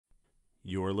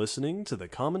You're listening to the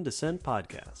Common Descent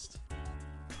Podcast.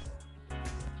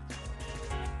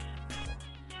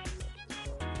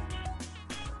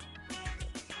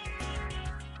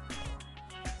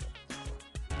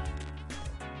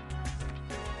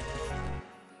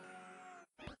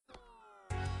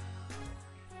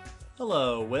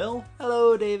 Hello, Will.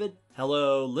 Hello, David.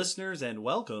 Hello, listeners, and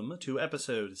welcome to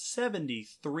episode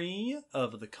 73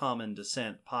 of the Common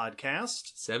Descent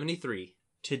Podcast. 73.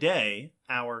 Today,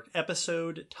 our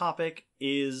episode topic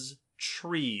is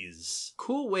trees.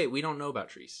 Cool. Wait, we don't know about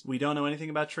trees. We don't know anything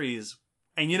about trees.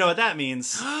 And you know what that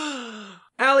means.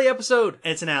 Alley episode.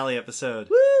 It's an alley episode.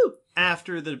 Woo!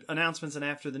 After the announcements and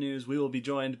after the news, we will be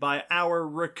joined by our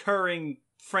recurring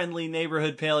friendly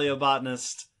neighborhood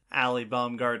paleobotanist, Allie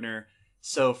Baumgartner.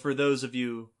 So for those of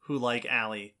you who like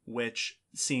Allie, which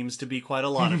seems to be quite a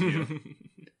lot of you,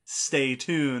 stay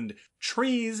tuned.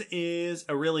 Trees is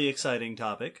a really exciting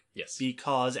topic. Yes.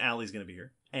 Because Allie's going to be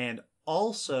here. And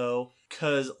also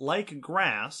because, like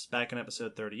grass, back in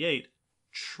episode 38,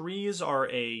 trees are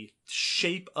a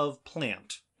shape of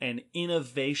plant, an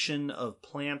innovation of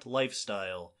plant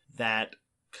lifestyle that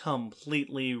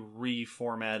completely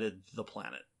reformatted the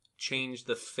planet. Change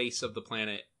the face of the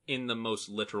planet in the most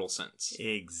literal sense.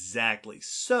 Exactly.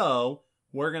 So,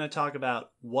 we're going to talk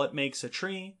about what makes a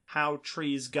tree, how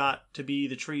trees got to be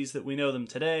the trees that we know them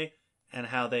today, and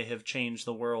how they have changed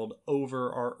the world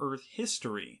over our Earth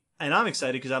history. And I'm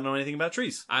excited because I don't know anything about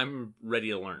trees. I'm ready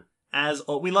to learn.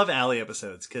 We love Alley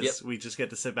episodes because we just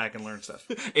get to sit back and learn stuff.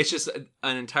 It's just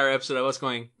an entire episode of us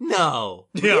going, no.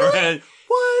 Yeah, right.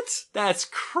 What? That's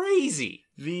crazy.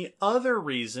 The other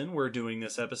reason we're doing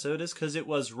this episode is because it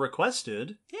was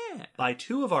requested by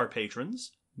two of our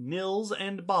patrons, Nils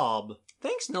and Bob.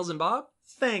 Thanks, Nils and Bob.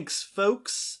 Thanks,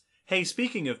 folks. Hey,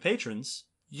 speaking of patrons,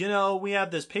 you know, we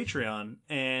have this Patreon,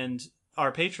 and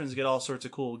our patrons get all sorts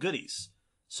of cool goodies.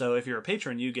 So if you're a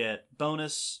patron, you get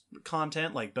bonus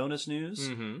content, like bonus news.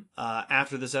 Mm-hmm.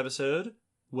 After this episode,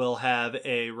 we'll have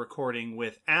a recording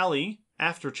with Allie,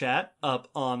 after chat, up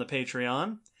on the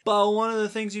Patreon. But one of the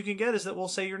things you can get is that we'll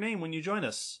say your name when you join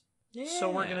us. Yeah. So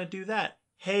we're going to do that.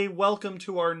 Hey, welcome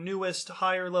to our newest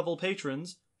higher level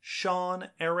patrons, Sean,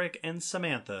 Eric, and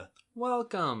Samantha.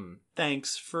 Welcome.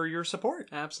 Thanks for your support.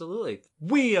 Absolutely.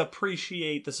 We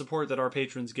appreciate the support that our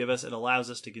patrons give us. It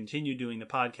allows us to continue doing the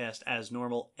podcast as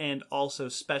normal and also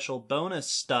special bonus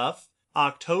stuff.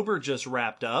 October just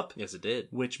wrapped up. Yes, it did.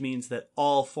 Which means that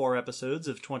all 4 episodes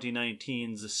of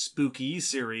 2019's Spooky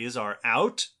series are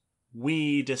out.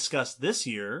 We discussed this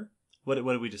year. What did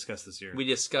we discuss this year? We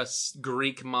discussed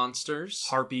Greek monsters.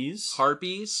 Harpies,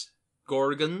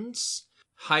 Gorgons,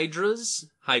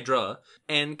 Hydra,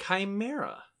 and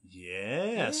Chimera.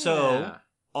 Yeah. So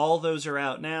all those are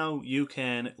out now. You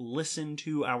can listen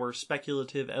to our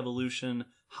speculative evolution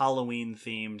Halloween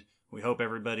themed. We hope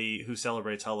everybody who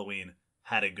celebrates Halloween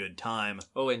had a good time.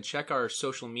 Oh, and check our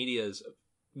social medias.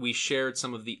 We shared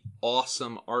some of the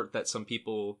awesome art that some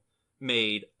people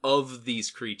made of these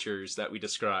creatures that we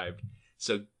described.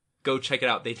 So go check it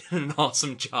out. They did an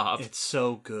awesome job. It's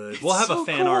so good. We'll have a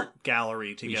fan art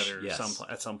gallery together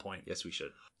at some point. Yes, we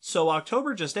should. So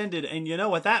October just ended, and you know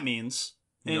what that means.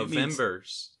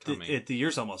 November's coming. The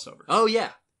year's almost over. Oh,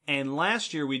 yeah. And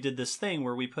last year we did this thing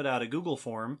where we put out a Google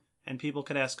form, and people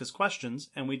could ask us questions,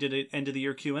 and we did an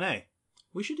end-of-the-year Q&A.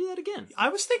 We should do that again. I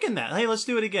was thinking that. Hey, let's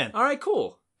do it again. All right,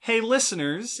 cool. Hey,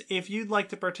 listeners, if you'd like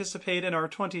to participate in our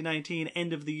 2019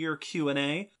 end-of-the-year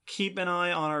Q&A, keep an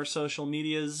eye on our social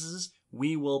medias.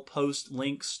 We will post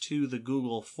links to the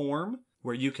Google form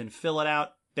where you can fill it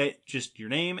out, just your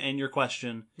name and your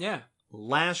question. Yeah.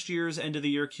 Last year's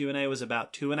end-of-the-year Q&A was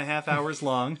about 2.5 hours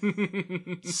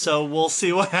long, so we'll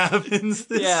see what happens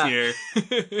this year.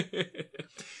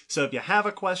 So if you have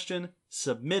a question,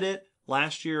 submit it.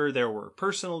 Last year, there were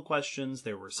personal questions,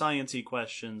 there were science-y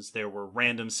questions, there were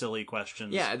random silly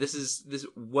questions. Yeah,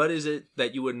 what is it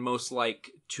that you would most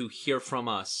like to hear from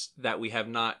us that we have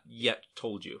not yet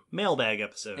told you? Mailbag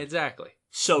episode. Exactly.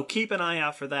 So keep an eye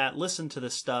out for that. Listen to the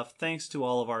stuff. Thanks to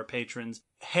all of our patrons.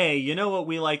 Hey, you know what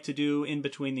we like to do in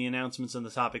between the announcements and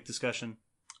the topic discussion?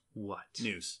 What?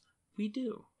 News. We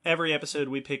do. Every episode,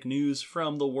 we pick news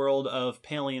from the world of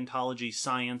paleontology,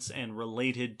 science, and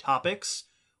related topics.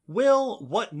 Will,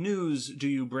 what news do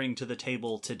you bring to the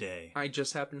table today? I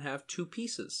just happen to have 2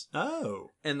 pieces. Oh.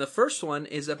 And the first one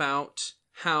is about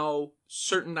how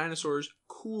certain dinosaurs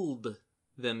cooled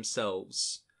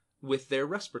themselves with their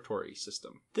respiratory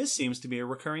system. This seems to be a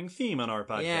recurring theme on our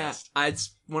podcast. Yeah.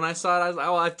 When I saw it, I was like,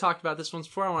 oh, I've talked about this once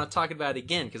before. I want to talk about it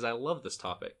again because I love this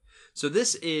topic. So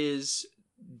this is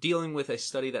dealing with a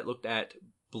study that looked at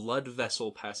blood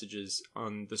vessel passages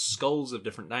on the skulls of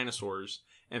different dinosaurs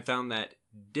and found that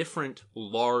different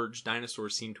large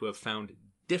dinosaurs seem to have found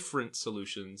different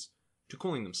solutions to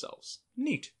cooling themselves.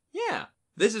 Neat. Yeah.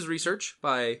 This is research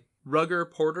by Rugger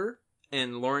Porter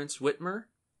and Lawrence Whitmer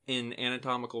in the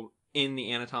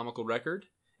Anatomical Record,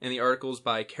 and the articles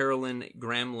by Carolyn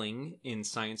Gramling in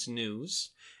Science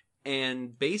News.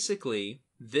 And basically,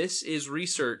 this is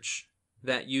research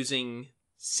that using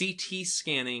CT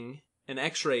scanning and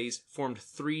X-rays formed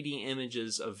 3D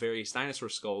images of various dinosaur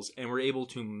skulls and were able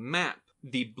to map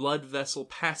the blood vessel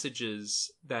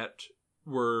passages that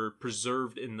were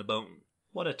preserved in the bone.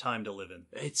 What a time to live in.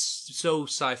 It's so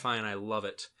sci-fi and I love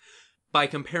it. By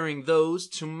comparing those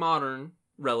to modern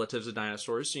relatives of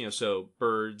dinosaurs, so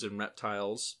birds and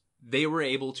reptiles, they were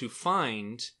able to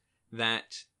find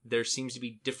that there seems to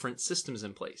be different systems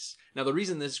in place. Now, the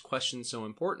reason this question is so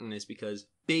important is because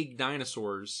big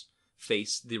dinosaurs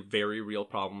face the very real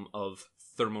problem of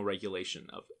thermoregulation,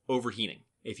 of overheating.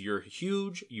 If you're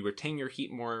huge, you retain your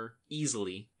heat more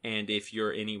easily, and if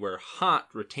you're anywhere hot,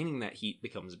 retaining that heat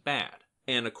becomes bad.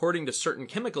 And according to certain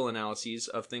chemical analyses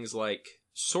of things like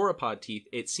sauropod teeth,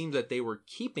 it seems that they were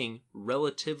keeping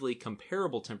relatively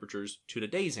comparable temperatures to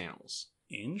today's animals.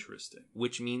 Interesting.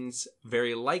 Which means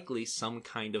very likely some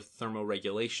kind of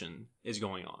thermoregulation is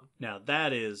going on. Now,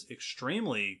 that is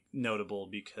extremely notable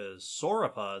because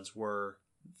sauropods were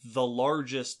the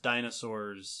largest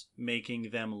dinosaurs, making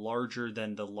them larger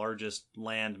than the largest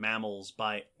land mammals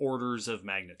by orders of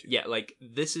magnitude. Yeah,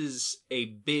 this is a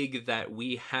big that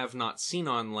we have not seen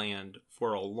on land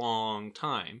for a long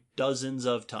time. Dozens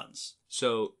of tons.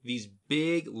 So these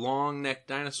big, long-necked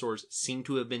dinosaurs seem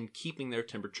to have been keeping their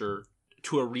temperature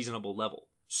to a reasonable level.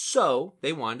 So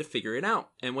they wanted to figure it out.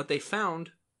 And what they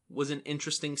found was an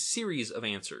interesting series of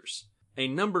answers. A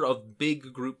number of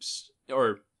groups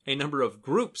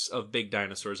of big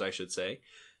dinosaurs, I should say,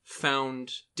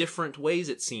 found different ways,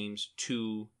 it seems,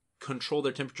 to control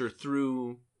their temperature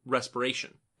through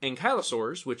respiration.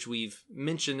 Ankylosaurs, which we've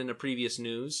mentioned in a previous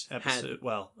news episode.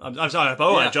 I'm sorry,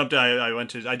 Bo. Yeah. I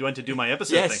went to do my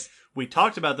episode thing. We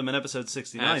talked about them in episode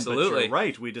 69, Absolutely. But you're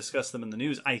right. We discussed them in the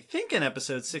news, I think, in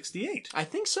episode 68. I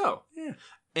think so. Yeah.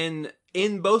 And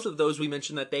in both of those, we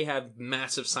mentioned that they have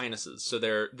massive sinuses. So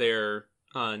their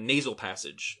nasal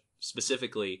passage,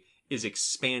 specifically, is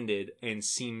expanded and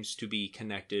seems to be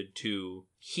connected to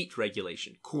heat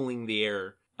regulation, cooling the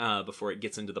air before it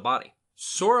gets into the body.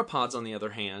 Sauropods, on the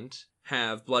other hand,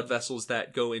 have blood vessels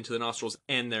that go into the nostrils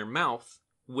and their mouth,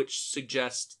 which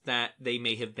suggests that they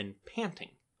may have been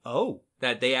panting. Oh.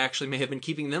 That they actually may have been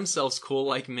keeping themselves cool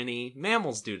like many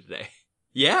mammals do today.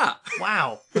 Yeah.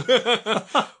 Wow.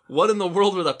 What in the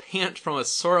world would a pant from a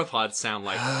sauropod sound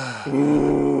like?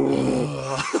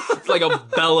 It's like a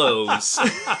bellows.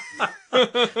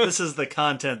 This is the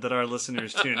content that our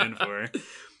listeners tune in for.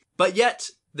 But yet,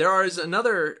 there is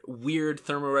another weird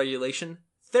thermoregulation.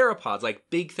 Theropods, like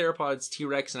big theropods,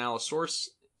 T-Rex and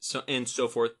Allosaurus, and so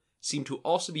forth, seem to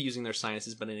also be using their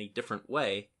sinuses, but in a different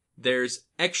way. There's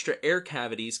extra air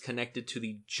cavities connected to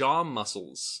the jaw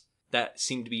muscles that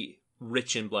seem to be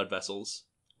rich in blood vessels,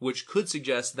 which could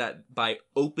suggest that by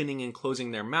opening and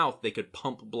closing their mouth, they could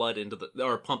pump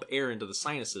air into the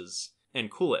sinuses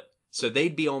and cool it. So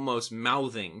they'd be almost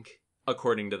mouthing,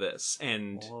 according to this,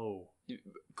 and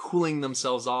cooling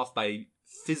themselves off by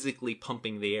physically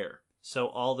pumping the air. So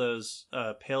all those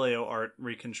paleo art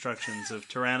reconstructions of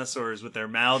tyrannosaurs with their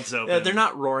mouths open. Yeah, they're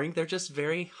not roaring. They're just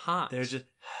very hot. They're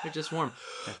just warm.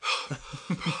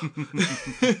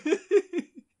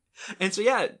 And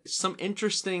so, some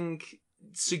interesting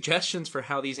suggestions for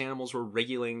how these animals were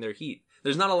regulating their heat.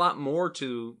 There's not a lot more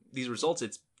to these results.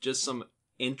 It's just some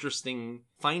interesting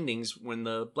findings when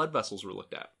the blood vessels were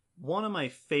looked at. One of my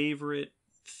favorite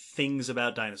things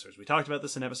about dinosaurs, we talked about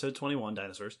this in episode 21,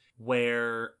 dinosaurs,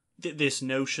 where this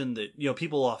notion that,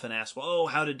 people often ask, well,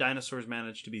 how did dinosaurs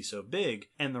manage to be so big?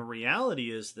 And the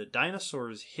reality is that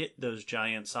dinosaurs hit those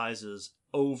giant sizes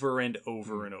over and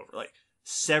over and over. Like,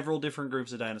 several different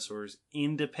groups of dinosaurs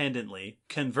independently,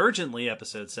 convergently,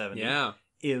 episode 70,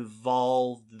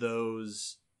 evolved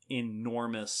those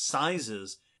enormous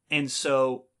sizes. And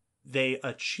so they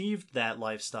achieved that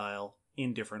lifestyle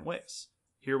in different ways.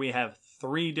 Here we have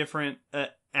 3 different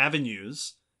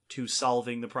avenues to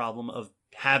solving the problem of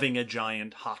having a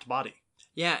giant hot body.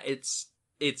 Yeah, it's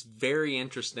very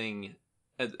interesting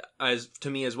as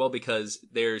to me as well, because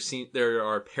there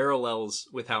are parallels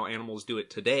with how animals do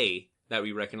it today that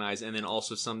we recognize, and then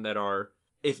also some that are,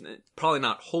 if probably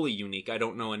not wholly unique. I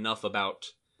don't know enough about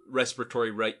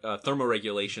respiratory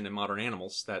thermoregulation in modern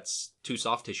animals. That's too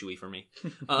soft tissue-y for me.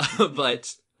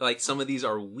 But like some of these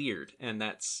are weird, and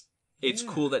that's It's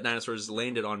cool that dinosaurs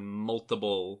landed on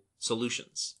multiple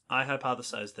solutions. I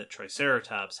hypothesized that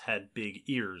Triceratops had big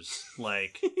ears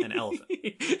like an elephant.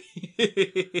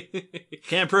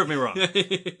 Can't prove me wrong.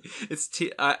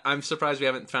 I'm surprised we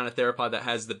haven't found a theropod that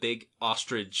has the big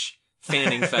ostrich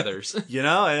fanning feathers. You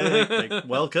know, I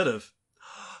well could have.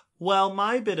 Well,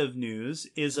 my bit of news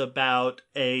is about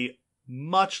a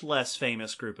much less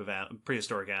famous group of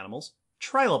prehistoric animals,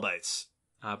 trilobites.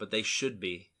 But they should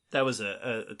be. That was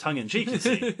a tongue-in-cheek, you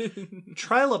see.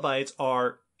 Trilobites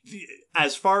are,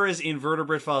 as far as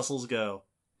invertebrate fossils go,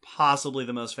 possibly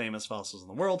the most famous fossils in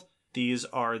the world. These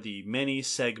are the many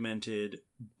segmented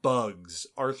bugs,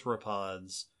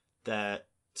 arthropods, that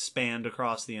spanned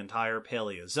across the entire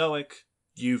Paleozoic.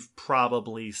 You've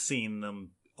probably seen them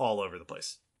all over the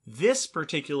place. This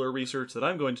particular research that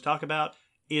I'm going to talk about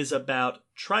is about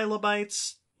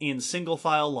trilobites in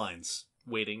single-file lines.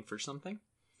 Waiting for something?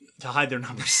 To hide their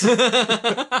numbers.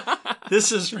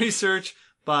 This is research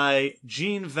by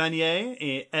Jean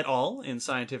Vanier et al. In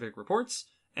Scientific Reports,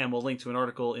 and we'll link to an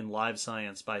article in Live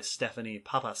Science by Stephanie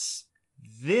Papas.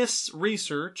 This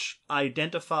research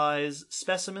identifies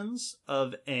specimens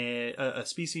of a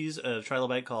species of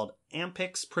trilobite called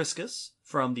Ampix priscus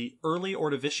from the early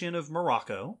Ordovician of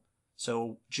Morocco,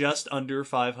 so just under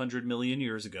 500 million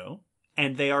years ago.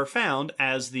 And they are found,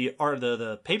 as the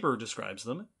paper describes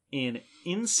them,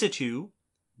 in situ,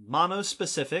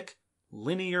 monospecific,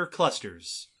 linear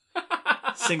clusters.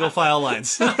 Single file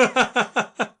lines.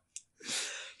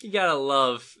 You gotta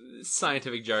love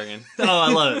scientific jargon. Oh,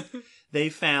 I love it. They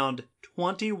found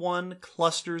 21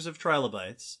 clusters of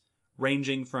trilobites,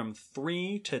 ranging from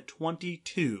 3 to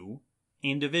 22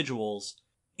 individuals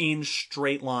in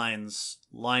straight lines,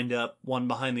 lined up one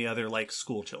behind the other like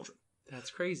school children.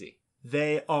 That's crazy.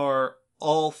 They are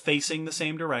all facing the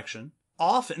same direction.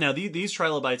 Often, now these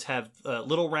trilobites have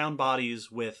little round bodies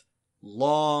with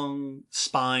long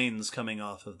spines coming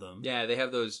off of them. Yeah, they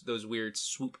have those weird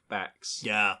swoop backs.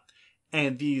 Yeah.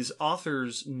 And these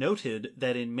authors noted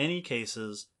that in many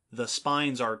cases, the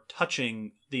spines are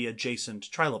touching the adjacent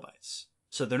trilobites.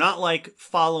 So they're not like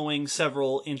following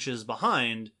several inches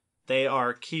behind. They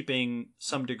are keeping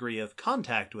some degree of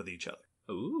contact with each other.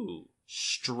 Ooh.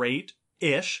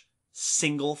 Straight-ish,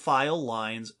 single-file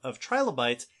lines of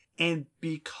trilobites. And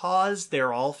because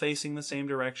they're all facing the same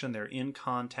direction, they're in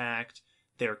contact,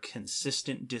 they're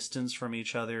consistent distance from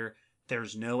each other,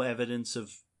 there's no evidence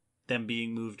of them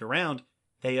being moved around,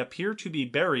 they appear to be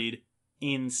buried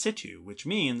in situ, which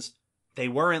means they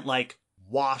weren't like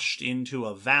washed into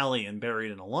a valley and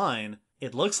buried in a line.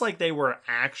 It looks like they were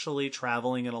actually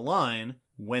traveling in a line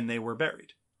when they were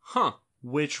buried. Huh.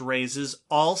 Which raises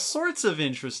all sorts of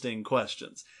interesting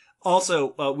questions.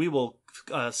 Also, we'll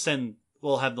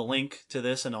have the link to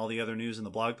this and all the other news in the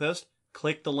blog post.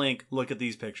 Click the link, look at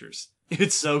these pictures.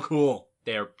 It's so cool.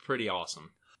 They are pretty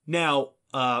awesome. Now,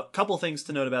 a couple things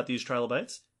to note about these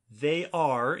trilobites. They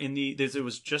are there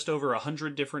was just over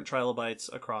 100 different trilobites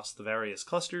across the various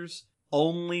clusters.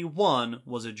 Only one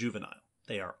was a juvenile.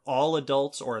 They are all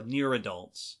adults or near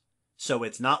adults. So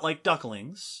it's not like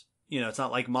ducklings. It's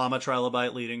not like mama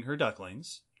trilobite leading her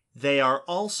ducklings. They are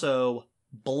also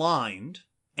blind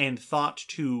and thought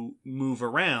to move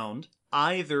around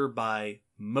either by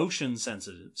motion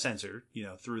sensor,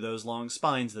 through those long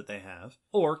spines that they have,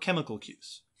 or chemical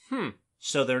cues.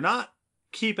 So they're not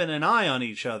keeping an eye on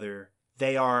each other.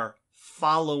 They are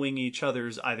following each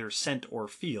other's either scent or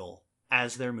feel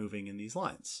as they're moving in these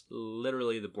lines.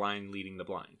 Literally the blind leading the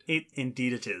blind.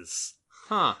 Indeed it is.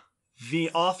 Huh.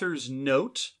 The authors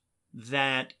note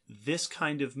that this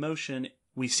kind of motion,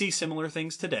 we see similar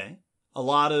things today. A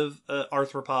lot of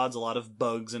arthropods, a lot of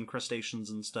bugs and crustaceans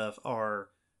and stuff are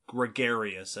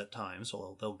gregarious at times,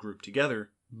 so they'll group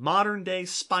together. Modern-day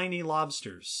spiny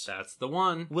lobsters. That's the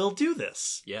one. Will do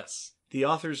this. Yes. The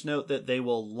authors note that they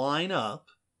will line up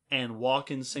and walk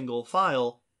in single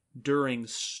file during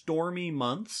stormy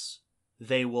months.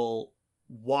 They will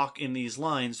walk in these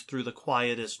lines through the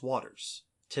quietest waters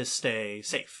to stay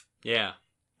safe. Yeah.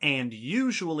 And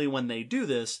usually when they do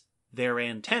this, their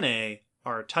antennae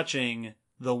are touching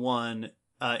the one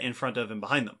in front of and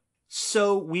behind them.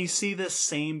 So we see this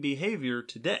same behavior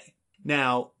today.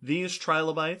 Now, these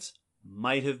trilobites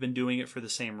might have been doing it for the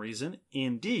same reason.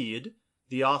 Indeed,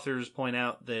 the authors point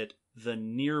out that the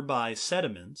nearby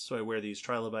sediments, so where these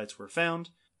trilobites were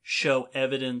found, show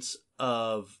evidence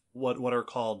of what are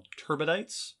called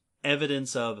turbidites,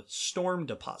 evidence of storm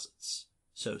deposits.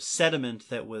 So sediment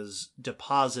that was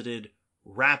deposited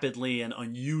rapidly and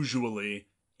unusually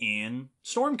in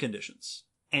storm conditions.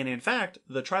 And in fact,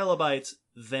 the trilobites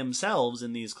themselves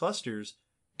in these clusters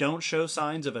don't show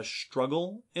signs of a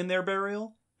struggle in their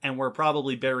burial. and were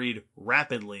probably buried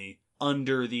rapidly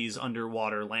under these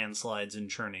underwater landslides and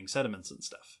churning sediments and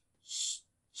stuff.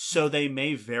 So they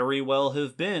may very well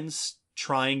have been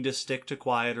trying to stick to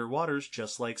quieter waters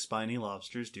just like spiny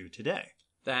lobsters do today.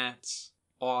 That's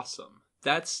awesome.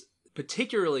 That's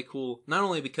particularly cool, not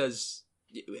only because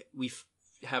we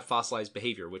have fossilized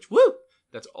behavior, which, woo,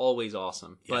 that's always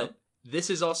awesome. Yep. But this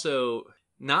is also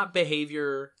not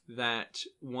behavior that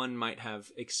one might have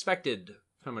expected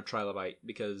from a trilobite,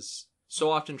 because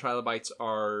so often trilobites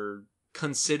are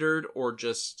considered or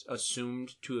just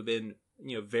assumed to have been,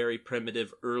 very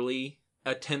primitive early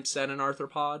attempts at an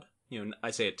arthropod. I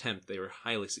say attempt, they were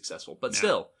highly successful, but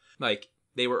still,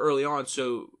 they were early on,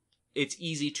 so it's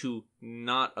easy to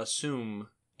not assume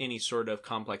any sort of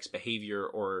complex behavior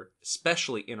or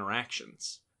especially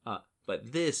interactions.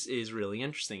 But this is really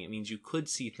interesting. It means you could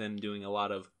see them doing a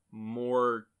lot of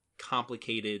more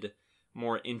complicated,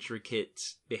 more intricate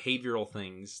behavioral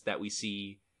things that we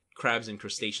see crabs and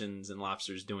crustaceans and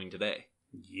lobsters doing today.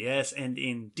 Yes, and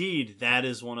indeed, that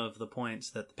is one of the points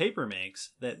that the paper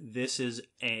makes, that this is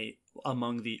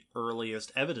among the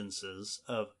earliest evidences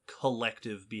of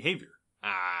collective behavior.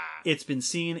 It's been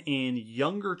seen in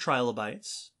younger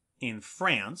trilobites in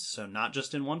France, so not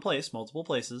just in one place, multiple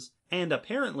places, and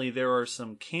apparently there are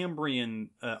some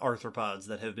Cambrian arthropods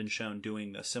that have been shown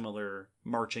doing a similar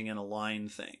marching in a line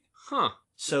thing. Huh.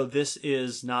 So this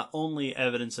is not only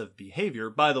evidence of behavior.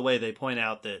 By the way, they point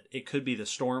out that it could be the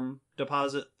storm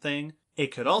deposit thing.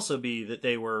 It could also be that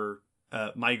they were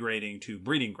migrating to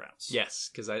breeding grounds. Yes,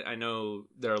 because I know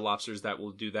there are lobsters that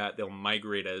will do that. They'll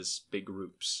migrate as big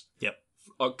groups. Yep.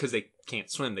 Because they can't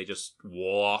swim. They just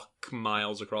walk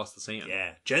miles across the sand.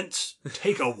 Yeah. Gents,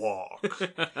 take a walk.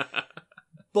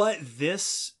 But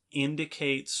this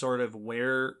indicates sort of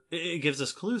where... It gives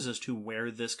us clues as to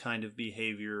where this kind of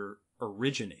behavior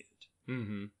originated.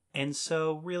 Mm-hmm. And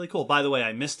so, really cool. By the way,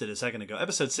 I missed it a second ago.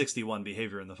 Episode 61,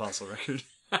 Behavior in the Fossil Record.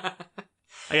 I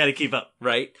gotta keep up.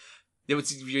 Right?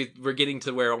 We're getting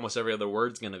to where almost every other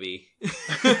word's going to be.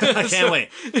 I can't wait.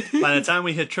 By the time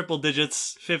we hit triple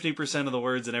digits, 50% of the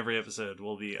words in every episode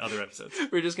will be other episodes.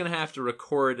 We're just going to have to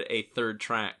record a third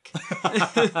track.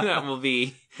 That will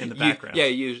be... in the background.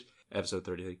 Episode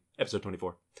 30, episode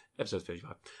 24, episode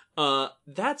 55.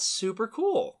 That's super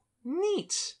cool.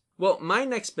 Neat. Well, my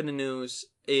next bit of news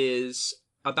is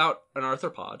about an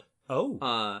arthropod.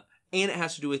 Oh. And it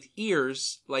has to do with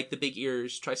ears, like the big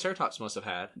ears Triceratops must have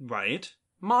had. Right.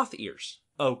 Moth ears.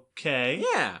 Okay.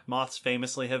 Yeah. Moths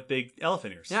famously have big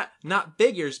elephant ears. Yeah, not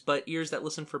big ears, but ears that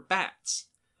listen for bats.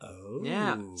 Oh.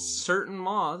 Yeah. Certain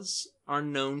moths are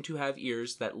known to have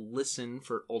ears that listen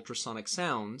for ultrasonic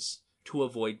sounds to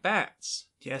avoid bats.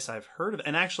 Yes, I've heard of it.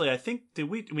 And actually, I think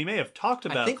we may have talked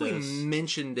about this. I think we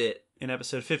mentioned it. In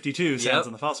episode 52, Sounds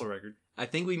on the Fossil Record. I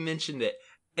think we mentioned it.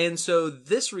 And so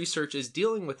this research is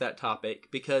dealing with that topic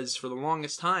because for the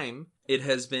longest time, it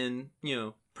has been,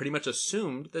 pretty much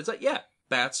assumed that it's like,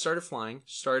 bats started flying,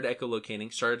 started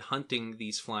echolocating, started hunting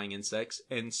these flying insects,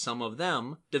 and some of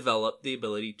them developed the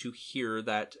ability to hear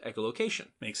that echolocation.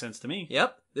 Makes sense to me.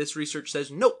 Yep. This research says,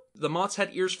 nope, the moths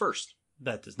had ears first.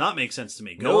 That does not make sense to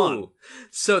me. Go on.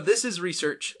 So this is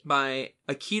research by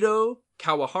Akito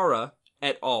Kawahara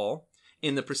et al.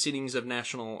 In the Proceedings of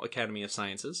National Academy of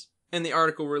Sciences. And the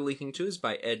article we're linking to is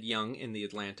by Ed Young in The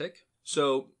Atlantic.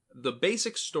 So the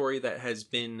basic story that has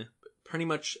been pretty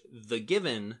much the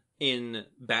given in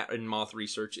bat and moth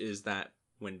research is that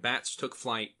when bats took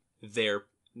flight,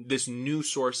 this new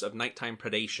source of nighttime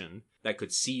predation that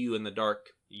could see you in the dark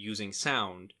using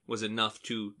sound was enough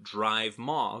to drive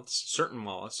certain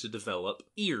moths, to develop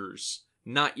ears.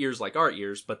 Not ears like our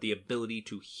ears, but the ability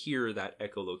to hear that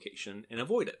echolocation and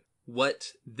avoid it. What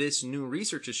this new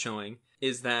research is showing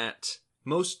is that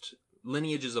most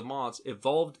lineages of moths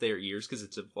evolved their ears, because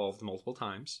it's evolved multiple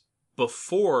times,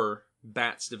 before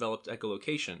bats developed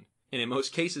echolocation. And in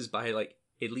most cases by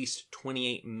at least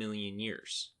 28 million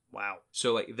years. Wow.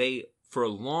 So they, for a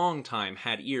long time,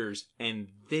 had ears, and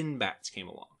then bats came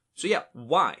along. So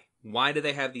why? Why do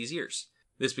they have these ears?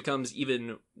 This becomes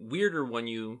even weirder when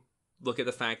you look at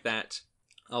the fact that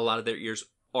a lot of their ears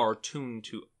are tuned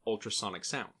to ultrasonic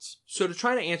sounds. So to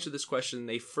try to answer this question,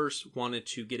 they first wanted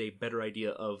to get a better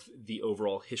idea of the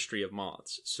overall history of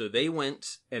moths. So they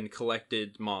went and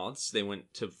collected moths. They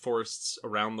went to forests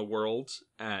around the world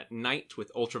at night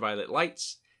with ultraviolet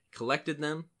lights, collected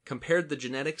them, compared the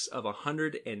genetics of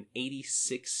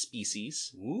 186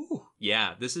 species. Ooh.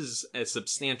 Yeah, this is a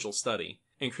substantial study.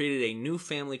 And created a new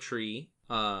family tree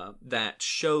that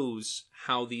shows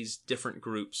how these different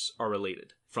groups are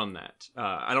related from that.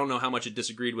 I don't know how much it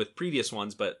disagreed with previous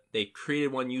ones, but they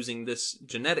created one using this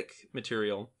genetic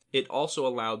material it also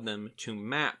allowed them to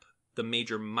map the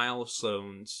major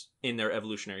milestones in their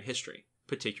evolutionary history,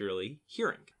 particularly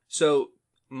hearing. So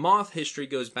moth history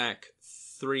goes back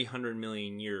 300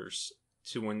 million years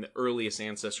to when the earliest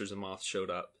ancestors of moths showed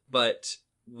up. But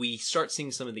we start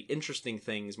seeing some of the interesting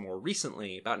things more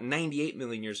recently. About 98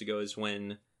 million years ago is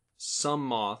when some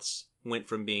moths went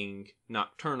from being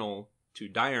nocturnal to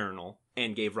diurnal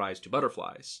and gave rise to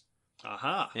butterflies.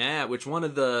 Aha. Yeah, which one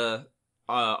of the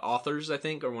authors, I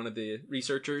think, or one of the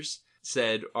researchers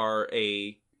said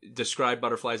describe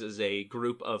butterflies as a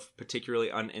group of particularly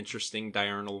uninteresting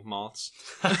diurnal moths.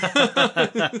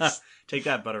 Take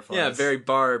that, butterflies. Yeah, very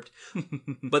barbed.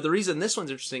 But the reason this one's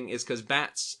interesting is because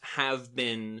bats have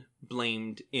been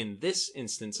blamed in this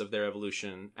instance of their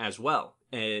evolution as well.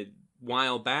 A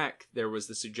while back, there was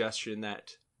the suggestion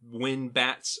that when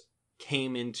bats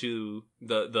came into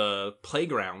the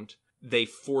playground, they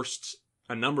forced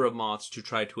a number of moths to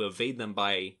try to evade them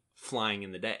by flying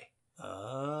in the day.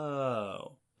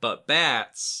 Oh. But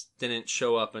bats didn't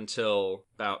show up until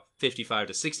about 55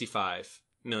 to 65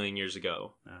 million years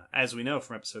ago. As we know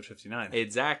from episode 59.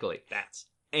 Exactly. Bats.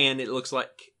 And it looks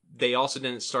like they also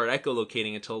didn't start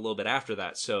echolocating until a little bit after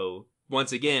that. So,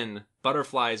 once again,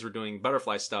 butterflies were doing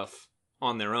butterfly stuff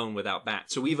on their own without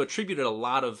bats. So we've attributed a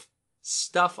lot of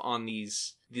stuff on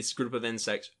this group of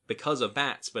insects because of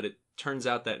bats, but it turns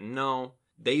out that no,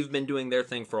 they've been doing their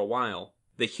thing for a while.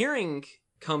 The hearing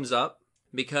comes up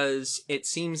because it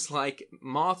seems like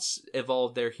moths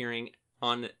evolved their hearing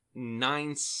on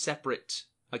 9 separate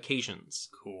occasions.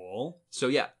 Cool. So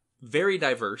yeah, very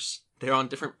diverse. They're on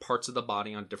different parts of the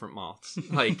body on different moths.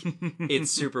 Like,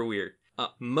 it's super weird.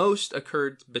 Most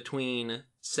occurred between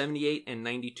 78 and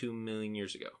 92 million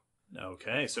years ago.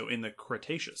 Okay, so in the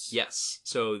Cretaceous. Yes.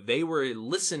 So they were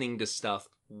listening to stuff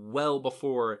well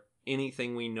before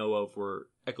anything we know of were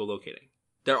echolocating.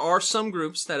 There are some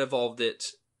groups that evolved it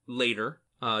later.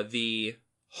 The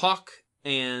hawk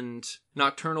and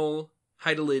nocturnal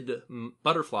hydelid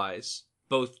butterflies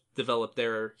both developed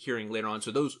their hearing later on,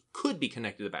 so those could be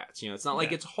connected to bats. It's not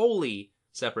like it's wholly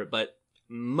separate, but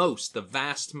the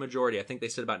vast majority, I think they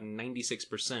said about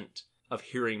 96% of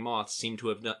hearing moths seem to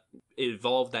have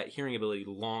evolved that hearing ability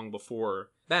long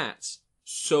before bats.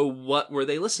 So what were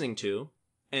they listening to?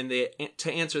 And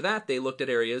to answer that, they looked at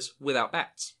areas without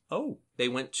bats. Oh. They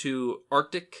went to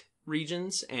Arctic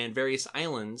regions and various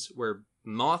islands where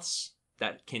moths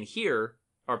that can hear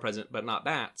are present, but not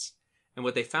bats. And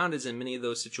what they found is in many of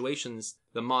those situations,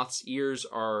 the moth's ears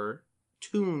are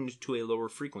tuned to a lower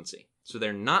frequency. So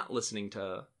they're not listening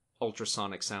to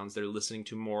ultrasonic sounds. They're listening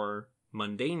to more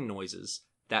mundane noises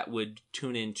that would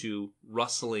tune into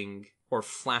rustling or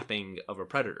flapping of a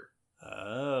predator.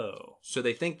 Oh. So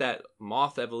they think that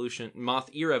moth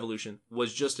ear evolution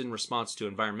was just in response to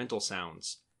environmental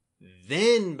sounds.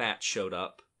 Then bats showed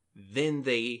up. Then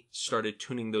they started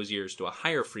tuning those ears to a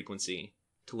higher frequency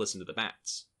to listen to the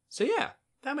bats. So yeah.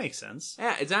 That makes sense.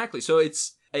 Yeah, exactly. So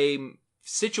it's a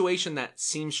situation that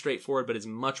seems straightforward, but is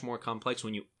much more complex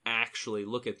when you actually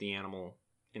look at the animal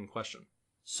in question.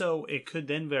 So it could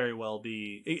then very well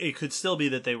be... It could still be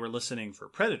that they were listening for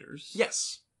predators.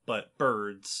 Yes. But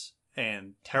birds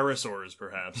and pterosaurs,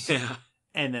 perhaps. Yeah.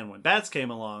 And then when bats came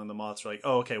along, the moths were like,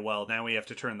 oh, okay, well, now we have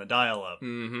to turn the dial up.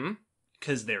 Mm-hmm.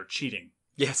 Because they're cheating.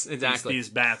 Yes, exactly. These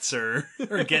bats are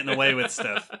getting away with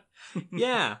stuff.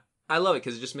 Yeah. I love it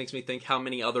because it just makes me think how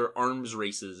many other arms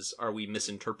races are we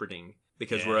misinterpreting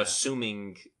because we're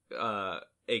assuming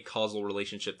a causal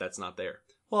relationship that's not there.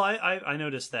 Well, I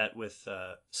noticed that with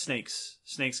snakes.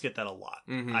 Snakes get that a lot.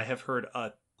 Mm-hmm. I have heard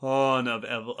a ton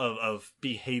of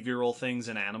behavioral things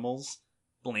in animals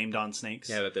blamed on snakes.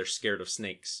 Yeah, that they're scared of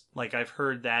snakes. Like, I've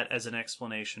heard that as an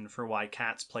explanation for why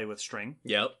cats play with string.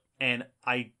 Yep. And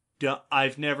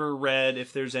I've never read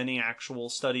if there's any actual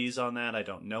studies on that. I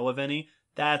don't know of any.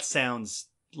 That sounds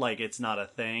like it's not a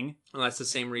thing. Well, that's the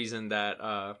same reason that,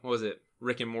 what was it,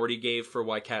 Rick and Morty gave for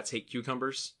why cats hate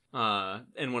cucumbers.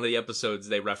 In one of the episodes,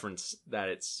 they reference that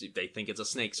they think it's a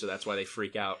snake, so that's why they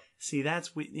freak out. See,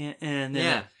 that's...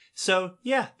 Yeah. So,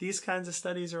 yeah, these kinds of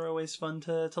studies are always fun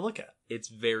to look at. It's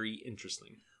very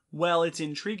interesting. Well, it's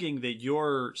intriguing that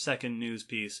your second news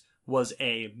piece was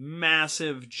a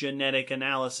massive genetic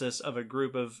analysis of a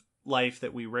group of life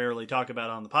that we rarely talk about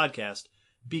on the podcast,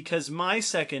 because my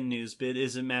second news bit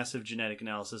is a massive genetic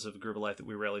analysis of a group of life that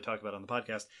we rarely talk about on the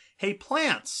podcast. Hey,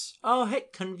 plants! Oh, hey,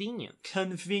 convenient.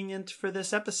 Convenient for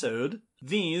this episode.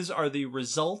 These are the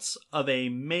results of a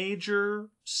major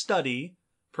study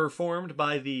performed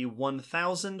by the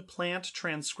 1000 Plant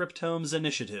Transcriptomes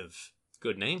Initiative.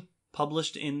 Good name.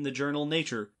 Published in the journal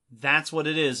Nature. That's what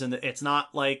it is, and it's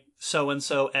not like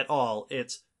so-and-so at all.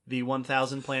 It's the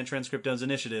 1,000 Plant Transcriptomes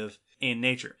Initiative in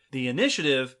Nature. The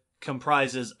initiative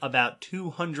comprises about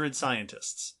 200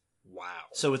 scientists. Wow.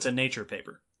 So it's a Nature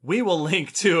paper. We will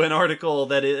link to an article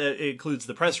that includes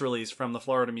the press release from the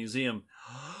Florida Museum.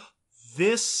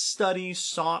 This study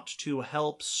sought to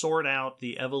help sort out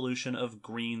the evolution of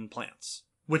green plants,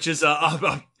 which is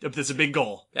that's a big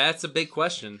goal. That's a big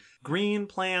question. Green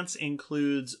plants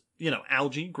includes,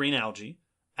 algae, green algae,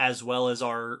 as well as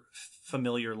our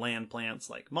familiar land plants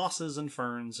like mosses and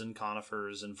ferns and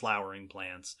conifers and flowering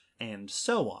plants and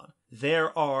so on.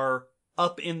 There are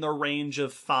up in the range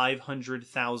of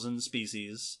 500,000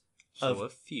 species. So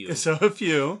a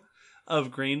few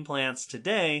of green plants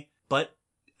today, but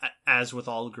as with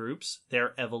all groups,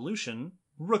 their evolution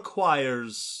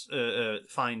requires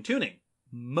fine-tuning.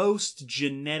 Most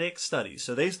genetic studies,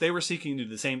 so they were seeking to do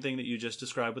the same thing that you just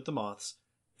described with the moths,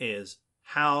 is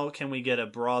how can we get a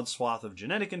broad swath of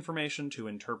genetic information to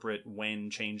interpret when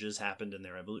changes happened in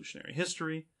their evolutionary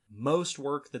history. Most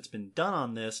work that's been done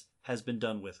on this has been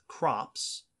done with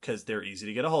crops, because they're easy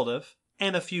to get a hold of,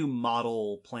 and a few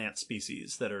model plant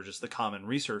species that are just the common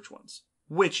research ones.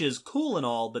 Which is cool and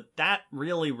all, but that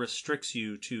really restricts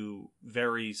you to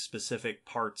very specific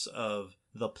parts of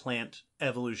the plant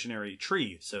evolutionary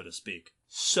tree, so to speak.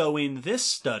 So in this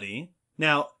study,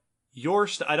 now,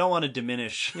 I don't want to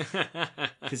diminish,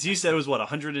 because you said it was,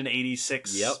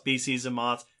 186 species of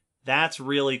moths? That's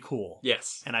really cool.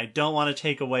 Yes. And I don't want to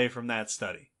take away from that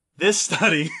study. This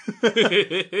study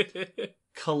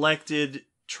collected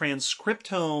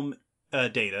transcriptome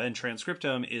data, and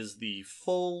transcriptome is the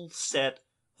full set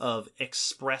of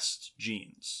expressed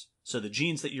genes. So the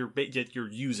genes that you're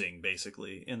using,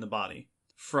 basically, in the body,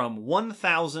 from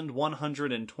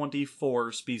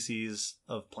 1,124 species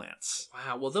of plants.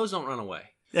 Wow, well, those don't run away.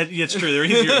 It's true, they're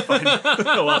easier to find.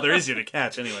 Well, they're easier to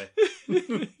catch, anyway.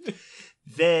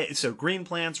 So green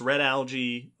plants, red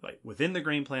algae, within the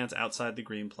green plants, outside the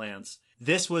green plants.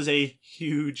 This was a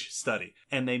huge study.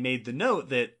 And they made the note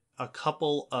that a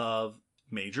couple of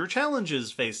major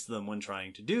challenges faced them when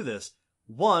trying to do this.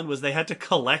 One was they had to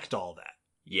collect all that.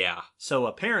 Yeah. So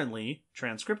apparently,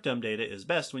 transcriptome data is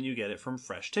best when you get it from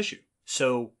fresh tissue.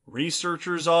 So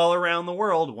researchers all around the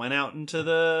world went out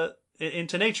into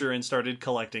nature and started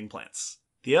collecting plants.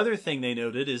 The other thing they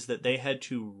noted is that they had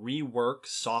to rework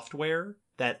software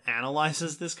that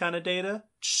analyzes this kind of data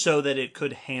so that it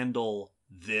could handle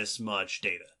this much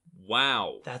data.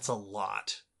 Wow. That's a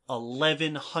lot.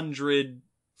 1,100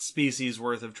 species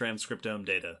worth of transcriptome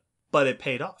data. But it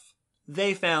paid off.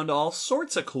 They found all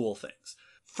sorts of cool things.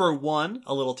 For one,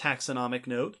 a little taxonomic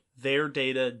note, their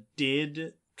data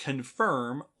did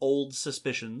confirm old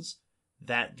suspicions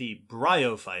that the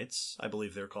bryophytes, I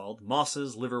believe they're called,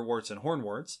 mosses, liverworts, and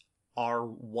hornworts, are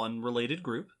one related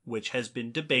group, which has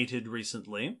been debated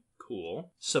recently.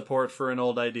 Cool. Support for an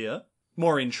old idea.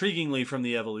 More intriguingly from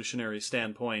the evolutionary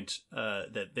standpoint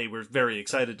that they were very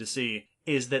excited to see,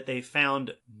 is that they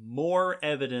found more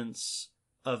evidence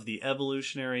of the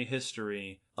evolutionary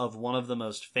history of one of the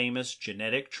most famous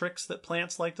genetic tricks that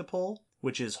plants like to pull,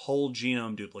 which is whole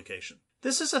genome duplication.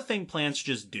 This is a thing plants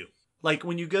just do. Like,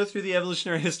 when you go through the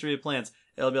evolutionary history of plants,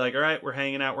 it'll be like, all right, we're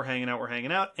hanging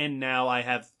out, and now I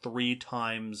have 3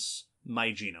 times my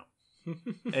genome.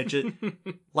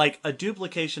 Like, a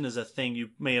duplication is a thing you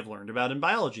may have learned about in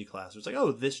biology class. It's like,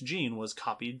 oh, this gene was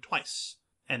copied twice.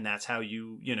 And that's how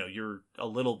you're a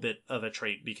little bit of a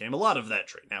trait became a lot of that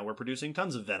trait. Now we're producing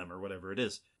tons of venom or whatever it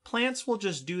is. Plants will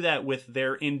just do that with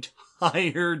their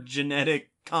entire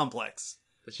genetic complex.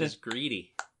 It's just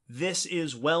greedy. This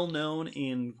is well known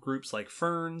in groups like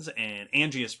ferns and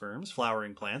angiosperms,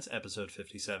 flowering plants, episode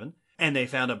 57. And they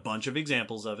found a bunch of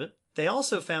examples of it. They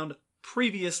also found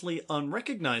previously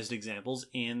unrecognized examples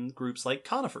in groups like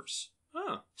conifers.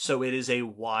 Huh. So it is a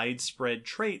widespread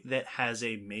trait that has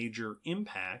a major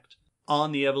impact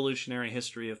on the evolutionary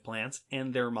history of plants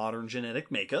and their modern genetic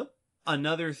makeup.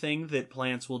 Another thing that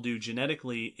plants will do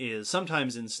genetically is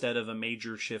sometimes instead of a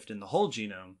major shift in the whole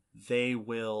genome, they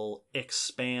will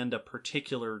expand a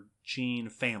particular gene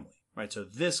family, right? So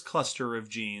this cluster of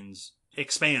genes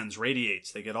expands,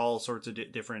 radiates. They get all sorts of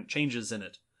different changes in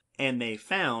it. And they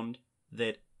found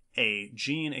that a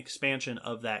gene expansion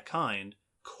of that kind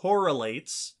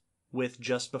correlates with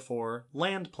just before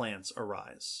land plants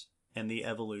arise and the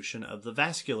evolution of the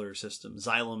vascular system,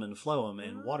 xylem and phloem,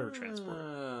 and water transport.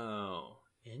 Oh,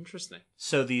 interesting.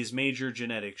 So these major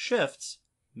genetic shifts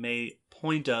may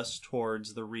point us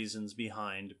towards the reasons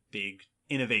behind big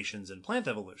innovations in plant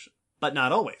evolution, but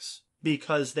not always,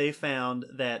 because they found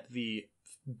that the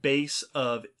base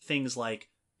of things like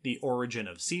the origin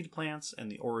of seed plants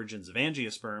and the origins of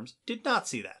angiosperms did not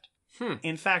see that.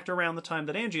 In fact, around the time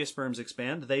that angiosperms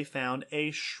expand, they found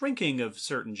a shrinking of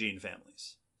certain gene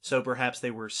families. So perhaps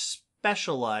they were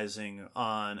specializing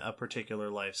on a particular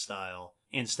lifestyle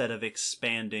instead of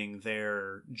expanding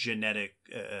their genetic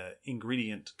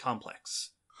ingredient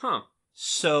complex. Huh.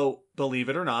 So, believe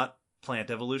it or not,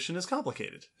 plant evolution is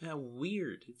complicated. Yeah,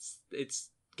 weird. It's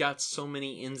got so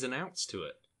many ins and outs to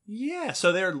it. Yeah,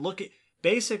 so they're looking...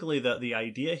 Basically, the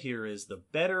idea here is the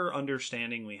better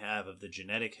understanding we have of the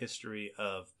genetic history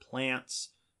of plants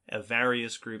of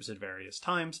various groups at various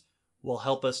times will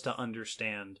help us to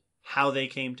understand how they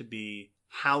came to be,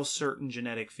 how certain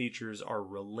genetic features are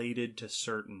related to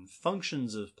certain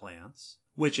functions of plants,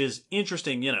 which is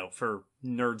interesting, for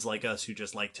nerds like us who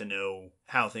just like to know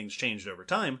how things changed over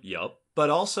time. Yup.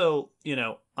 But also,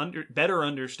 better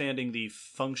understanding the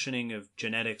functioning of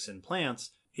genetics in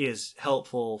plants is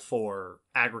helpful for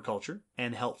agriculture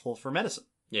and helpful for medicine.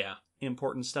 Yeah.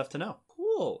 Important stuff to know.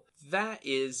 Cool. That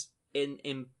is an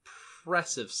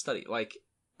impressive study. Like,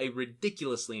 a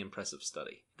ridiculously impressive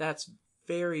study. That's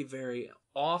very, very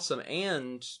awesome.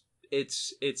 And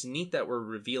it's neat that we're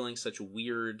revealing such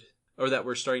weird... or that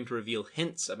we're starting to reveal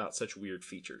hints about such weird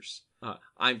features.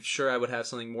 I'm sure I would have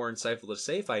something more insightful to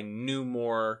say if I knew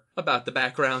more about the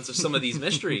backgrounds of some of these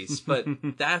mysteries, but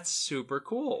that's super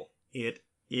cool. It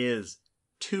is.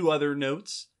 2 other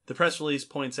notes. The press release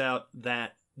points out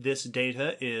that this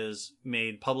data is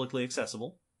made publicly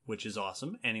accessible, which is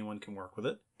awesome. Anyone can work with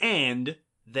it. And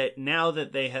that now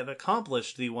that they have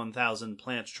accomplished the 1,000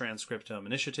 plant transcriptome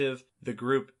initiative, the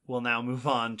group will now move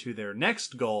on to their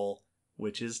next goal,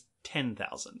 which is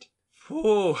 10,000.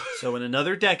 Whoa. So in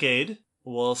another decade,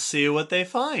 we'll see what they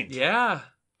find. Yeah.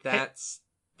 That's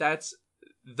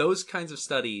those kinds of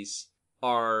studies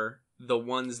are the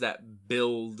ones that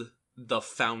build the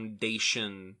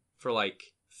foundation for like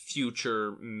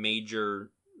future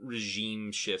major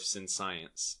regime shifts in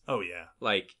science. Oh yeah.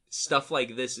 Like stuff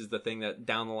like this is the thing that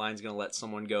down the line is going to let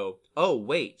someone go, "Oh,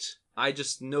 wait. I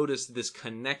just noticed this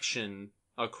connection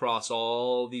across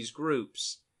all these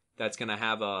groups." That's going to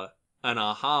have an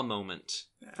aha moment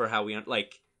for how we...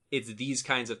 Like, it's these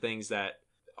kinds of things that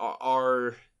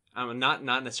are not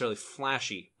necessarily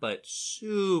flashy, but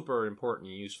super important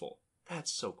and useful.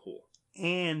 That's so cool.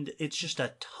 And it's just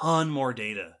a ton more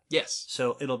data. Yes.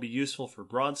 So it'll be useful for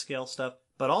broad-scale stuff,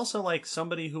 but also like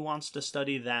somebody who wants to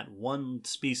study that one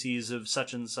species of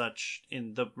such and such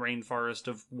in the rainforest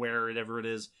of wherever it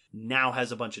is now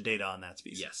has a bunch of data on that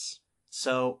species. Yes.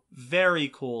 So, very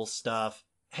cool stuff.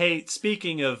 Hey,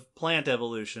 speaking of plant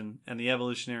evolution and the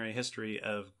evolutionary history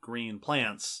of green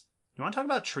plants, you want to talk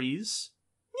about trees?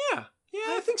 Yeah,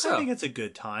 I think so. I think it's a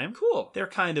good time. Cool. They're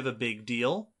kind of a big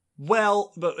deal.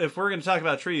 Well, but if we're going to talk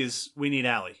about trees, we need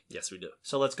Allie. Yes, we do.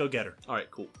 So let's go get her. All right,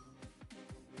 cool.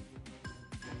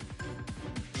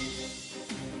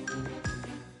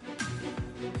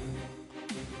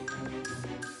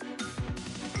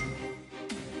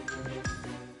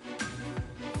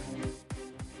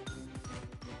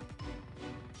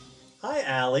 Hi,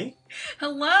 Allie.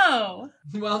 Hello.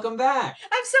 Welcome back.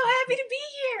 I'm so happy to be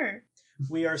here.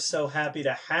 We are so happy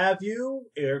to have you.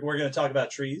 We're going to talk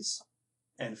about trees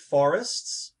and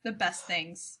forests. The best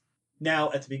things.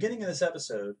 Now, at the beginning of this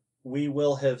episode, we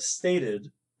will have stated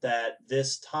that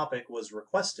this topic was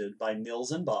requested by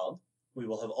Nils and Bob. We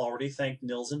will have already thanked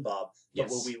Nils and Bob. But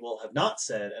what we will have not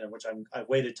said, and which I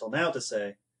waited till now to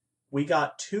say, we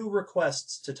got 2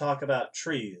 requests to talk about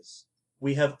trees.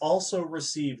 We have also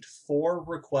received 4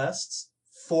 requests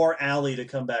for Allie to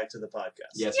come back to the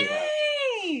podcast. Yes, we have.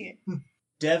 Yay!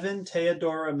 Devin,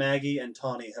 Theodora, Maggie, and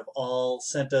Tawny have all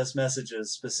sent us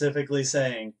messages specifically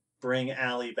saying, bring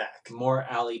Allie back. More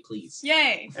Allie, please.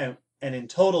 Yay! And in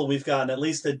total, we've gotten at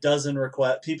least a dozen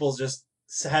requests, people just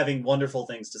having wonderful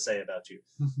things to say about you.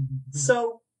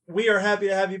 So, we are happy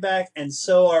to have you back, and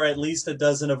so are at least a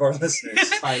dozen of our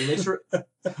listeners.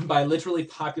 By literally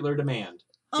popular demand.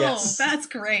 Oh, Yes. that's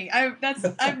great.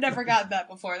 I've never gotten that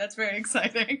before. That's very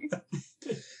exciting.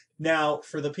 Now,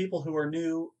 for the people who are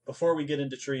new, before we get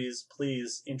into trees,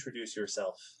 please introduce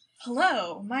yourself.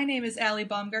 Hello, my name is Allie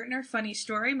Baumgartner. Funny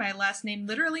story, my last name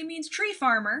literally means tree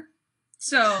farmer.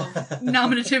 So,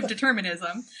 nominative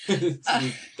determinism. You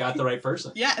got the right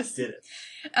person. Yes. Did it.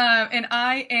 And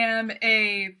I am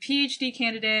a PhD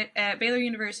candidate at Baylor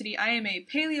University. I am a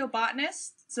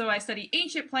paleobotanist. So I study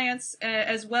ancient plants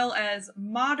as well as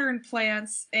modern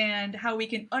plants and how we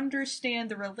can understand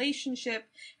the relationship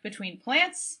between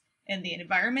plants and the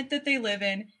environment that they live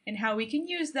in and how we can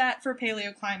use that for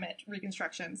paleoclimate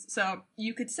reconstructions. So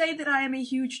you could say that I am a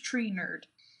huge tree nerd.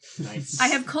 Nice. I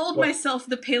have called myself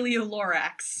the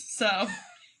Paleolorax, so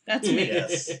that's me.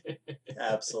 Yes,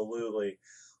 absolutely.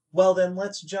 Well, then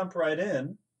let's jump right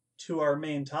in to our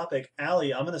main topic.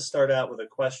 Allie, I'm going to start out with a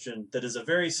question that is a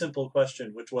very simple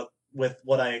question, with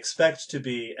what I expect to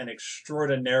be an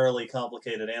extraordinarily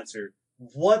complicated answer.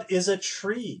 What is a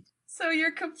tree? So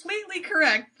you're completely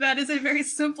correct. That is a very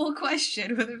simple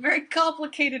question with a very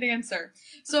complicated answer.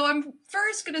 So I'm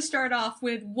first going to start off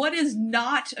with what is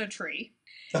not a tree.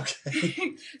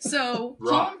 Okay. So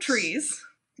Rocks. palm trees,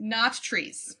 not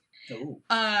trees. Ooh.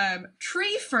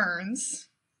 Tree ferns,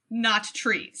 not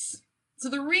trees. So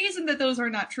the reason that those are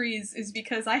not trees is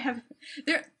because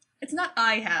there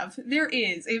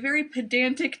is a very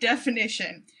pedantic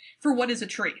definition for what is a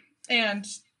tree. And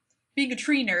being a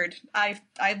tree nerd,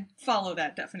 I follow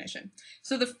that definition.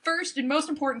 So the first and most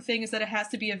important thing is that it has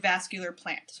to be a vascular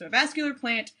plant. So a vascular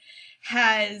plant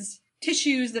has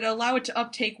tissues that allow it to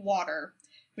uptake water,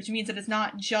 which means that it's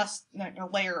not just like a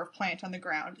layer of plant on the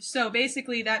ground. So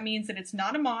basically that means that it's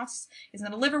not a moss, it's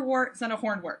not a liverwort, it's not a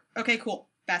hornwort. Okay, cool.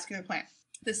 Vascular plant.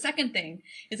 The second thing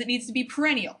is it needs to be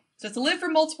perennial. So it's to live for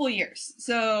multiple years.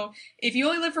 So if you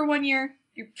only live for 1 year,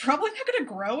 you're probably not going to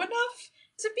grow enough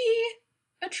to be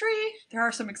a tree. There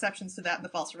are some exceptions to that in the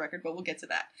fossil record, but we'll get to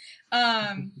that.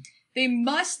 They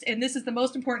must, and this is the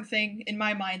most important thing in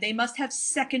my mind, they must have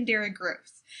secondary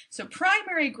growth. So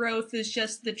primary growth is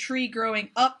just the tree growing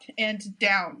up and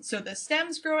down. So the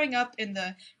stems growing up and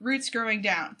the roots growing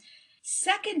down.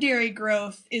 Secondary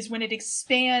growth is when it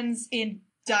expands in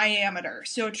diameter.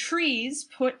 So trees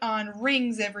put on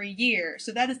rings every year.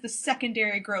 So that is the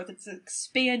secondary growth. It's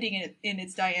expanding in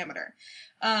its diameter.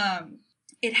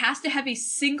 It has to have a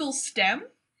single stem.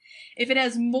 If it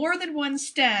has more than one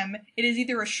stem, it is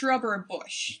either a shrub or a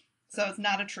bush. So it's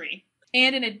not a tree.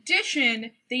 And in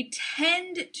addition, they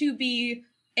tend to be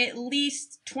at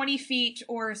least 20 feet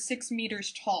or 6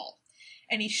 meters tall.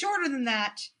 Any shorter than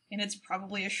that, and it's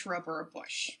probably a shrub or a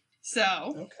bush.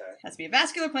 So, Okay. has to be a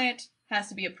vascular plant, has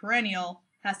to be a perennial,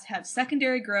 has to have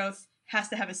secondary growth, has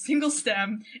to have a single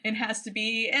stem, and has to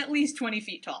be at least 20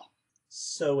 feet tall.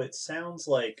 So it sounds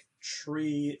like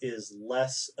tree is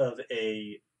less of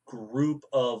a group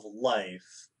of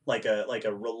life, like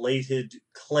a related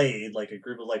clade, like a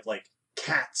group of life, like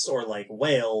cats or like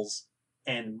whales,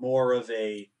 and more of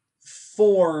a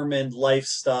form and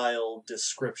lifestyle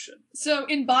description. So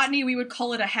in botany, we would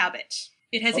call it a habit.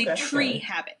 It has a tree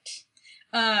habit.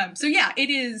 So yeah, it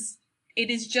is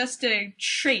just a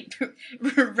trait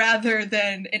rather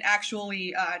than an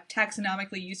actually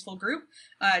taxonomically useful group.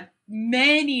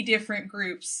 Many different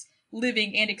groups,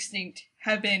 living and extinct,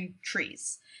 have been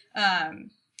trees.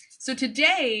 So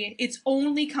today, it's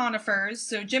only conifers,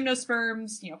 so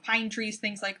gymnosperms, pine trees,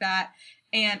 things like that,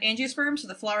 and angiosperms, so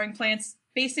the flowering plants,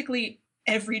 basically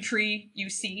every tree you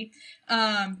see.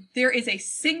 There is a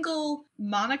single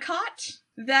monocot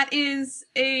that is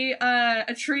a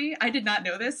tree. I did not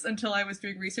know this until I was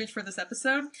doing research for this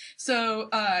episode. So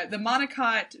the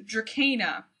monocot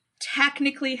Dracana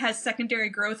technically has secondary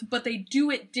growth, but they do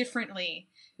it differently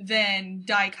than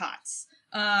dicots.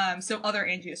 So other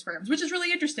angiosperms, which is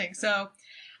really interesting. So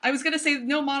I was going to say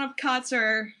no monocots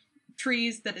are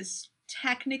trees. That is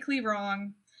technically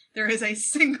wrong. There is a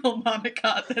single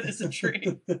monocot that is a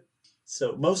tree.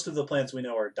 So most of the plants we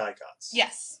know are dicots.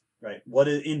 Yes. Right.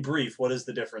 In brief, what is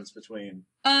the difference between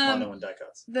mono and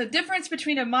dicots? The difference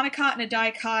between a monocot and a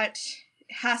dicot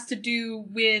has to do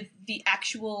with the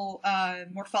actual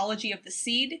morphology of the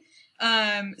seed.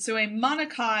 So a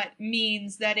monocot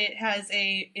means that it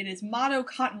is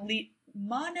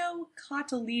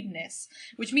monocotyledonous,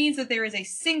 which means that there is a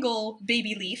single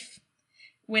baby leaf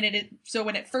when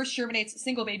it first germinates, a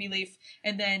single baby leaf,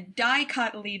 and then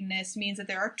dicotyledonous means that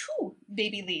there are two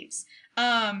baby leaves.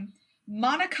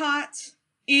 Monocot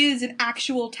is an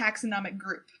actual taxonomic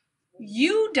group.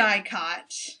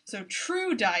 Eudicot, so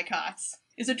true dicots,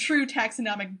 is a true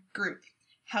taxonomic group.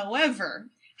 However,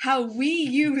 how we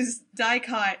use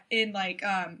dicot in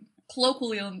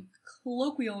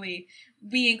colloquially,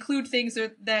 we include things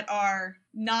that are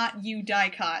not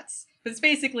eudicots. But it's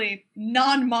basically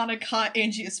non-monocot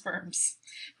angiosperms.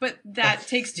 But that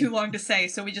takes too long to say,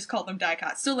 so we just call them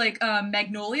dicots. So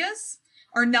magnolias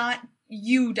are not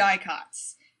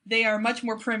eudicots. They are much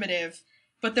more primitive,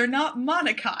 but they're not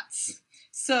monocots.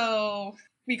 So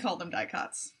we call them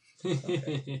dicots.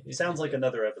 Okay. Sounds like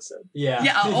another episode. Yeah.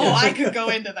 Yeah, I could go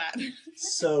into that.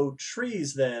 So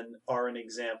trees then are an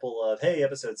example of, hey,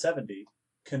 episode 70,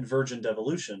 convergent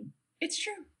evolution. It's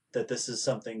true. That this is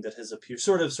something that has appeared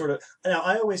sort of. Now,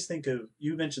 I always think of,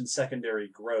 you mentioned secondary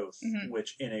growth,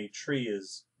 which in a tree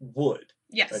is wood.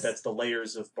 Yes. Right? That's the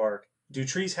layers of bark. Do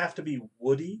trees have to be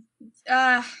woody?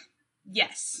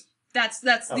 Yes. That's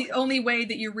okay. The only way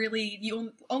that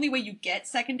only way you get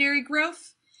secondary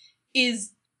growth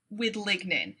is with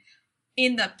lignin.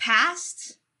 In the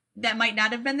past, that might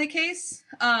not have been the case,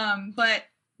 but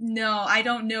no, I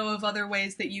don't know of other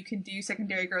ways that you can do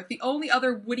secondary growth. The only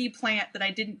other woody plant that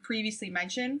I didn't previously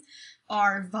mention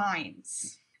are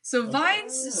vines. So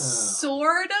vines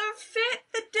sort of fit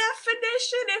the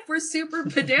definition if we're super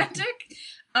pedantic,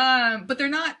 but they're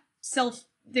not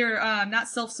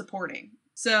self-supporting.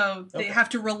 So they have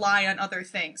to rely on other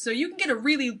things. So you can get a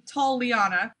really tall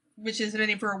liana, which is a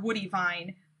name for a woody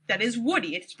vine, that is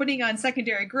woody. It's putting on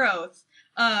secondary growth.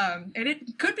 And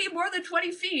it could be more than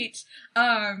 20 feet.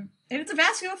 And it's a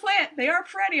vascular plant. They are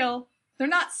perennial. They're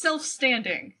not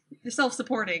self-standing. They're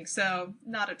self-supporting, so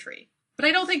not a tree. But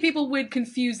I don't think people would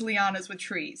confuse lianas with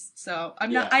trees. So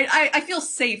I'm not, I feel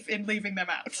safe in leaving them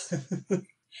out.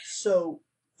 So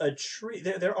a tree,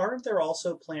 there aren't there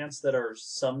also plants that are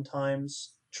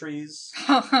sometimes trees?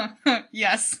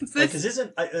 Yes. Because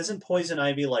isn't poison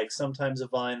ivy like sometimes a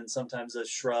vine and sometimes a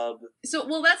shrub? So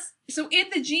in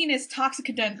the genus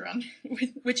Toxicodendron,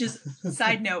 which is,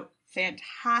 side note,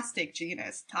 fantastic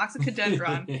genus,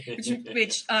 Toxicodendron,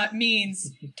 which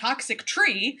means toxic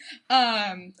tree.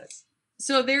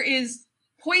 So there is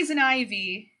poison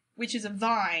ivy, which is a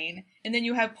vine, and then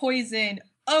you have poison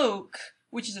oak,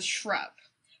 which is a shrub.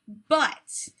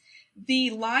 But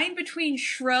the line between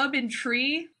shrub and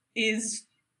tree is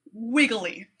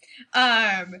wiggly.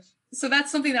 So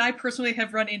that's something that I personally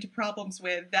have run into problems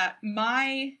with, that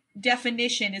my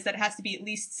definition is that it has to be at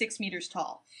least 6 meters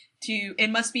tall. It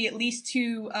must be at least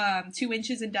 2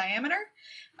 inches in diameter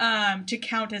to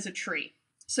count as a tree.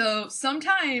 So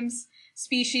sometimes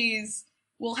species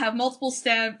will have multiple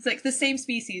stems, like the same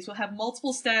species will have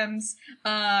multiple stems,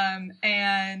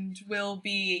 and will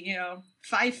be,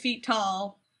 5 feet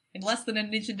tall and less than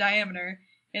an inch in diameter.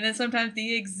 And then sometimes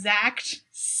the exact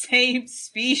same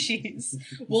species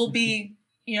will be,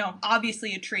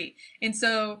 obviously a tree. And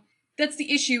so that's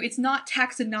the issue. It's not a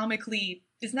taxonomic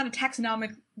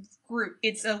group.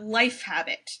 It's a life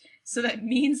habit. So that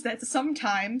means that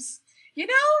sometimes, they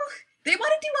want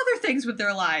to do other things with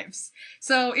their lives.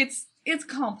 So it's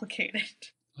complicated.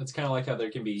 It's kind of like how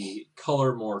there can be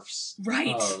color morphs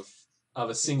of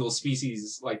a single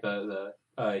species, like the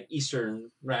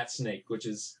eastern rat snake, which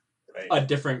is a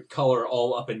different color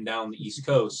all up and down the East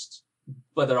Coast,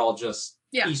 but they're all just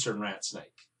eastern rat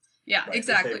snake. Yeah,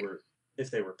 exactly. If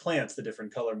they were plants, the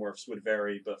different color morphs would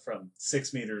vary, but from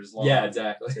 6 meters long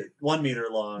to 1 meter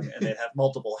long, and they'd have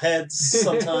multiple heads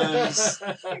sometimes.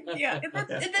 And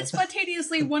then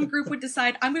spontaneously one group would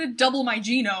decide, I'm going to double my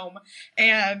genome,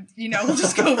 and, we'll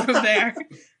just go from there.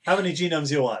 How many genomes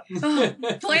you want?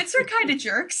 Plants are kind of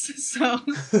jerks,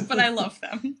 but I love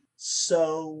them.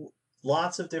 So,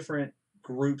 lots of different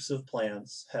groups of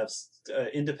plants have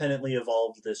independently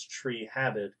evolved this tree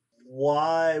habit.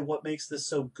 Why? What makes this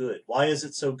so good? Why is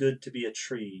it so good to be a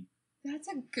tree? That's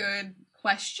a good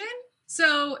question.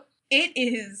 So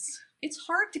it's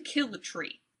hard to kill a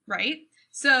tree, right?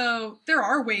 So there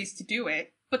are ways to do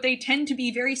it, but they tend to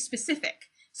be very specific.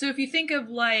 So if you think of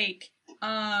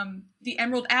the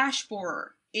emerald ash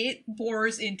borer, it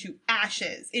bores into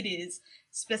ashes. It is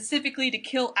specifically to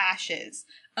kill ashes.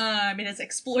 It has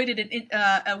exploited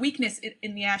a weakness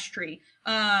in the ash tree.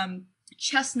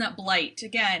 Chestnut blight,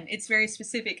 again, it's very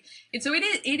specific. And so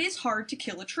it is hard to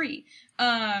kill a tree.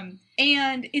 And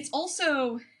it's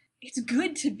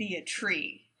good to be a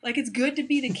tree. Like, it's good to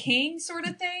be the king sort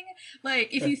of thing.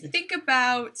 Like, if you think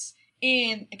about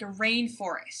in like a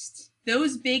rainforest,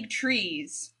 those big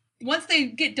trees, once they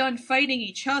get done fighting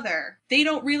each other, they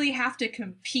don't really have to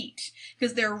compete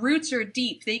because their roots are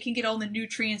deep. They can get all the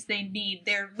nutrients they need.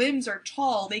 Their limbs are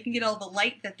tall. They can get all the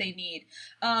light that they need.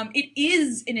 It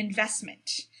is an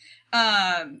investment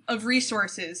of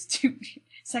resources.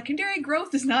 Secondary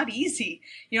growth is not easy.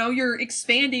 You're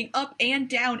expanding up and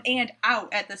down and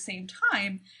out at the same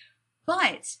time.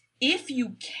 But if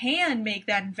you can make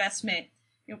that investment,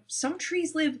 some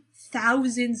trees live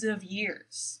thousands of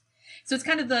years. So it's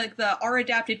kind of the R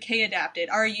adapted, K adapted.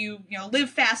 Are you, live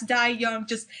fast, die young,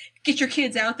 just get your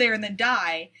kids out there and then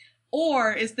die?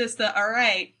 Or is this all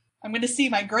right, I'm going to see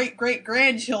my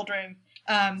great-great-grandchildren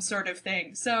sort of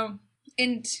thing? So,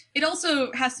 and it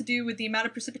also has to do with the amount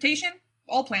of precipitation.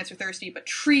 All plants are thirsty, but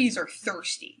trees are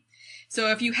thirsty.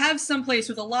 So if you have someplace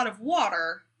with a lot of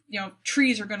water,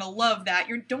 trees are going to love that.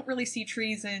 You don't really see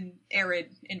trees in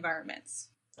arid environments.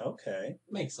 Okay.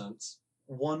 Makes sense.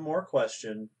 One more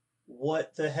question.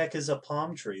 What the heck is a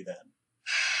palm tree, then?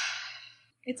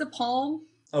 It's a palm.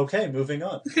 Okay, moving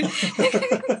on.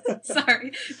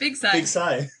 Sorry. Big sigh. Big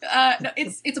sigh. No,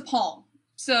 it's a palm.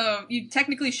 So you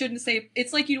technically shouldn't say,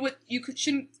 it's like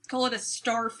shouldn't call it a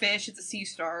starfish, it's a sea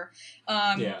star.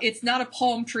 It's not a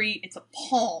palm tree, it's a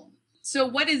palm. So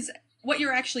what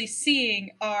you're actually seeing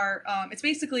are, it's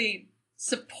basically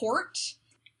support,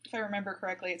 if I remember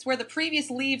correctly. It's where the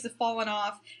previous leaves have fallen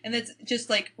off, and it's just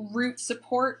like root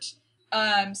support.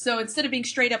 So instead of being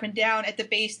straight up and down at the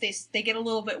base, they get a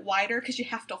little bit wider because you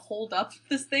have to hold up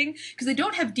this thing, because they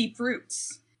don't have deep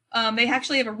roots. They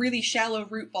actually have a really shallow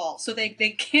root ball, so they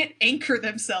can't anchor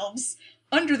themselves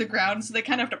under the ground, so they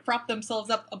kind of have to prop themselves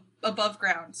up above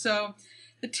ground. So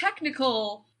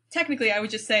technically I would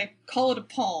just say, call it a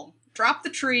palm. Drop the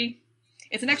tree.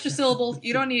 It's an extra syllable.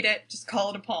 You don't need it. Just call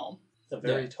it a palm. It's a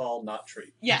very tall knot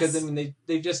tree. Yes. Because, I mean,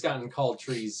 they've just gotten called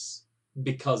trees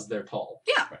because they're tall.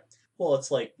 Yeah. Right. Well, it's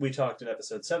like we talked in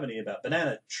episode 70 about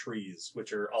banana trees,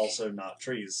 which are also not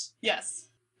trees. Yes.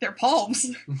 They're palms.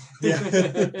 Yeah.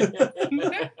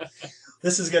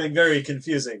 This is getting very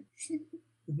confusing.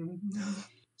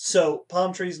 So,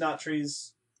 palm trees, not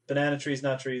trees. Banana trees,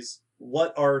 not trees.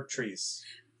 What are trees?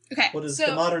 Okay. What is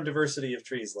the modern diversity of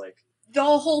trees like? The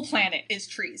whole planet is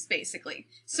trees, basically.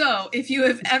 So, if you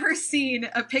have ever seen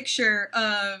a picture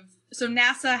of... So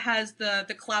NASA has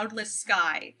the cloudless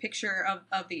sky picture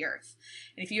of the Earth.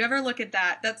 And if you ever look at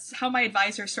that, that's how my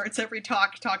advisor starts every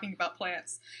talk talking about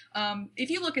plants. If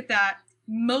you look at that,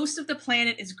 most of the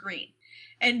planet is green.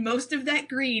 And most of that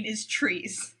green is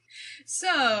trees.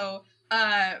 So,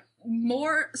 of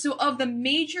the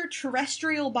major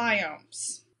terrestrial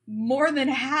biomes, more than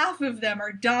half of them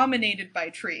are dominated by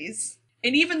trees.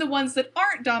 And even the ones that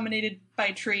aren't dominated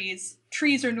by trees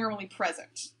are normally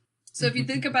present. So if you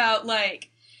think about,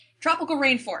 like, tropical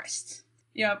rainforest,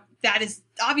 that is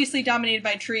obviously dominated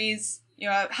by trees,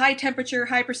 high temperature,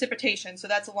 high precipitation, so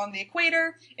that's along the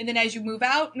equator. And then as you move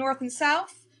out, north and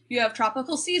south, you have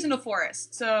tropical seasonal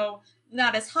forests, so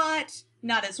not as hot,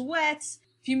 not as wet.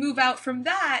 If you move out from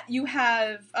that, you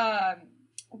have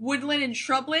woodland and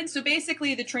shrubland, so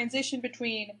basically the transition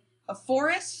between a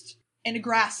forest and a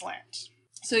grassland.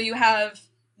 So you have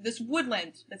this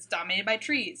woodland that's dominated by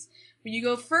trees. When you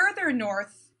go further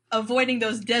north, avoiding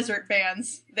those desert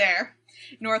bands there,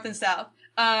 north and south,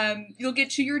 you'll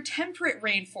get to your temperate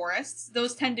rainforests.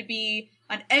 Those tend to be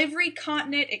on every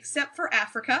continent except for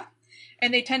Africa,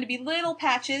 and they tend to be little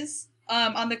patches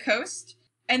on the coast.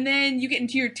 And then you get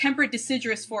into your temperate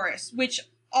deciduous forests, which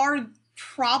are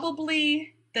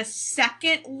probably the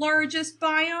second largest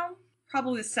biome.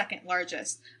 Probably the second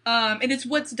largest. And it's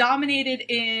what dominates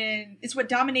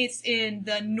in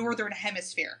the northern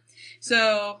hemisphere.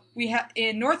 So we have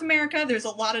in North America, there's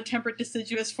a lot of temperate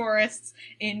deciduous forests.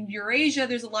 In Eurasia,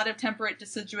 there's a lot of temperate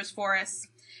deciduous forests.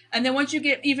 And then once you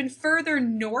get even further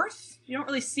north, you don't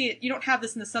really see it. You don't have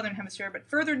this in the southern hemisphere, but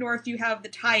further north, you have the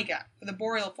taiga, or the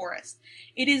boreal forest.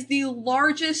 It is the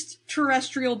largest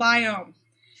terrestrial biome.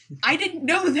 I didn't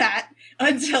know that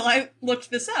until I looked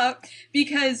this up,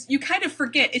 because you kind of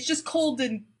forget. It's just cold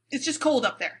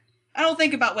up there. I don't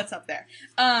think about what's up there.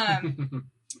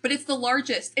 But it's the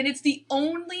largest, and it's the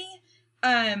only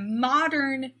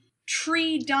modern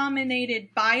tree-dominated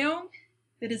biome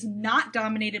that is not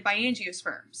dominated by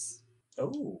angiosperms.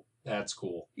 Oh, that's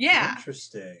cool. Yeah.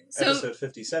 Interesting. So, Episode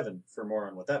 57 for more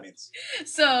on what that means.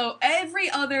 So every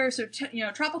other,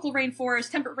 tropical rainforest,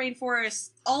 temperate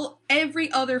rainforest,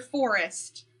 every other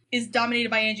forest is dominated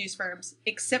by angiosperms,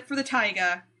 except for the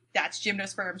taiga. That's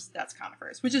gymnosperms, that's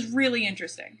conifers, which is really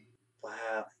interesting.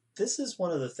 Wow. This is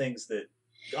one of the things that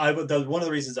one of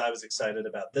the reasons I was excited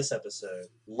about this episode.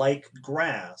 Like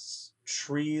grass,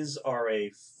 trees are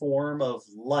a form of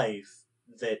life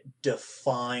that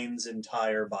defines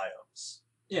entire biomes.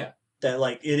 Yeah. That,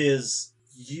 it is...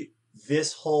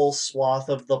 this whole swath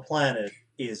of the planet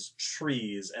is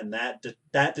trees, and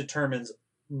that determines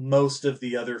most of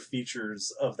the other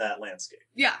features of that landscape.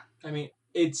 Yeah. I mean,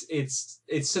 it's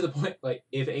to the point, like,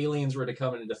 if aliens were to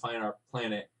come in and define our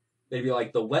planet, they'd be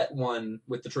like the wet one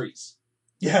with the trees.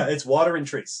 Yeah, it's water and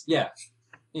trees. Yeah.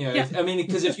 Yeah.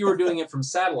 Because if you were doing it from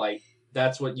satellite,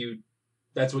 that's what you'd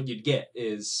get,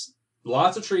 is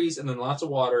lots of trees and then lots of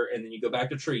water, and then you go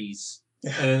back to trees.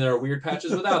 And then there are weird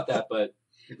patches without that, but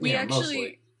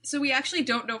mostly. So we actually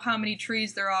don't know how many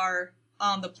trees there are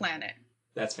on the planet.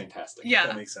 That's fantastic. Yeah.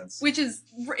 That makes sense. Which is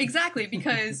exactly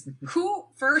because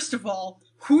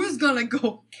who's gonna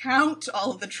go count all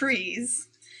of the trees?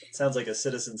 Sounds like a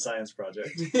citizen science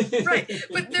project. Right.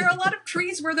 But there are a lot of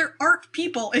trees where there aren't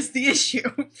people is the issue.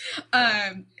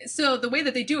 So the way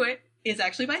that they do it is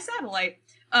actually by satellite.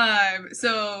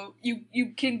 So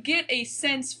you can get a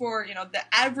sense for, the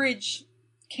average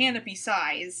canopy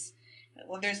size.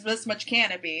 Well, there's this much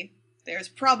canopy. there's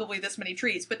probably this many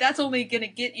trees, but that's only going to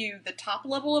get you the top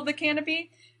level of the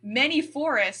canopy. Many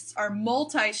forests are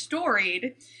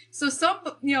multi-storied, so some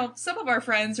of our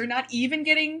friends are not even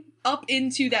getting up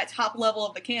into that top level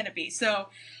of the canopy. So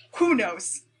who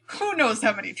knows? Who knows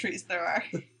how many trees there are?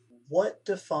 What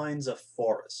defines a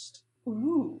forest?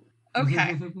 Ooh.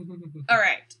 Okay. All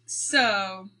right.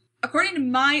 So, according to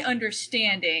my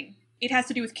understanding, it has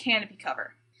to do with canopy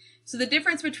cover. So the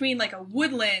difference between like a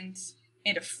woodland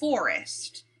and a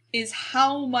forest is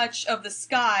how much of the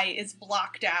sky is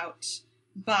blocked out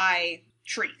by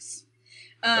trees.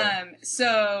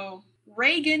 So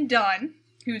Reagan Dunn,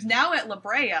 who's now at La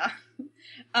Brea,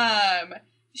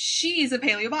 she's a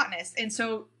paleobotanist. And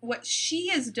so what she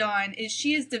has done is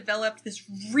she has developed this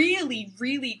really,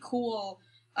 really cool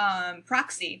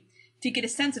proxy to get a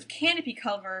sense of canopy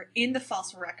cover in the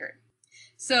fossil record.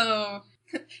 So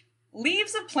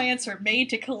leaves of plants are made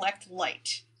to collect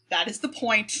light. That is the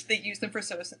point. They use them for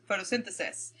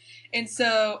photosynthesis. And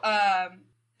so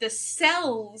the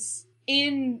cells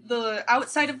in the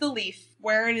outside of the leaf,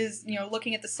 where it is,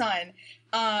 looking at the sun,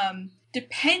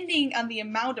 depending on the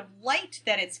amount of light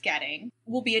that it's getting,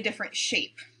 will be a different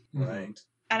shape. Right.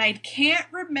 And I can't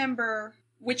remember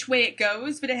which way it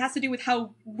goes, but it has to do with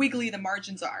how wiggly the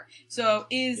margins are. So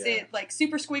is it like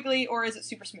super squiggly or is it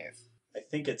super smooth? I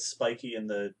think it's spiky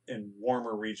in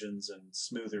warmer regions and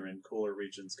smoother in cooler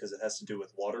regions because it has to do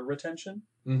with water retention.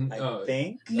 Mm-hmm. I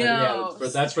think. No, yeah,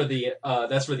 that's for the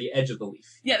edge of the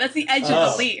leaf. Yeah, that's the edge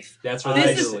of the leaf. That's for the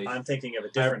edge of the leaf. I'm thinking of a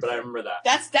different. But I remember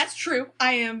that. That's true.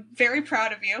 I am very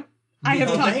proud of you. I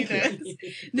have taught you this.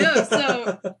 No,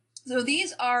 so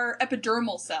these are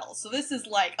epidermal cells. So this is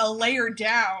like a layer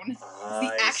down.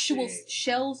 The actual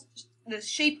shells, the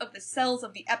shape of the cells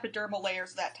of the epidermal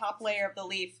layers, that top layer of the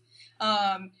leaf.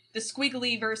 The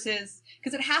squiggly versus,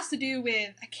 because it has to do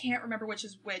with, I can't remember which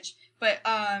is which, but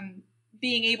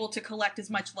being able to collect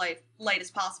as much light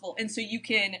as possible. And so you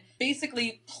can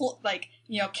basically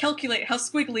calculate how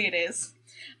squiggly it is,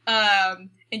 and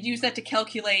use that to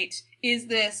calculate, is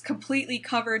this completely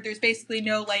covered, there's basically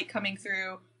no light coming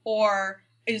through, or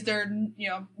is there,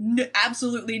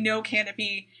 absolutely no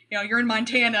canopy, you're in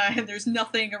Montana and there's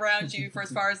nothing around you for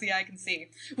as far as the eye can see,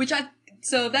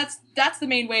 so that's the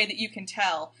main way that you can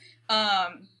tell, so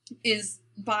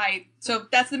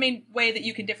that's the main way that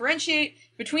you can differentiate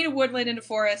between a woodland and a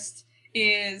forest,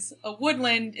 is a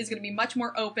woodland is going to be much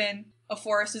more open, a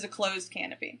forest is a closed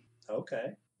canopy.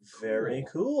 Okay. Very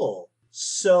cool.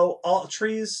 So all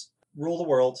trees rule the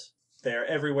world. They're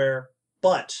everywhere,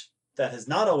 but that has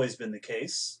not always been the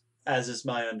case, as is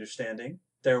my understanding.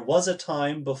 There was a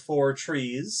time before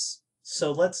trees.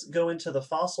 So let's go into the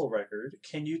fossil record.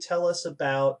 Can you tell us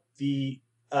about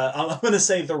I'm going to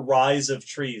say the rise of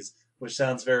trees, which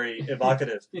sounds very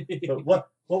evocative. But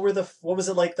what was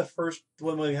it like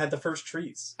when we had the first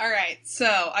trees? All right.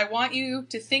 So I want you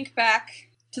to think back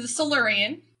to the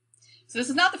Silurian. So this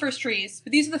is not the first trees,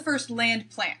 but these are the first land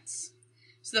plants.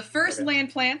 So the first land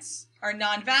plants are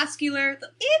non-vascular, the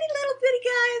itty little bitty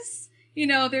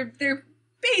guys. They're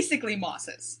basically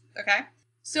mosses. Okay.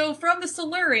 So from the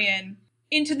Silurian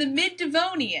into the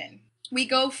mid-Devonian, we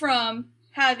go from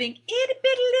having itty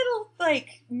bitty little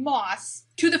moss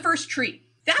to the first tree.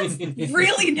 That's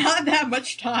really not that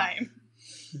much time.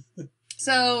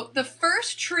 So the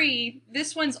first tree,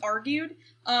 this one's argued,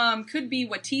 could be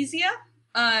Wattesia.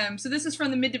 So this is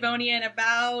from the mid-Devonian,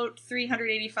 about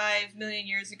 385 million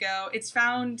years ago. It's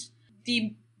found,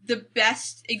 the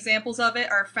best examples of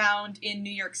it are found in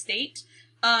New York State.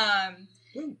 And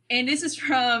this is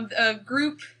from a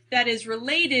group that is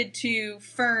related to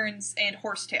ferns and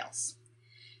horsetails.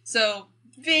 So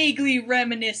vaguely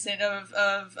reminiscent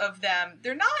of them.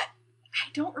 They're not, I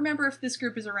don't remember if this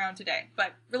group is around today,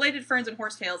 but related ferns and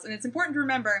horsetails. And it's important to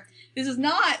remember, this is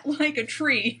not like a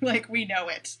tree like we know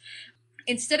it.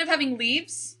 Instead of having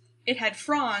leaves, it had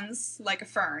fronds like a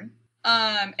fern.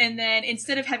 And then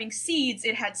instead of having seeds,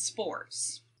 it had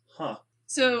spores. Huh.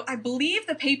 So I believe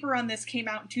the paper on this came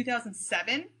out in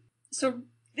 2007. So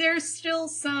there's still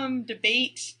some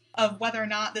debate of whether or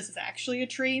not this is actually a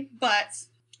tree, but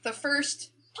the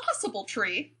first possible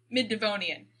tree,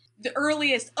 mid-Devonian, the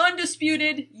earliest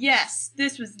undisputed, yes,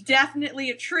 this was definitely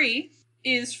a tree,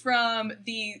 is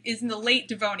in the late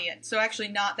Devonian. So actually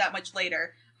not that much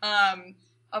later.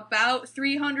 About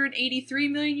 383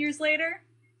 million years later.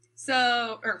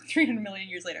 Or 300 million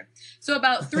years later. So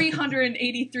about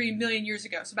 383 million years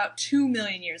ago. So about 2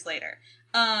 million years later.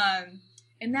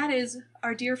 And that is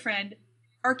our dear friend,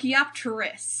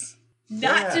 Archaeopteryx.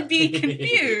 Not to be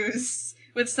confused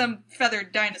with some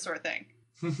feathered dinosaur thing.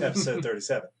 Episode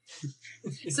 37.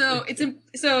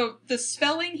 So the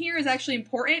spelling here is actually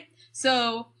important.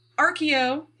 So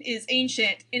archaeo is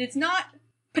ancient, and it's not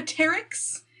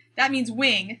pteryx. That means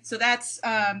wing. So that's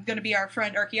going to be our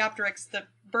friend Archaeopteryx, the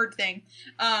bird thing.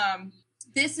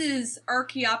 This is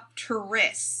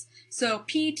Archaeopteris. So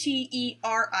Pteris,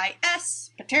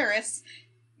 pteris,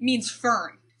 means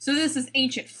fern. So this is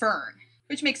ancient fern,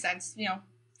 which makes sense. You know,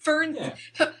 ferns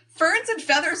and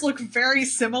feathers look very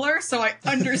similar, so I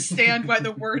understand why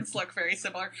the words look very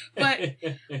similar. But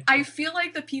I feel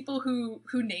like the people who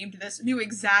named this knew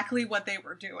exactly what they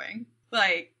were doing.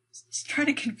 Like, just trying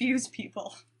to confuse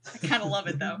people. I kind of love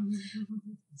it, though.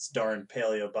 It's darn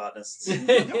paleobotanists.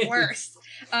 The worst.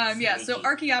 So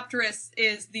Archaeopteris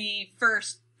is the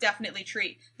first definitely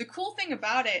tree. The cool thing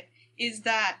about it is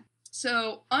that,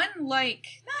 so unlike,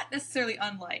 not necessarily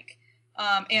unlike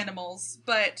animals,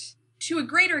 but to a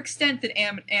greater extent than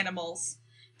animals,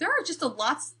 there are just a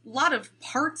lot of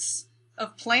parts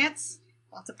of plants,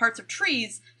 lots of parts of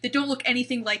trees that don't look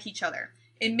anything like each other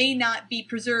and may not be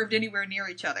preserved anywhere near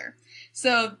each other.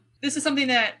 So this is something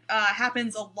that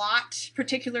happens a lot,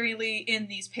 particularly in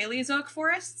these Paleozoic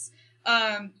forests,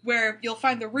 where you'll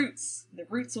find the roots. The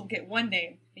roots will get one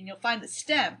name, and you'll find the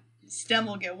stem. The stem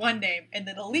will get one name, and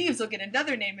then the leaves will get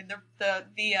another name, and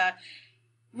the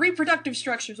reproductive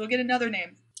structures will get another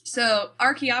name. So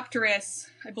Archaeopteris,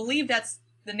 I believe that's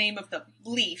the name of the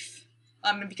leaf,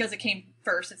 and because it came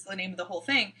first, it's the name of the whole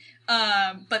thing.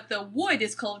 But the wood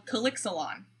is called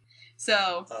Calixylon.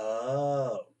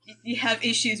 So you have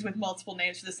issues with multiple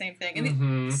names for the same thing.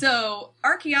 And so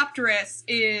Archaeopteris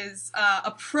is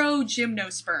a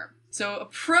progymnosperm. So a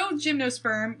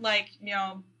progymnosperm, like, you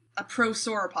know, a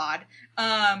prosauropod.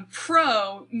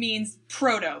 Pro means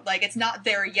proto, like it's not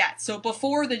there yet. So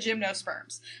before the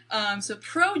gymnosperms. So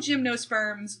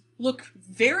progymnosperms look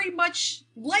very much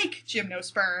like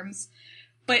gymnosperms,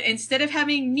 but instead of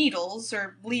having needles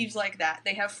or leaves like that,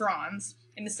 they have fronds.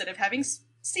 And instead of having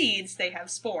seeds, they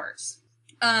have spores.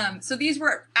 So these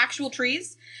were actual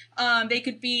trees. They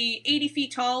could be 80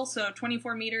 feet tall, so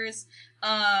 24 meters,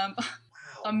 a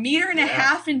meter and a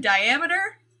half in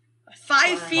diameter,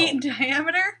 5 feet in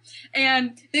diameter,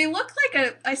 and they look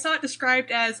like I saw it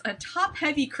described as a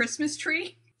top-heavy Christmas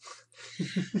tree.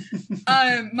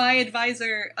 My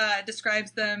advisor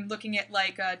describes them looking at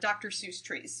like Dr. Seuss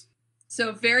trees.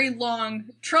 So very long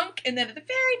trunk, and then at the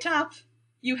very top,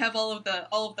 you have all of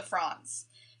the fronds.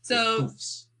 So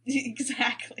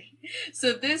exactly.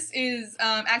 So this is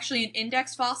actually an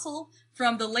index fossil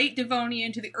from the late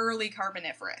Devonian to the early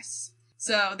Carboniferous.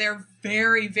 So they're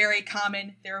very, very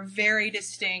common. They're very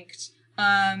distinct.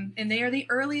 And they are the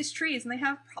earliest trees, and they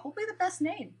have probably the best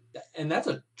name. And that's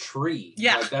a tree.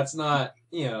 Yeah. Like, that's not,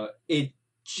 it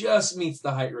just meets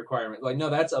the height requirement. Like, no,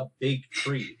 that's a big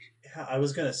tree. Yeah, I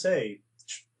was going to say,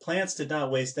 plants did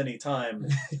not waste any time.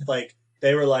 Like,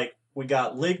 they were like, we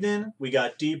got lignin, we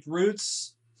got deep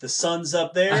roots, the sun's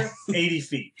up there, 80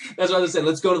 feet. That's what I was saying.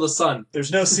 Let's go to the sun.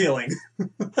 There's no ceiling.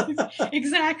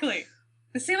 Exactly.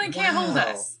 The ceiling can't hold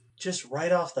us. Just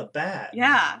right off the bat.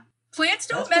 Yeah. Plants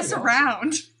don't mess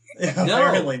around. Yeah, No.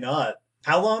 apparently not.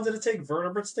 How long did it take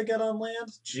vertebrates to get on land?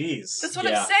 Jeez. That's what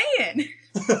I'm saying.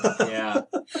 Yeah.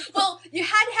 Well, you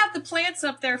had to have the plants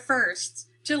up there first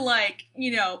to, like,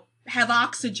 have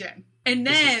oxygen. And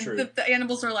then the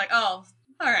animals are like, oh,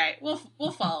 all right, we'll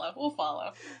follow. We'll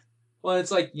follow. Well,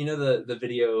 it's like, the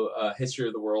video History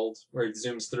of the World where it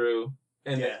zooms through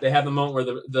and they have the moment where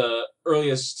the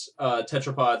earliest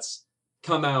tetrapods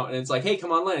come out and it's like, hey,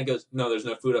 come on land. It goes, no, there's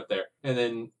no food up there. And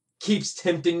then keeps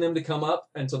tempting them to come up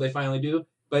until they finally do.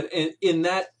 But in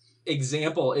that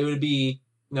example, it would be,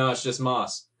 no, it's just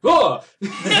moss. Oh!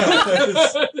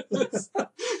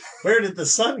 Where did the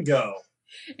sun go?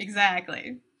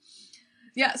 Exactly.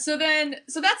 Yeah, so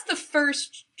that's the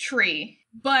first tree.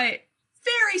 But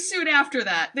very soon after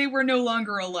that, they were no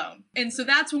longer alone. And so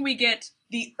that's when we get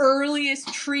the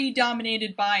earliest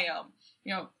tree-dominated biome.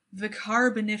 The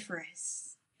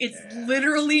Carboniferous. It's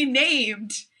literally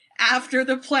named after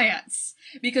the plants.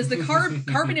 Because the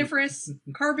Carboniferous,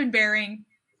 carbon-bearing,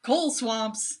 coal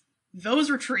swamps, those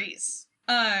were trees.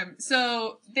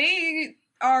 So they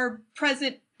are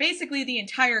present basically the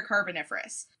entire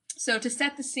Carboniferous. So to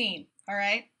set the scene, all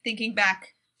right, thinking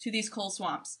back to these coal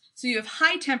swamps. So you have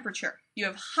high temperature, you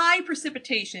have high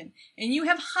precipitation, and you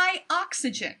have high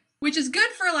oxygen, which is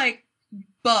good for, like,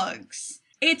 bugs.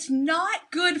 It's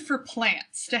not good for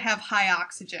plants to have high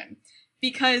oxygen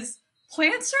because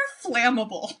plants are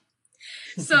flammable.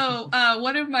 So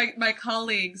one of my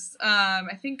colleagues,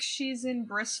 I think she's in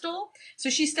Bristol,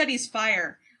 so she studies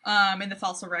fire in the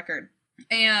fossil record.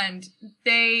 And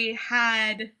they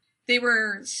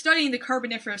were studying the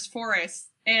Carboniferous forest,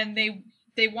 and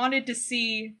they wanted to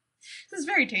see, This is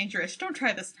very dangerous. Don't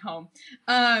try this at home.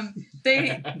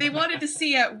 They wanted to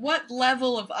see at what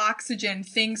level of oxygen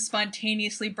things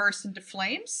spontaneously burst into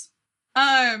flames.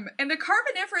 And the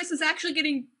Carboniferous is actually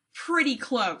getting pretty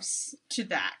close to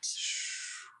that.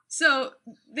 So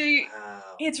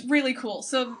it's really cool.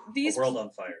 So these a world on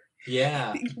fire.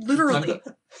 Yeah. Literally.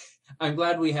 I'm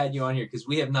glad we had you on here because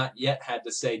we have not yet had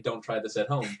to say "Don't try this at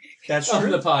home" That's on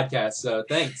true. the podcast. So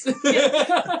thanks.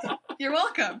 You're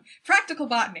welcome. Practical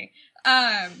botany.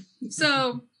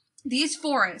 So these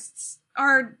forests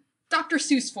are Dr.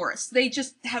 Seuss forests. They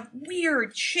just have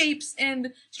weird shapes,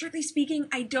 and strictly speaking,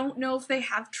 I don't know if they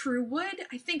have true wood.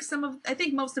 I think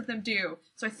most of them do.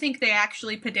 So I think they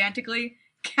actually pedantically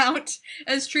count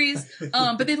as trees,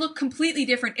 but they look completely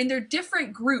different, and they're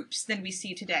different groups than we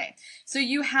see today. So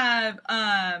you have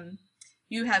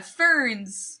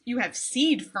ferns, you have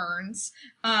seed ferns,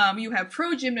 you have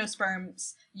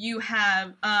progymnosperms, you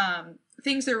have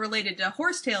things that are related to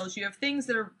horsetails, you have things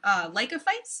that are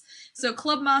lycophytes, so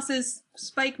club mosses,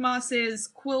 spike mosses,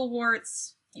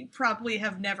 quillworts. You probably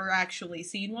have never actually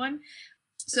seen one.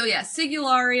 So yeah,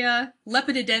 Sigularia,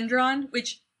 Lepidodendron,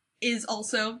 which is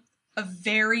also a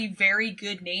very, very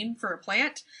good name for a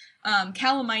plant.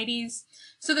 Calamites.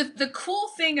 So the cool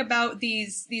thing about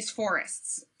these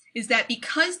forests is that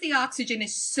because the oxygen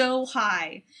is so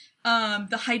high,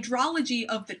 the hydrology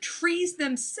of the trees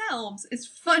themselves is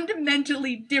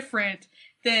fundamentally different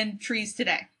than trees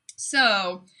today.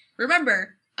 So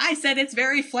remember, I said it's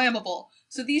very flammable.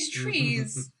 So these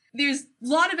trees, there's a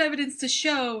lot of evidence to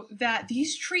show that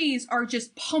these trees are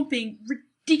just pumping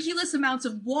ridiculous amounts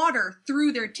of water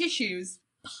through their tissues,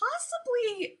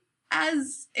 possibly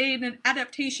as an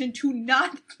adaptation to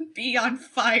not be on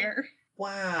fire.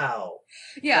 Wow.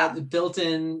 Yeah. The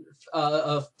built-in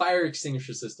fire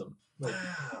extinguisher system.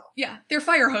 Wow. Yeah, they're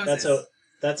fire hoses.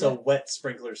 That's a wet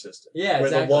sprinkler system. Yeah, where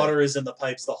exactly. the water is in the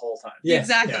pipes the whole time. Yes.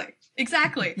 Exactly. Yeah.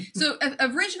 Exactly. So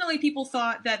originally people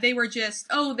thought that they were just,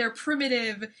 they're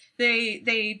primitive.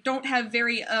 They don't have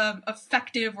very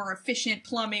effective or efficient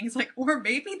plumbing. It's like, or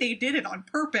maybe they did it on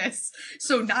purpose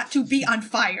so not to be on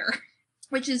fire,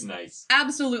 which is nice.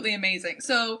 Absolutely amazing.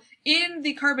 So in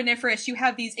the Carboniferous, you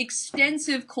have these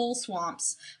extensive coal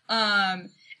swamps, and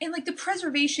like the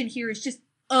preservation here is just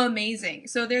amazing.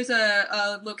 So there's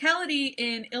a locality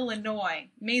in Illinois,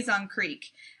 Maison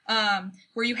Creek,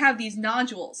 where you have these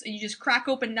nodules, and you just crack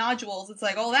open nodules. It's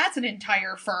like, oh, that's an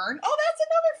entire fern. Oh, that's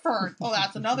another fern. Oh,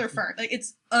 that's another fern. Like,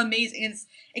 it's amazing. It's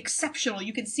exceptional.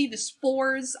 You can see the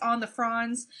spores on the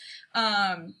fronds.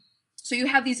 So you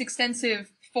have these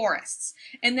extensive forests.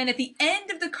 And then at the end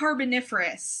of the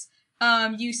Carboniferous,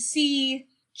 you see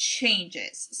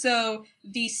changes. So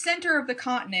the center of the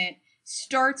continent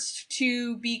starts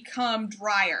to become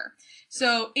drier.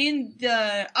 So in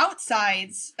the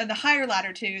outsides of the higher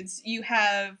latitudes, you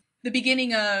have the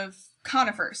beginning of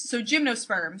conifers. So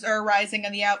gymnosperms are arising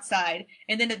on the outside.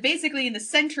 And then basically in the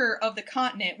center of the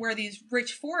continent, where these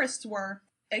rich forests were,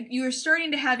 you are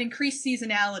starting to have increased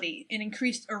seasonality and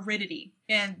increased aridity.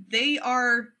 And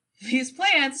these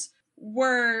plants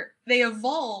they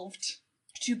evolved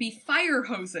to be fire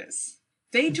hoses.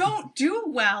 They don't do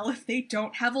well if they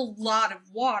don't have a lot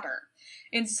of water.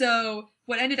 And so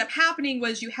what ended up happening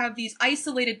was you have these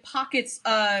isolated pockets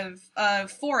of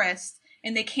forest,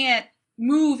 and they can't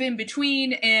move in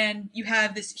between, and you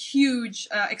have this huge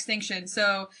extinction.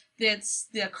 So it's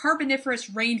the Carboniferous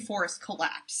rainforest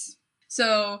collapse.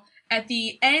 So at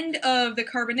the end of the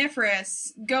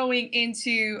Carboniferous, going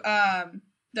into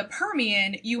the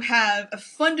Permian, you have a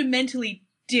fundamentally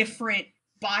different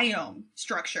biome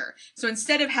structure. So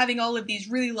instead of having all of these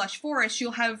really lush forests,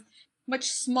 you'll have much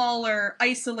smaller,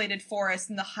 isolated forests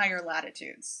in the higher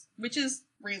latitudes, which is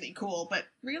really cool, but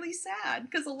really sad,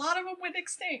 because a lot of them went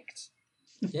extinct.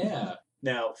 Yeah.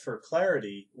 Now, for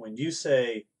clarity, when you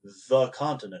say the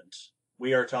continent,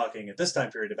 we are talking at this time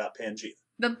period about Pangea.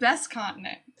 The best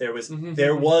continent. There was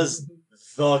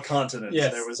the continent.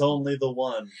 Yes. There was only the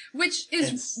one. Which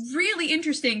is really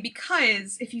interesting,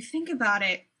 because if you think about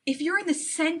it, if you're in the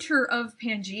center of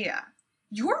Pangea,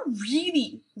 you're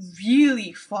really,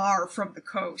 really far from the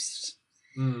coast.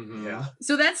 Mm-hmm. Yeah.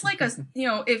 So that's like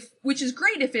which is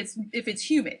great if it's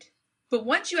humid. But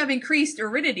once you have increased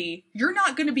aridity, you're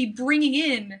not going to be bringing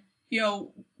in,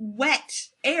 wet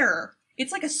air.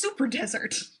 It's like a super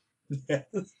desert.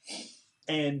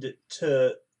 And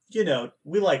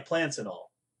we like plants and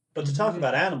all, but to talk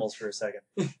about animals for a second,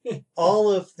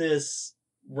 all of this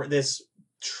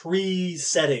tree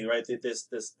setting, right?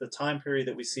 The time period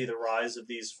that we see the rise of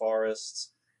these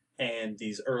forests and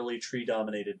these early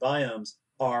tree-dominated biomes,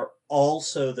 are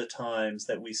also the times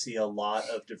that we see a lot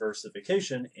of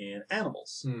diversification in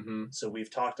animals. Mm-hmm. So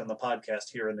we've talked on the podcast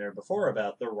here and there before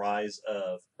about the rise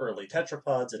of early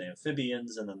tetrapods and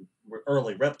amphibians, and then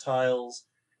early reptiles,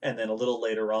 and then a little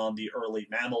later on the early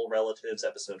mammal relatives,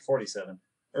 episode 47,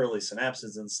 early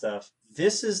synapsids and stuff.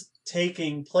 This is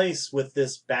taking place with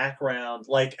this background.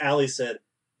 Like Ali said,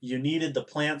 you needed the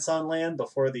plants on land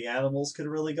before the animals could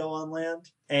really go on land.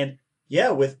 And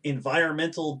yeah, with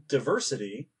environmental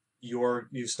diversity,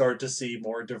 you start to see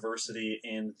more diversity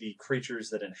in the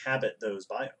creatures that inhabit those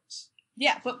biomes.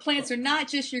 Yeah, but plants are not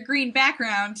just your green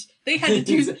background. They had to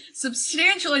do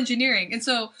substantial engineering. And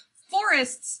so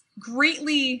forests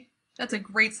greatly, that's a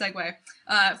great segue,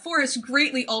 forests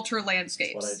greatly alter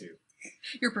landscapes. That's what I do.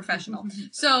 You're professional.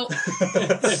 So,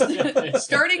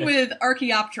 starting with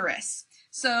Archaeopteryx.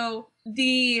 So,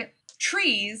 the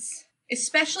trees,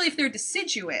 especially if they're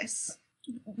deciduous,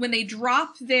 when they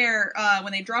drop their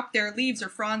leaves or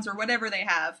fronds or whatever they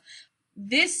have,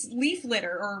 this leaf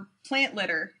litter or plant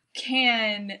litter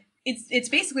it's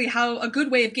basically a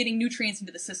good way of getting nutrients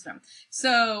into the system.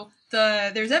 So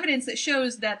there's evidence that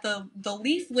shows that the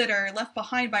leaf litter left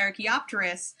behind by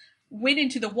Archaeopteryx went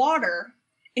into the water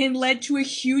and led to a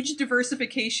huge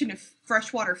diversification of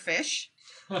freshwater fish.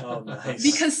 Oh, nice.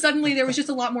 Because suddenly there was just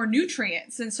a lot more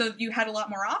nutrients, and so you had a lot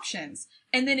more options.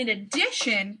 And then in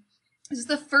addition, this is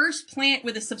the first plant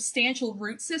with a substantial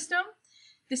root system.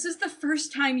 This is the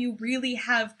first time you really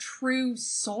have true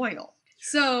soil.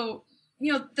 So,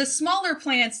 the smaller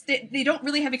plants, they don't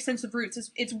really have extensive roots.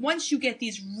 It's once you get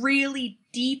these really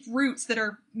deep roots that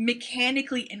are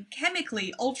mechanically and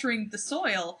chemically altering the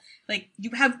soil, like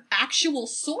you have actual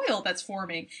soil that's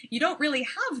forming. You don't really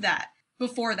have that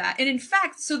before that. And in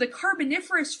fact, so the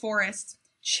Carboniferous forests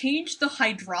changed the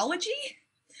hydrology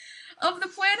of the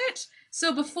planet.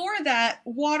 So before that,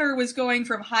 water was going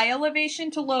from high elevation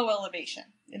to low elevation.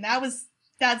 And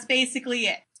that's basically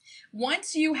it.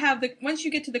 Once you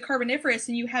get to the Carboniferous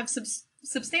and you have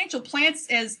substantial plants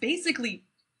as basically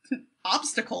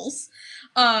obstacles,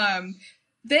 then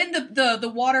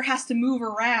the water has to move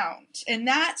around. And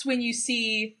that's when you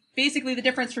see basically the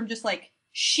difference from just like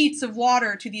sheets of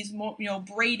water to these,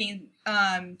 braiding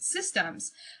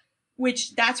systems,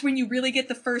 which that's when you really get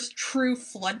the first true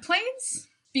floodplains,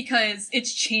 because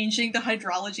it's changing the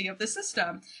hydrology of the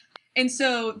system. And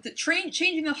so the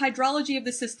changing the hydrology of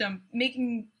the system,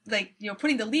 making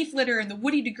putting the leaf litter and the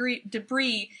woody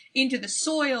debris into the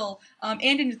soil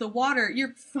and into the water,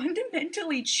 you're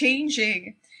fundamentally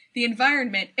changing the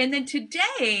environment. And then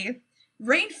today,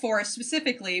 rainforests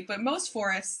specifically, but most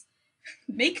forests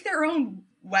make their own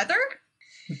weather.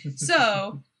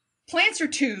 So plants are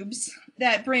tubes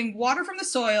that bring water from the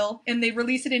soil and they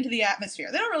release it into the atmosphere.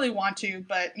 They don't really want to,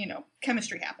 but,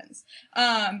 chemistry happens.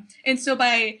 And so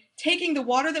by taking the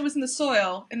water that was in the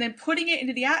soil and then putting it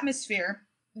into the atmosphere,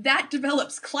 that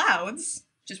develops clouds,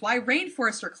 which is why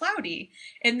rainforests are cloudy.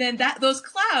 And then those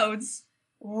clouds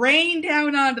rain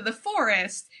down onto the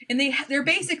forest, and they're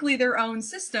basically their own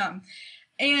system.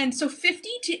 And so 50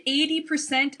 to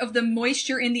 80% of the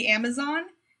moisture in the Amazon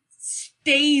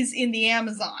stays in the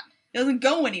Amazon. It doesn't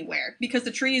go anywhere because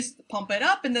the trees pump it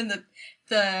up, and then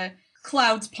the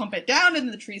clouds pump it down, and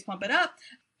then the trees pump it up.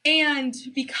 And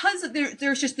because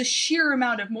there's just the sheer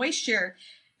amount of moisture,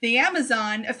 the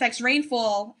Amazon affects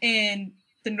rainfall in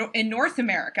North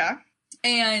America,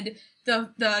 and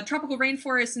the tropical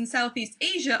rainforests in Southeast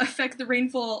Asia affect the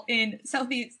rainfall in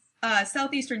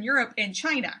Southeastern Europe and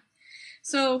China.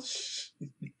 So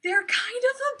they're kind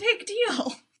of a big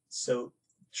deal. So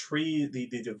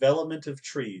the development of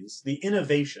trees, the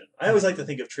innovation. I always like to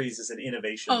think of trees as an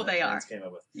innovation that plants came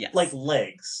up with. Yes. Like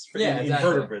legs for exactly.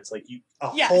 invertebrates. Like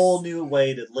whole new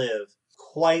way to live,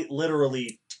 quite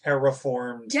literally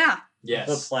terraformed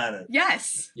the planet.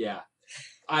 Yes. Yeah.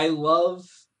 I love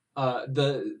on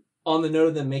the note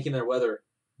of them making their weather,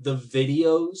 the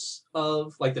videos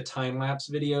of like the time-lapse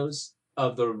videos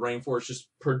of the rainforest just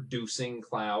producing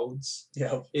clouds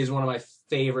is one of my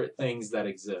favorite things that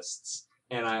exists.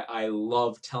 And I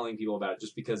love telling people about it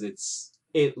just because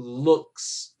it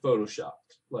looks photoshopped.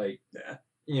 Like,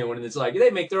 when it's like,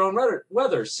 they make their own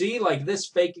weather. See, like this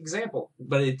fake example.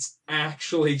 But it's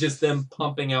actually just them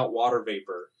pumping out water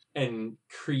vapor and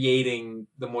creating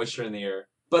the moisture in the air.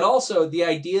 But also the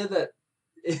idea that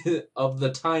of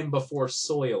the time before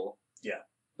soil. Yeah.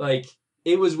 Like,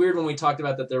 it was weird when we talked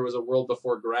about that there was a world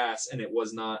before grass, and it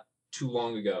was not too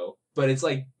long ago. But it's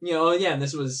like, and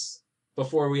this was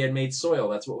before we had made soil.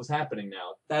 That's what was happening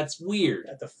now. That's weird.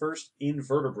 The first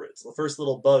invertebrates, the first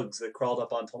little bugs that crawled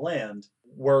up onto land,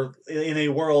 were in a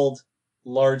world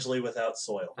largely without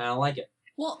soil. I don't like it.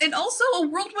 Well, and also a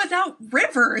world without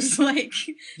rivers, like...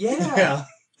 Yeah.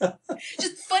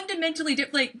 Just fundamentally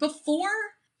different. Like,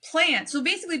 before plants, so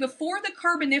basically before the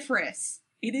Carboniferous,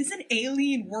 it is an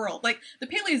alien world. Like, the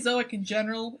Paleozoic in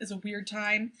general is a weird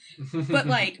time, but,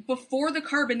 like, before the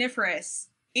Carboniferous,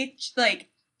 it, like,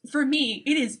 for me,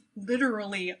 it is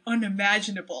literally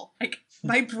unimaginable. Like,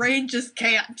 my brain just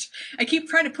can't. I keep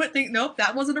trying to put things, nope,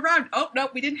 that wasn't around. Oh,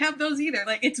 nope, we didn't have those either.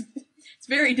 Like, it's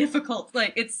very difficult.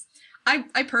 Like,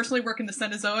 I personally work in the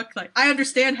Cenozoic. Like, I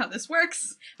understand how this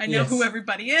works. I know who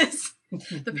everybody is.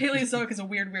 The Paleozoic is a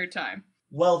weird, weird time.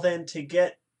 Well, then, to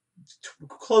get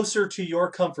closer to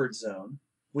your comfort zone,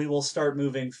 we will start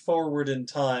moving forward in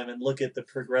time and look at the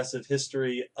progressive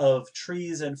history of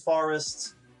trees and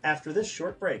forests after this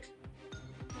short break.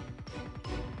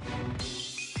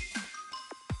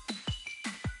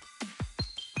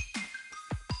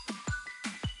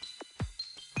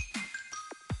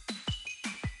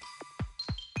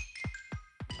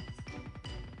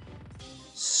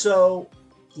 So,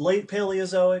 late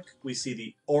Paleozoic, we see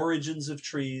the origins of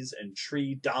trees and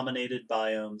tree-dominated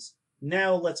biomes.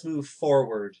 Now let's move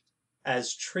forward.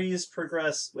 As trees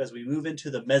progress, as we move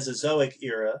into the Mesozoic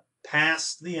era,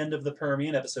 past the end of the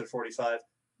Permian, episode 45,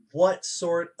 what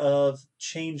sort of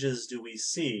changes do we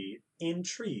see in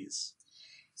trees?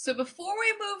 So before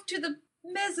we move to the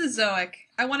Mesozoic,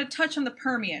 I want to touch on the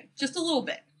Permian, just a little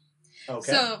bit.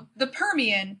 Okay. So, the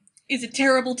Permian is a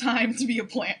terrible time to be a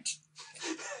plant.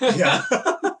 Yeah.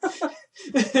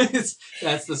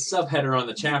 That's the subheader on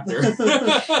the chapter.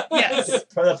 Yes.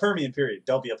 For the Permian period,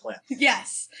 don't be a plant.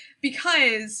 Yes.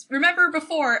 Because, remember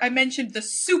before I mentioned the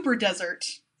super desert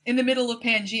in the middle of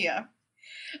Pangaea?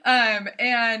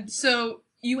 And so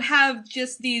you have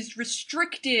just these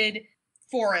restricted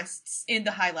forests in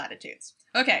the high latitudes.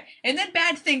 Okay, and then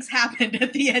bad things happened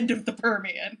at the end of the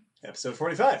Permian. Episode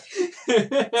 45.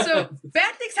 So,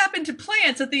 bad things happened to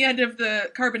plants at the end of the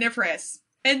Carboniferous,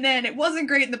 and then it wasn't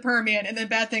great in the Permian, and then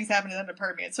bad things happened in the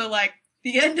Permian. So, like,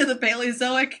 the end of the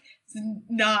Paleozoic is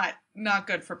not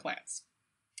good for plants.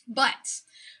 But,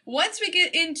 once we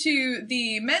get into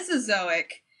the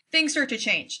Mesozoic, things start to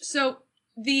change. So,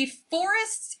 the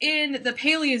forests in the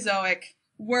Paleozoic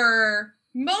were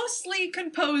mostly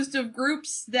composed of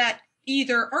groups that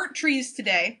either aren't trees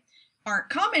today, aren't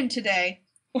common today,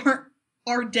 or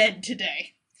are dead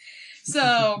today.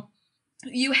 So,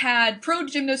 you had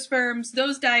progymnosperms,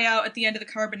 those die out at the end of the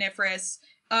Carboniferous.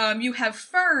 You have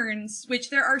ferns, which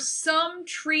there are some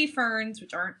tree ferns,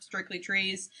 which aren't strictly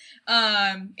trees,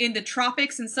 in the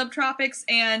tropics and subtropics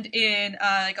and in,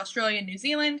 like Australia and New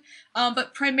Zealand.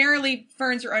 But primarily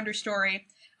ferns are understory.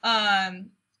 And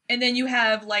then you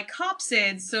have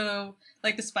lycopsids, so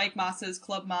like the spike mosses,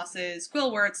 club mosses,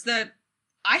 quillworts, that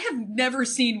I have never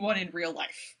seen one in real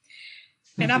life.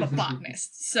 And I'm a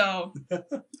botanist, so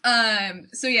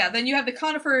yeah, then you have the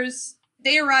conifers.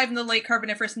 They arrive in the late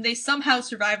Carboniferous, and they somehow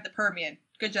survive the Permian.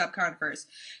 Good job, conifers.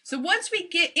 So once we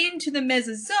get into the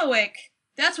Mesozoic,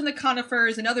 that's when the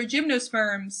conifers and other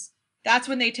gymnosperms, that's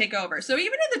when they take over. So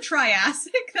even in the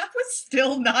Triassic, that was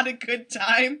still not a good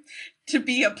time to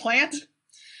be a plant.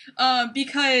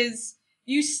 Because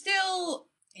you still,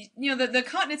 you know, the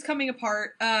continent's coming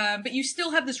apart, but you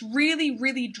still have this really,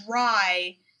 really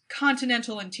dry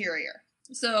continental interior.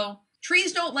 So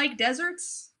trees don't like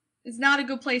deserts. It's not a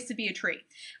good place to be a tree.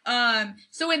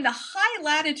 So in the high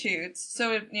latitudes,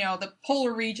 so, you know, the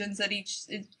polar regions at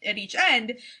each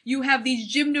end, you have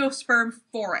these gymnosperm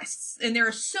forests, and they're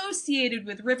associated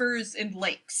with rivers and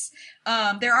lakes.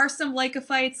 There are some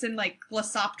lycophytes and like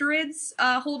glossopterids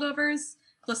holdovers.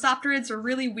 Glossopterids are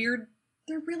really weird.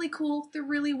 They're really cool. They're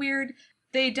really weird.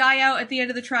 They die out at the end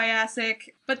of the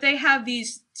Triassic, but they have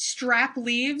these strap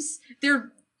leaves.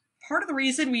 They're part of the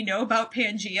reason we know about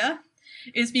Pangaea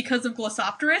is because of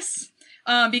Glossopteris,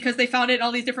 because they found it in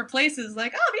all these different places.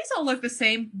 Like, oh, these all look the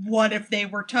same. What if they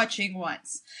were touching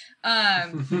once?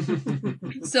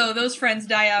 So those friends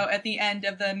die out at the end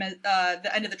of the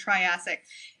end of the Triassic,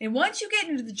 and once you get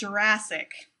into the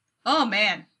Jurassic, oh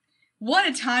man, what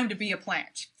a time to be a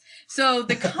plant. So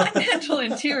the continental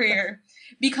interior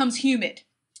becomes humid.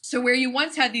 So where you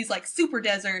once had these like super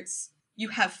deserts, you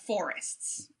have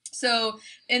forests. So,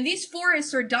 and these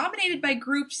forests are dominated by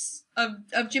groups of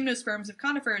gymnosperms, of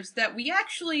conifers, that we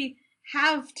actually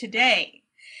have today.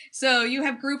 So you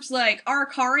have groups like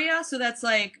Araucaria, so that's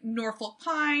like Norfolk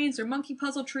pines or monkey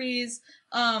puzzle trees,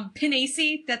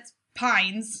 Pinaceae, that's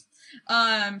pines,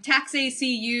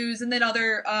 Taxaceae, yews, and then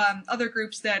other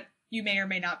groups that you may or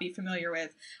may not be familiar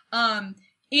with.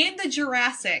 In the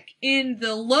Jurassic, in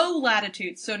the low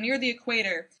latitudes, so near the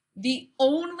equator, the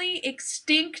only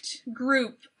extinct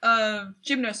group of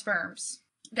gymnosperms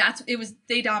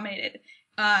They dominated.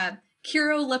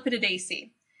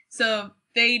 Chirolepididaceae. So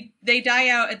they die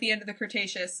out at the end of the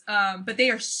Cretaceous, but they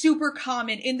are super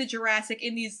common in the Jurassic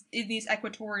in these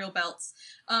equatorial belts.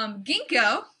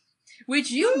 Ginkgo,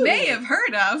 which you may have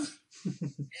heard of.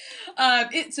 So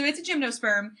it's a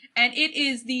gymnosperm, and it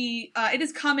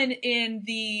is common in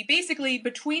basically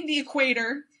between the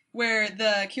equator, where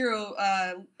the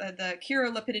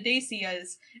Chirolepididaceae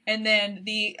is, and then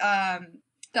the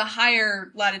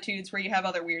higher latitudes where you have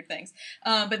other weird things.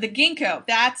 But the ginkgo,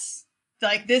 that's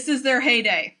like, this is their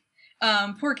heyday.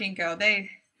 Poor ginkgo, they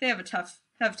have a tough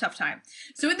time.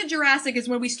 So in the Jurassic is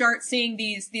when we start seeing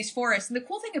these forests, and the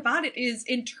cool thing about it is,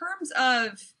 in terms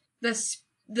of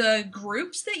the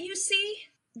groups that you see,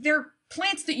 they're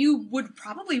plants that you would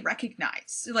probably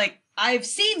recognize. Like, I've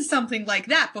seen something like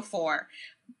that before.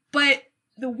 But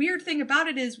the weird thing about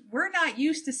it is, we're not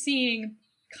used to seeing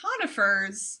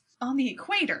conifers on the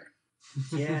equator.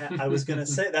 Yeah, I was going to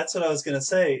say, that's what I was going to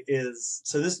say is,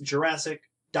 so this Jurassic,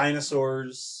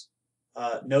 dinosaurs,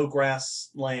 no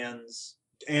grasslands,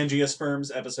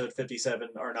 angiosperms, episode 57,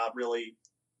 are not really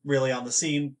on the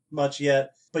scene much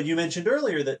yet. But you mentioned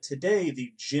earlier that today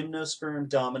the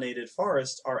gymnosperm-dominated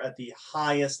forests are at the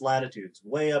highest latitudes,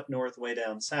 way up north, way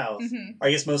down south. Mm-hmm. Or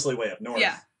I guess mostly way up north.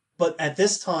 Yeah. But at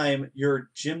this time, your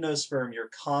gymnosperm, your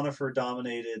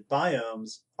conifer-dominated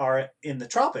biomes are in the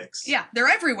tropics. Yeah, they're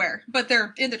everywhere, but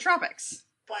they're in the tropics.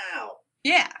 Wow.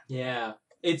 Yeah. Yeah.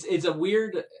 It's a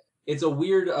weird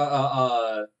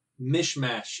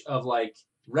mishmash of like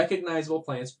recognizable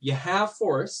plants. You have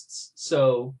forests,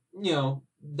 so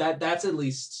that's at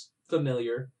least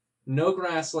familiar. No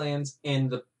grasslands,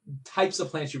 and the types of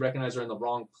plants you recognize are in the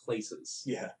wrong places.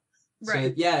 Yeah. Right.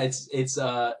 So, yeah, it's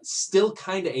still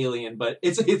kind of alien, but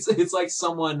it's like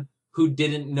someone who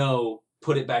didn't know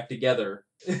put it back together,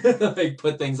 like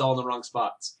put things all in the wrong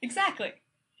spots. Exactly.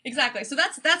 So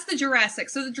that's the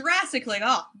Jurassic. So the Jurassic, like,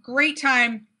 great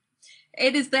time.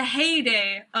 It is the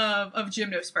heyday of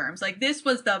gymnosperms. Like, this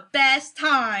was the best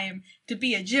time to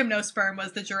be a gymnosperm,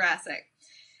 was the Jurassic.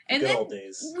 And Good then old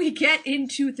days. we get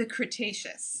into the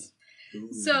Cretaceous.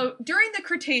 Ooh. So during the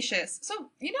Cretaceous,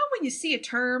 so when you see a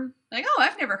term, like, oh,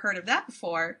 I've never heard of that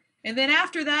before. And then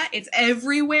after that, it's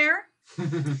everywhere. So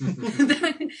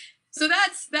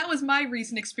that was my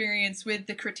recent experience with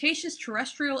the Cretaceous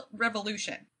terrestrial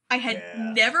revolution. I had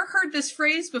never heard this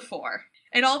phrase before.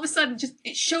 And all of a sudden,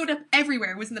 it showed up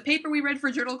everywhere. It was in the paper we read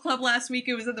for Journal Club last week.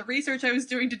 It was in the research I was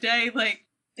doing today. Like,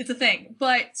 it's a thing.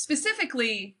 But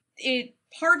specifically,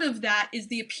 part of that is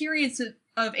the appearance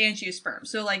of angiosperms.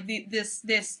 So, like,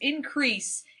 this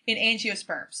increase in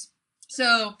angiosperms.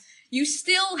 So, you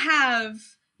still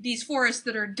have these forests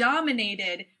that are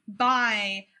dominated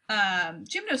by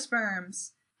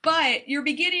gymnosperms, but you're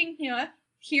beginning,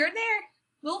 here and there,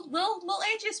 little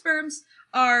angiosperms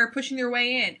are pushing their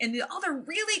way in. And the other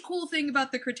really cool thing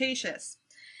about the Cretaceous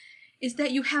is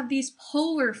that you have these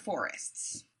polar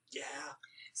forests. Yeah.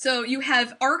 So you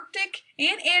have Arctic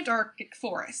and Antarctic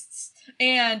forests.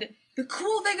 And the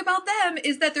cool thing about them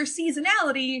is that their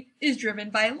seasonality is driven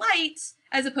by light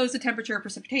as opposed to temperature or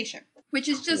precipitation, which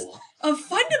is just a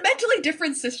fundamentally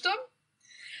different system.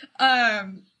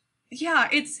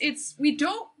 We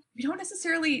don't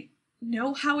necessarily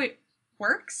know how it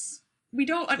works. We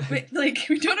don't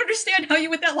understand how you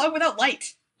went that long without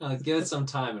light. Give it some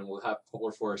time, and we'll have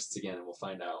polar forests again, and we'll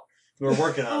find out. We're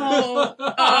working on it.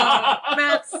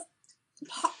 That's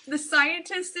the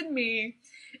scientist in me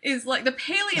is like, the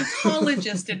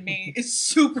paleontologist in me is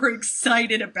super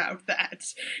excited about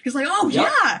that. He's like,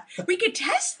 yeah, we could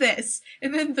test this.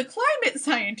 And then the climate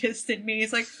scientist in me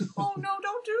is like, oh no,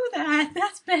 don't do that.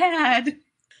 That's bad.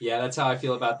 Yeah, that's how I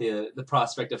feel about the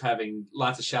prospect of having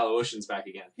lots of shallow oceans back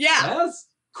again. Yeah. That's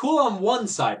cool on one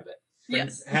side of it.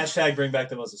 Yes. Hashtag bring back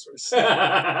the mosasaurs.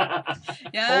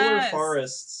 Yes. Polar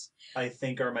forests, I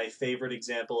think, are my favorite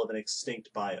example of an extinct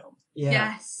biome. Yeah.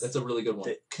 Yes. That's a really good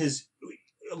one. Because,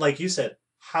 like you said,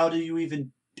 how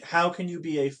can you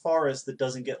be a forest that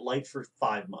doesn't get light for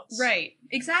 5 months? Right.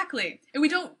 Exactly. And we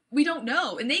don't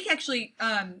know. And they actually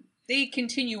they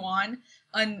continue on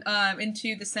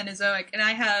into the Cenozoic. And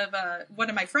I have one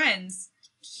of my friends,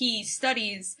 he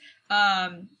studies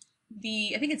I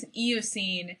think it's an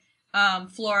Eocene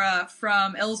flora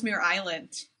from Ellesmere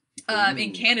Island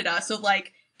in Canada. So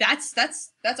like that's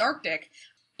Arctic.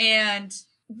 And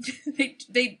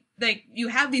you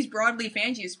have these broadleaf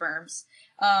angiosperms,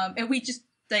 and we just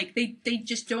they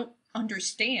just don't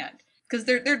understand, because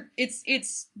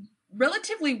it's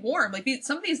relatively warm. Like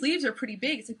some of these leaves are pretty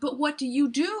big. It's like, but what do you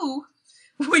do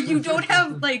when you don't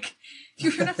have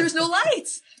there's no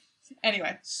lights?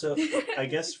 Anyway. So, I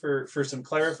guess for some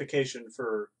clarification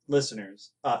for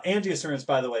listeners, angiosperms,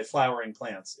 by the way, flowering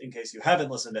plants, in case you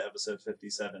haven't listened to episode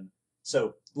 57.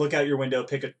 So, look out your window,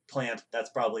 pick a plant, that's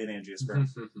probably an angiosperm.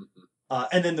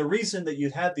 And then the reason that you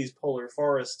had these polar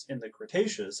forests in the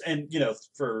Cretaceous, and,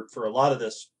 for a lot of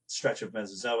this stretch of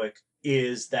Mesozoic,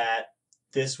 is that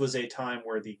this was a time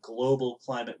where the global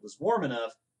climate was warm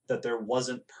enough that there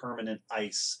wasn't permanent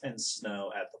ice and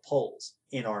snow at the poles.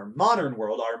 In our modern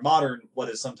world, what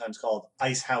is sometimes called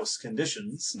ice house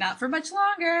conditions. Not for much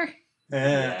longer.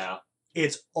 Yeah.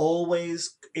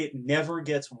 It never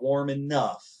gets warm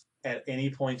enough at any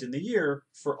point in the year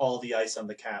for all the ice on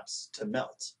the caps to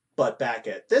melt. But back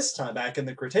in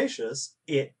the Cretaceous,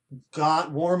 it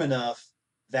got warm enough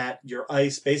that your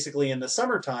ice, basically in the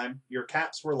summertime, your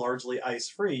caps were largely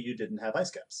ice-free. You didn't have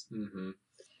ice caps. Mm-hmm.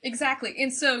 Exactly.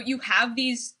 And so you have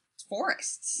these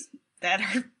forests that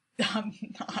are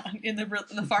in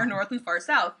the far north and far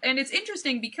south. And it's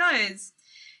interesting because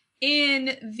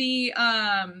in the...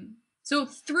 So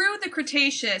through the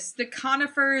Cretaceous, the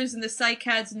conifers and the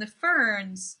cycads and the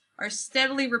ferns are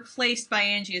steadily replaced by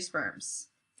angiosperms.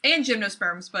 And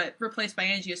gymnosperms, but replaced by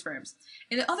angiosperms.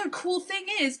 And the other cool thing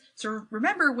is, so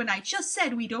remember when I just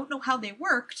said we don't know how they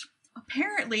worked,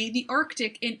 apparently the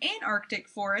Arctic and Antarctic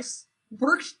forests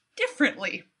worked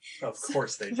differently. Of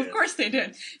course they did. Of course they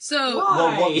did. So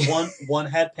well, one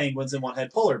had penguins and one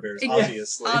had polar bears,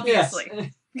 obviously. Obviously.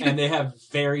 Yes. And they have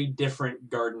very different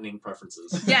gardening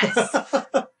preferences. Yes.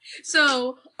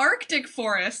 So Arctic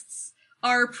forests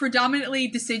are predominantly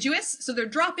deciduous, so they're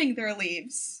dropping their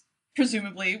leaves,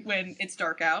 presumably when it's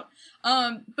dark out.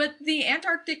 But the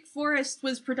Antarctic forest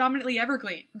was predominantly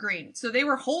evergreen, so they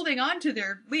were holding on to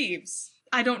their leaves.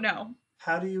 I don't know.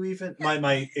 How do you even...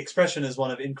 My expression is one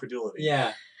of incredulity.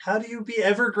 Yeah. How do you be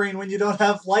evergreen when you don't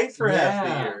have light for half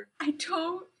the year? I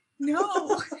don't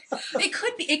know.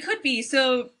 It could be.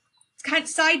 So, kind of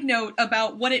side note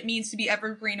about what it means to be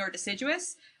evergreen or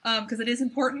deciduous, because it is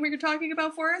important when you're talking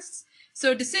about forests.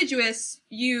 So deciduous,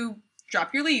 you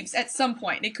drop your leaves at some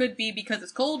point. It could be because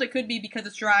it's cold, it could be because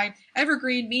it's dry.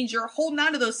 Evergreen means you're holding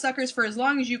on to those suckers for as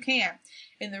long as you can.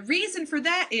 And the reason for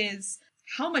that is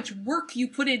how much work you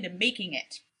put into making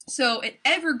it. So an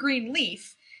evergreen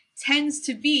leaf tends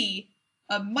to be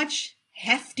a much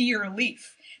heftier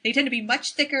leaf. They tend to be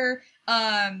much thicker,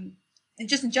 and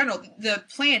just in general, the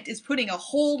plant is putting a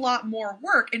whole lot more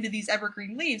work into these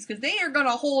evergreen leaves because they are going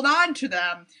to hold on to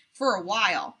them for a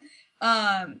while.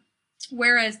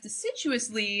 Whereas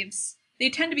deciduous leaves, they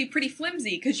tend to be pretty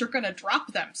flimsy because you're going to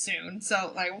drop them soon.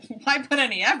 So, why put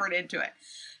any effort into it?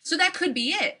 So that could be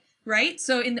it, right?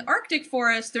 So in the Arctic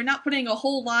forest, they're not putting a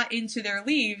whole lot into their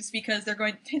leaves because they're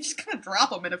just going to drop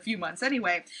them in a few months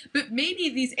anyway. But maybe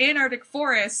these Antarctic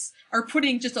forests are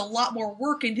putting just a lot more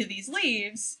work into these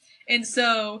leaves, and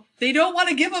so they don't want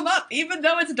to give them up, even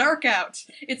though it's dark out.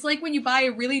 It's like when you buy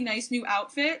a really nice new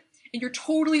outfit, and you're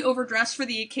totally overdressed for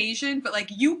the occasion, but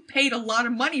you paid a lot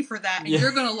of money for that, and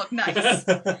you're gonna look nice.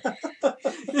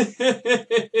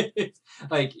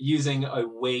 Like using a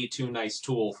way too nice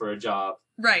tool for a job.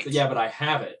 Right. So, yeah, but I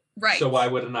have it. Right. So why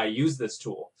wouldn't I use this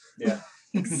tool? Yeah.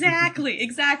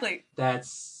 Exactly.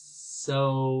 That's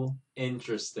so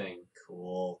interesting.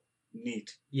 Cool.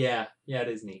 Neat. Yeah, it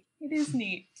is neat. It is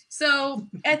neat. So,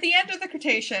 at the end of the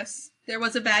Cretaceous, there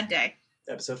was a bad day.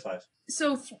 Episode 5.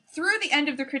 So, through the end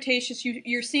of the Cretaceous,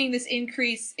 you're seeing this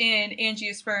increase in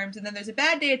angiosperms, and then there's a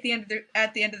bad day at the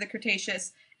end of the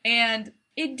Cretaceous, and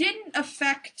it didn't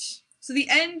affect... So, the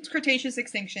end Cretaceous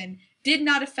extinction did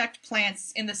not affect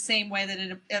plants in the same way that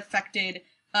it affected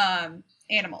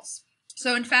animals.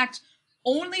 So, in fact,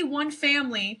 only one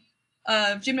family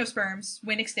of gymnosperms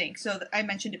went extinct. So I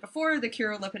mentioned it before, the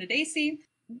Chirolepididaceae.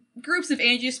 Groups of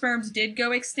angiosperms did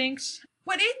go extinct,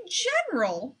 but in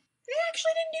general, they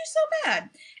actually didn't do so bad.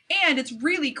 And it's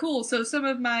really cool. So some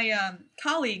of my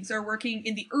colleagues are working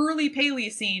in the early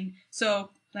Paleocene,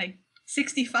 so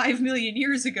 65 million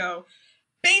years ago,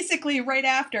 basically right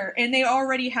after, and they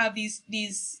already have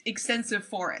these extensive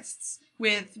forests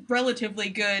with relatively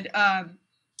good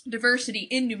diversity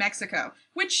in New Mexico,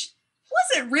 which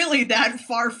wasn't really that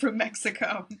far from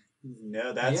Mexico.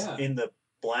 No, that's in the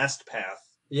blast path.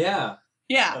 Yeah.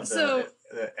 Of So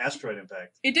the asteroid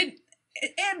impact. it did,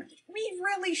 and we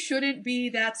really shouldn't be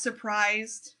that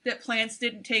surprised that plants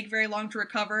didn't take very long to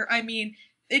recover. I mean,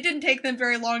 it didn't take them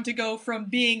very long to go from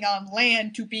being on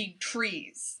land to being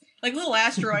trees. Little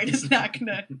asteroid is not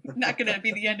gonna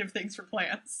be the end of things for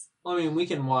plants. Well, I mean, we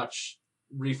can watch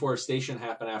reforestation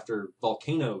happen after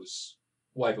volcanoes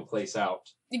wipe a place out.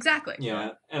 Exactly.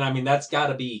 Yeah, and I mean, that's got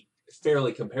to be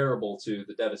fairly comparable to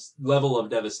the level of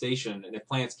devastation. And if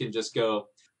plants can just go,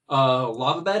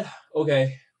 Lava bed?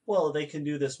 Okay. Well, they can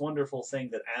do this wonderful thing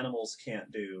that animals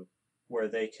can't do, where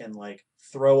they can, like,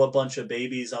 throw a bunch of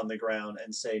babies on the ground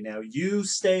and say, now you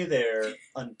stay there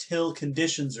until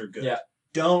conditions are good. Yeah.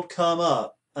 Don't come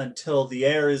up until the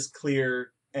air is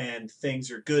clear and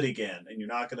things are good again, and you're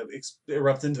not going to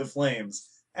erupt into flames.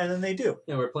 And then they do.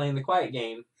 Yeah, we're playing the quiet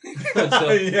game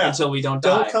Yeah. until we don't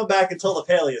die. Don't come back until the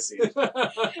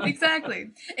Paleocene. Exactly.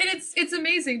 And it's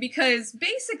amazing because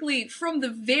basically from the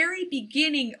very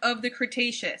beginning of the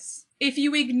Cretaceous, if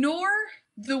you ignore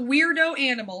the weirdo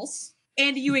animals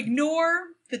and you ignore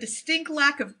the distinct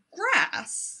lack of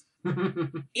grass,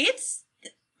 it's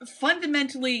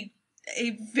fundamentally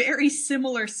a very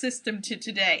similar system to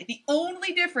today. The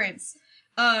only difference,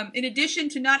 in addition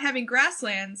to not having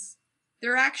grasslands,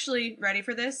 they're actually, ready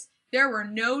for this, there were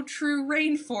no true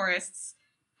rainforests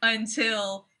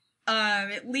until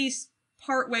at least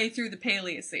partway through the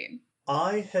Paleocene.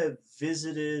 I have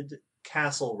visited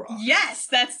Castle Rock. Yes,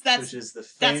 that's which is the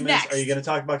famous. next. Are you going to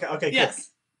talk about? Okay,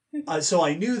 yes. cool. So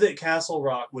I knew that Castle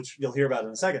Rock, which you'll hear about in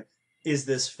a second, is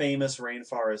this famous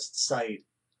rainforest site.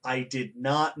 I did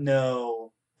not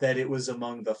know that it was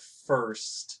among the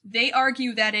first. They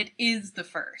argue that it is the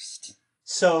first.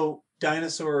 So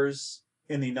dinosaurs,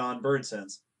 in the non-bird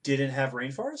sense, didn't have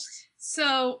rainforests?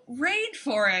 So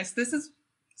rainforest. This is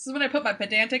when I put my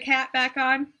pedantic hat back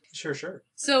on. Sure.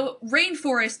 So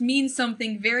rainforest means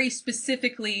something very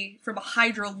specifically from a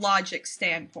hydrologic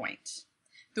standpoint.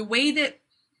 The way that,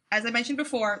 as I mentioned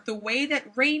before, the way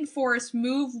that rainforests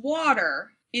move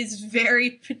water is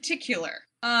very particular.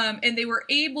 And they were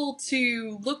able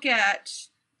to look at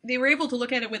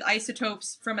it with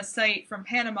isotopes from a site from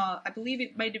Panama. I believe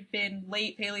it might have been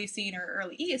late Paleocene or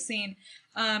early Eocene.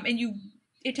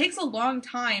 It takes a long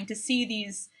time to see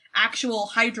these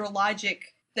actual hydrologic,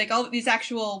 like all these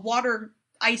actual water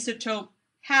isotope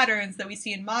patterns that we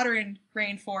see in modern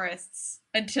rainforests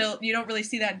until you don't really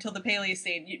see that until the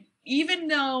Paleocene. Even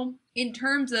though in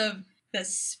terms of the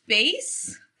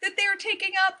space that they are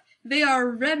taking up, they are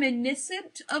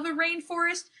reminiscent of a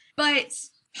rainforest, but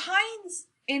pines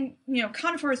and,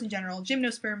 conifers in general,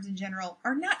 gymnosperms in general,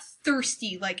 are not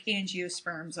thirsty like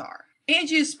angiosperms are.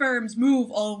 Angiosperms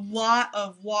move a lot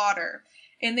of water,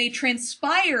 and they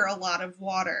transpire a lot of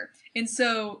water. And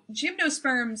so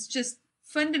gymnosperms just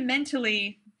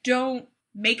fundamentally don't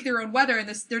make their own weather, and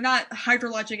they're not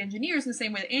hydrologic engineers in the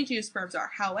same way that angiosperms are.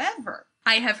 However,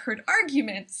 I have heard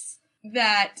arguments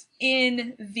that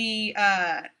in the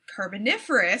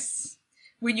Carboniferous,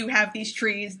 when you have these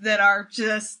trees that are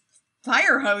just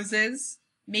fire hoses,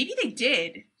 maybe they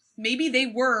did. Maybe they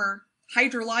were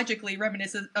hydrologically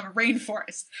reminiscent of a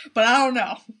rainforest, but I don't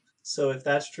know. So if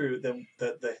that's true, then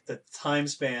the time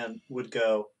span would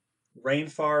go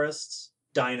rainforests,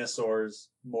 dinosaurs,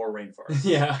 more rainforests.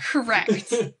 Yeah.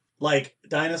 Correct. Like,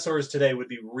 dinosaurs today would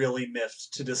be really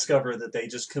miffed to discover that they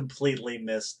just completely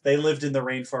missed. They lived in the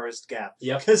rainforest gap.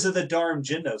 Yep. Because of the darn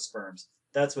gymnosperms.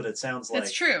 That's what it sounds like.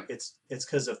 That's true. It's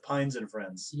because of Pines and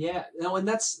Friends. Yeah. No, and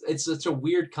it's such a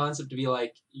weird concept to be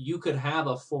like, you could have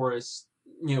a forest,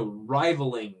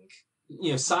 rivaling,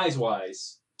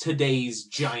 size-wise, today's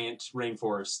giant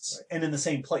rainforests. Right. And in the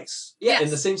same place. Yeah, Yes. in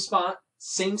the same spot,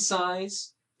 same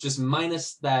size, just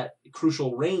minus that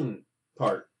crucial rain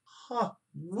part. Huh.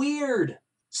 Weird.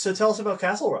 So tell us about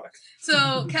Castle Rock.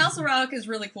 So Castle Rock is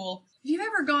really cool. If you've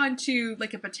ever gone to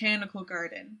like a botanical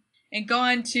garden and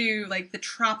gone to like the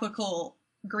tropical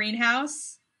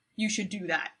greenhouse, you should do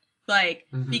that. Like,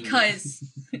 because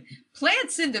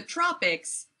plants in the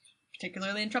tropics,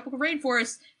 particularly in tropical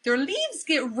rainforests, their leaves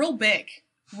get real big.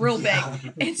 Real big. Yeah.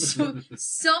 And so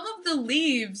some of the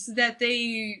leaves that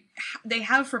they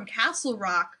have from Castle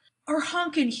Rock are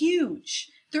honking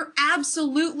huge. They're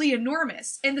absolutely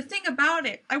enormous. And the thing about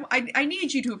it, I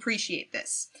need you to appreciate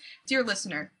this. Dear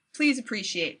listener, please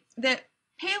appreciate that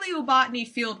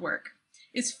paleobotany fieldwork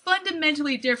is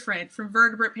fundamentally different from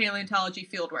vertebrate paleontology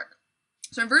fieldwork.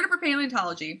 So in vertebrate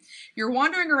paleontology, you're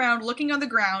wandering around looking on the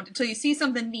ground until you see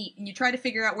something neat and you try to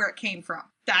figure out where it came from.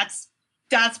 That's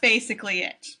basically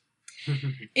it.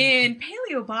 In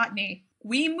paleobotany,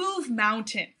 we move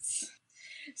mountains.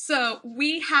 So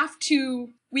we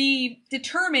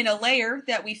determine a layer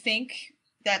that we think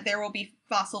that there will be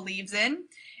fossil leaves in,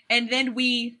 and then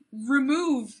we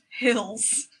remove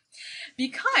hills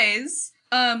because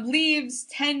leaves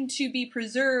tend to be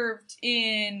preserved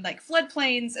in like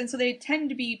floodplains, and so they tend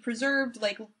to be preserved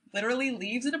like literally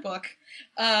leaves in a book.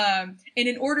 And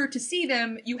in order to see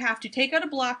them, you have to take out a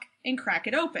block and crack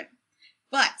it open.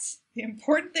 But the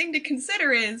important thing to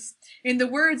consider is, in the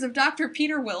words of Dr.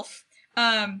 Peter Wilf,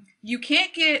 you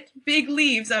can't get big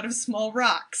leaves out of small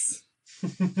rocks.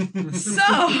 So,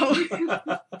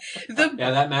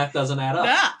 that math doesn't add up.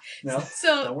 yeah. No,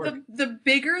 So the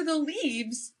bigger the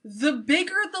leaves, the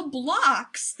bigger the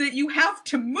blocks that you have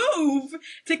to move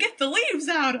to get the leaves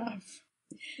out of.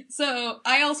 So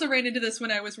I also ran into this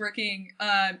when I was working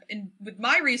with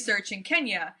my research in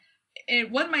Kenya.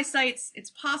 In one of my sites, it's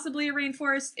possibly a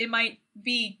rainforest. It might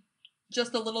be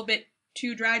just a little bit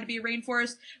too dry to be a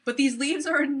rainforest, but these leaves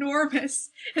are enormous,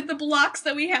 and the blocks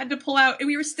that we had to pull out, and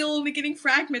we were still only getting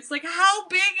fragments. Like, how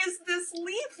big is this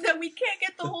leaf that we can't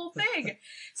get the whole thing?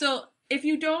 So if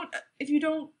you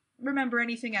don't remember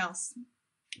anything else,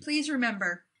 please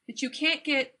remember that you can't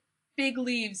get big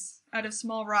leaves out of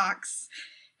small rocks,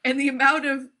 and the amount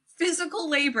of physical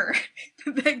labor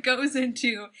that goes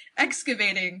into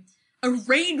excavating a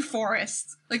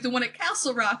rainforest like the one at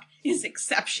Castle Rock is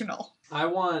exceptional. I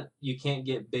want you can't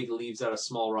get big leaves out of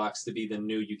small rocks to be the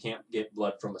new you can't get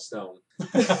blood from a stone. You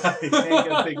can't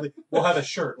get big leaf. We'll have a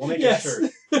shirt. We'll make a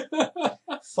shirt.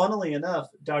 Funnily enough,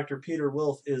 Dr. Peter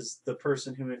Wolf is the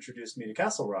person who introduced me to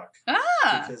Castle Rock.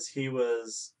 Because he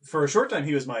was, for a short time,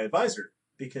 he was my advisor.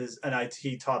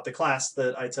 He taught the class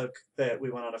that I took, that we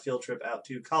went on a field trip out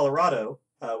to Colorado,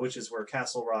 which is where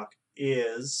Castle Rock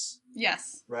is.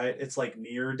 Yes. Right? It's like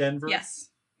near Denver. Yes.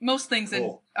 Most things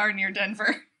are near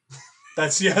Denver.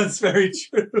 That's very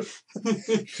true.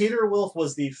 Peter Wolf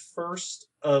was the first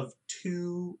of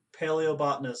two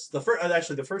paleobotanists.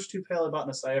 The first two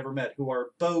paleobotanists I ever met who are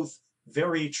both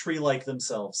very tree-like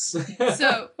themselves.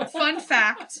 So, fun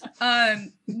fact,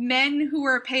 men who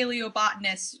are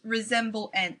paleobotanists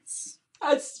resemble Ents.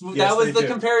 That was the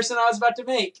comparison I was about to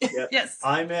make. Yep. Yes.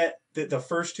 I met the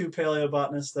first two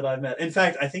paleobotanists that I met. In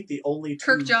fact, I think the only two...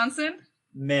 Kirk Johnson?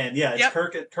 Men. Yeah,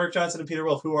 it's Kirk Johnson and Peter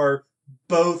Wolf, who are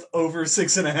both over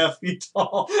 6.5 feet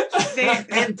tall.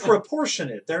 And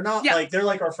proportionate. They're not they're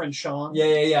like our friend Sean.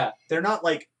 Yeah. They're not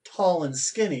like tall and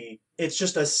skinny. It's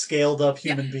just a scaled up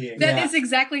human being. That is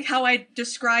exactly how I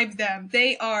describe them.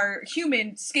 They are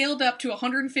human, scaled up to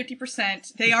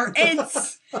 150%. They are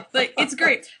Ents. Like, it's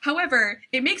great. However,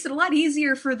 it makes it a lot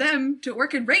easier for them to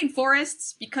work in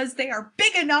rainforests because they are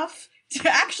big enough to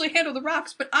actually handle the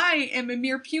rocks, but I am a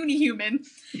mere puny human,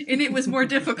 and it was more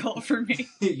difficult for me.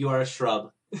 You are a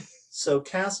shrub. So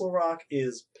Castle Rock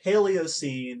is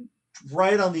Paleocene,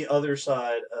 right on the other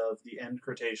side of the end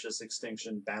Cretaceous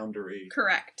extinction boundary.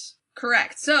 Correct.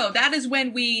 So that is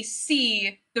when we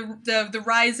see the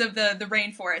rise of the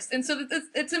rainforest. And so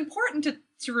it's important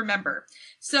to remember.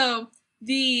 So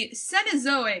the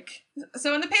Cenozoic,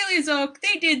 so in the Paleozoic,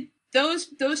 they did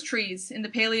those trees in the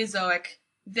Paleozoic,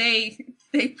 they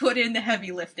put in the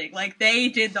heavy lifting. Like, they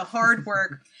did the hard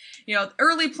work.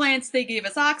 Early plants, they gave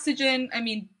us oxygen. I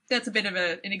mean, that's a bit of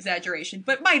an exaggeration,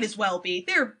 but might as well be.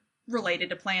 They're related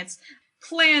to plants.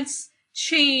 Plants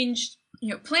changed.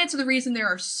 Plants are the reason there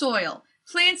are soil.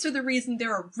 Plants are the reason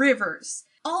there are rivers.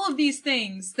 All of these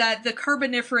things that the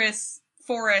Carboniferous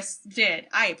forests did.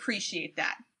 I appreciate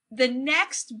that. The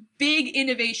next big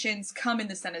innovations come in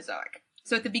the Cenozoic.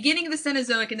 So at the beginning of the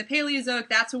Cenozoic and the Paleozoic,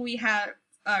 that's when we have,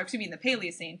 in the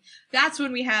Paleocene, that's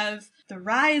when we have the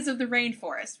rise of the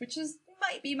rainforest, which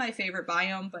might be my favorite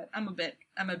biome, but I'm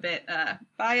a bit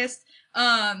biased.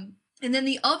 And then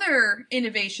the other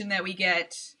innovation that we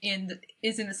get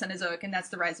is in the Cenozoic, and that's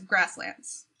the rise of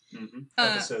grasslands. Mm-hmm.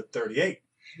 Episode 38.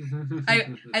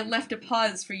 I left a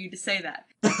pause for you to say that.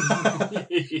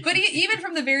 But even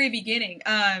from the very beginning,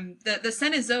 the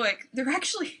Cenozoic,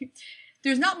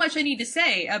 there's not much I need to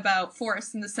say about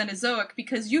forests in the Cenozoic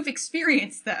because you've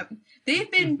experienced them. They've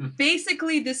been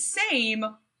basically the same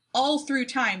all through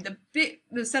time, the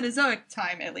Cenozoic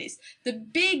time at least. The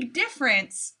big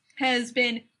difference has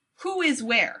been who is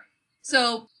where.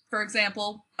 So, for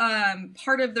example,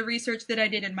 part of the research that I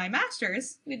did in my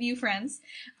master's with you friends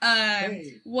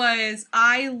was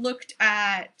I looked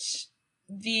at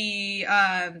the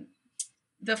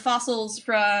fossils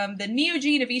from the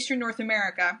Neogene of Eastern North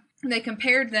America. And they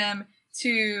compared them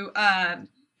to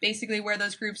basically where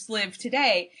those groups live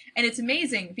today. And it's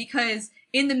amazing because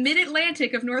in the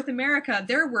mid-Atlantic of North America,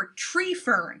 there were tree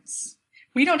ferns.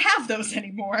 We don't have those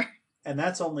anymore. And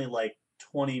that's only like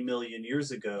 20 million years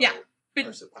ago. Yeah.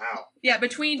 Wow. Yeah,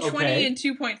 between 20 and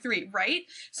 2.3, right?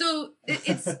 So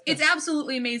it's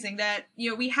absolutely amazing that,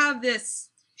 we have this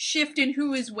shift in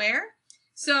who is where.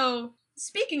 So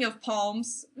speaking of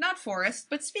palms, not forests,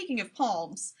 but speaking of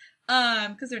palms,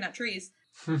 because they're not trees,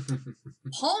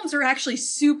 palms are actually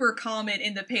super common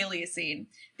in the Paleocene.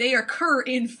 They occur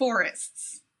in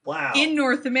forests. Wow. In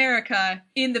North America,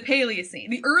 in the Paleocene,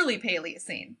 the early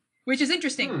Paleocene, which is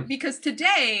interesting because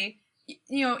today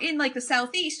in like the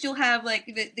southeast, you'll have like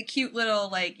the cute little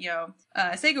like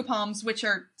sago palms, which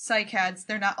are cycads.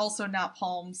 They're not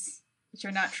palms, which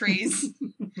are not trees.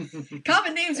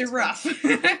 Common names are rough.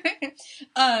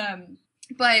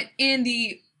 But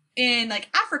in like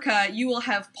Africa, you will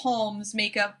have palms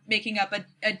making up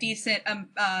a decent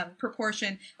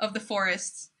proportion of the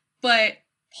forests. But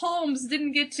palms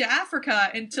didn't get to Africa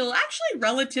until actually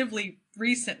relatively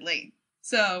recently.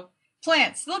 So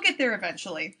plants, they'll get there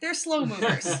eventually. They're slow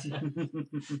movers.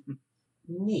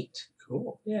 Neat.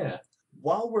 Cool. Yeah.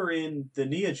 While we're in the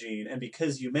Neogene, and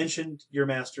because you mentioned your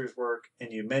master's work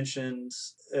and you mentioned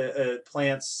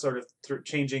plants sort of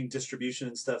changing distribution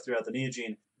and stuff throughout the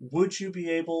Neogene, would you be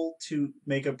able to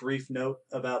make a brief note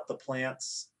about the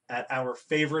plants at our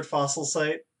favorite fossil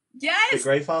site? Yes! The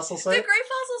Gray Fossil Site? The Gray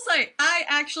Fossil Site! I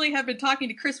actually have been talking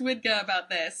to Chris Widga about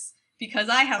this because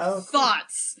I have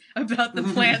thoughts about the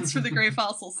plants for the Gray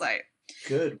Fossil Site.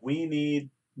 Good. We need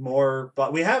more,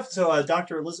 but we have, so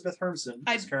Dr. Elizabeth Hermson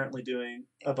is currently doing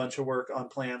a bunch of work on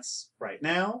plants right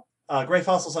now. Gray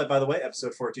Fossil Site, by the way,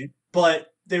 episode 14. But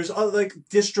there's like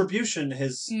distribution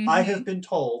has, I have been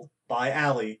told by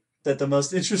Allie that the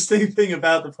most interesting thing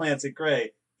about the plants at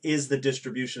Gray is the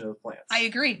distribution of the plants. I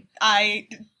agree. I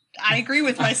agree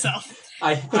with myself.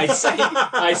 I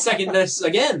second this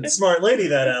again. Smart lady,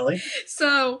 that Allie.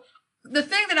 So the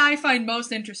thing that I find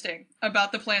most interesting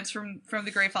about the plants from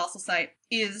the Gray Fossil Site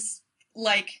is,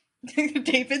 like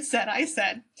David said,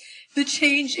 the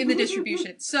change in the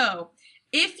distribution. So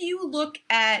if you look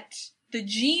at the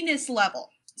genus level,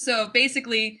 so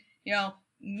basically,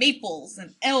 maples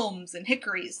and elms and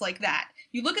hickories like that,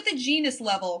 you look at the genus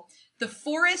level, the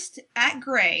forest at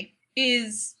Gray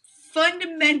is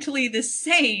fundamentally the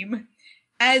same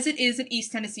as it is in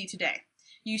East Tennessee today.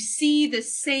 You see the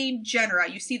same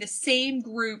genera, you see the same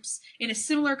groups in a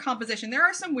similar composition. There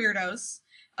are some weirdos,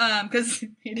 because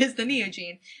it is the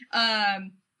Neogene.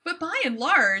 But by and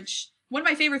large, one of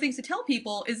my favorite things to tell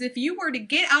people is if you were to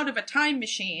get out of a time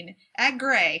machine at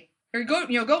Gray, or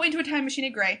go into a time machine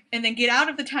at Gray, and then get out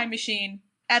of the time machine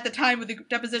at the time of the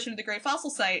deposition of the Gray Fossil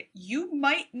Site, you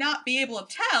might not be able to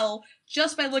tell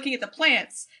just by looking at the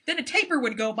plants. Then a taper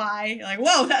would go by, like,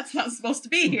 whoa, that's not supposed to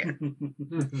be here.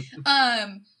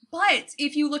 But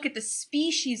if you look at the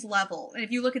species level, and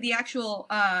if you look at the actual,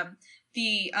 how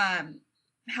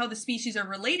the species are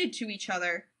related to each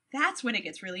other, that's when it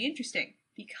gets really interesting.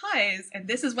 Because, and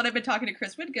this is what I've been talking to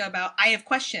Chris Widga about, I have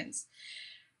questions.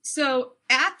 So,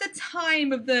 at the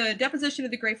time of the deposition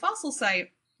of the Gray Fossil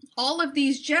Site, all of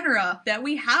these genera that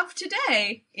we have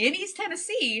today in East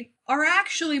Tennessee are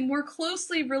actually more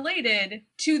closely related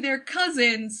to their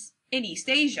cousins in East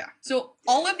Asia. So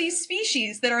all of these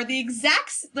species that are the exact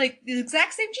same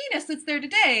genus that's there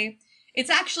today,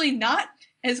 it's actually not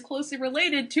as closely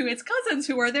related to its cousins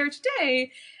who are there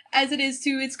today as it is to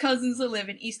its cousins that live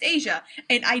in East Asia.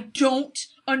 And I don't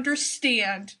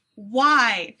understand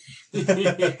why.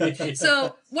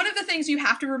 So one of the things you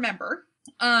have to remember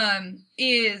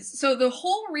is, so the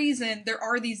whole reason there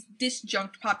are these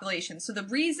disjunct populations, so the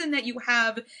reason that you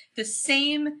have the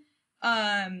same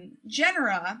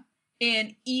genera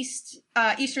in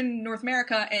Eastern North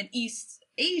America and East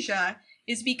Asia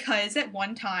is because at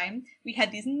one time we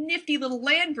had these nifty little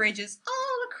land bridges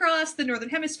all across the Northern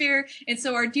Hemisphere, and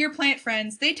so our dear plant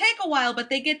friends, they take a while, but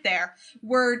they get there,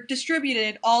 were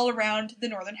distributed all around the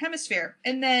Northern Hemisphere.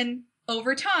 And then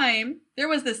over time, there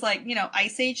was this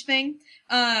Ice Age thing.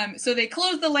 So they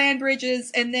closed the land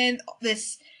bridges, and then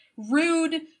this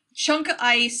rude chunk of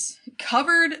ice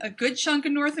covered a good chunk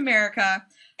of North America,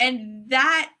 and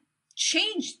that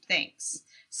changed things.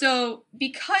 So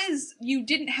because you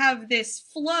didn't have this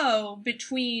flow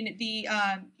between the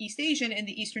East Asian and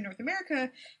the Eastern North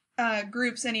America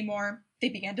groups anymore, they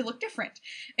began to look different.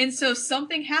 And so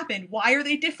something happened. Why are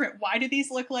they different? Why do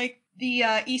these look like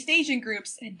the East Asian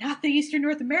groups and not the Eastern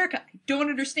North America? I don't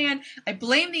understand. I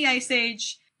blame the Ice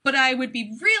Age, but I would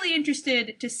be really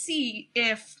interested to see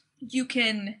if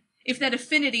that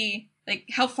affinity, like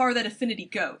how far that affinity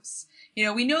goes.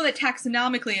 We know that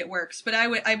taxonomically it works, but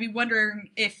I'd be wondering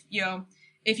if you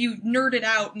nerded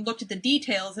out and looked at the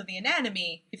details of the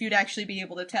anatomy, if you'd actually be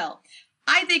able to tell.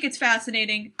 I think it's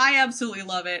fascinating. I absolutely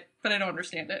love it, but I don't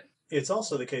understand it. It's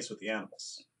also the case with the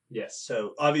animals. Yes.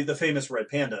 So, obviously, the famous red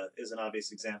panda is an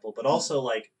obvious example, but also,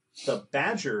 like, the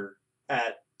badger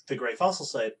at the Gray Fossil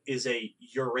Site is a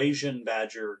Eurasian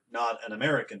badger, not an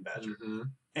American badger. Mm-hmm.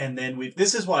 And then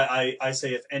this is why I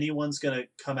say if anyone's going to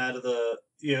come out of the,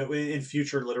 in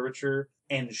future literature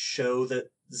and show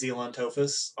that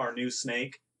Zealantophus, our new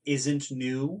snake, isn't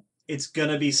new, it's going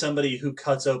to be somebody who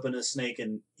cuts open a snake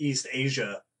in East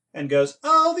Asia and goes,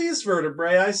 oh, these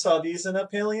vertebrae, I saw these in a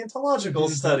paleontological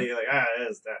study. Like,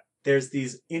 is that? There's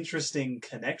these interesting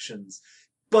connections.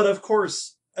 But of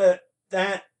course,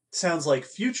 that sounds like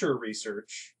future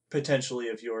research, potentially,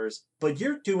 of yours. But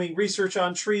you're doing research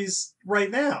on trees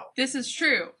right now. This is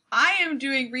true. I am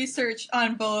doing research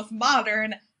on both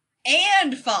modern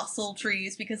and fossil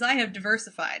trees because I have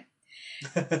diversified.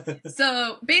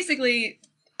 So basically,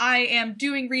 I am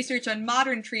doing research on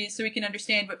modern trees so we can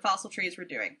understand what fossil trees we're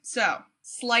doing. So,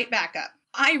 slight backup.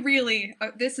 I really,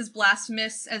 this is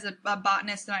blasphemous as a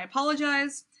botanist, and I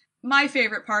apologize. My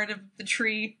favorite part of the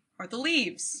tree are the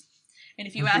leaves. And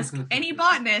if you ask any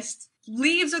botanist,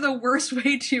 leaves are the worst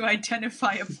way to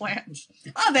identify a plant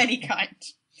of any kind.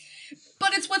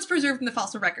 But it's what's preserved in the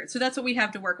fossil record, so that's what we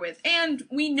have to work with. And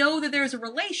we know that there's a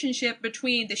relationship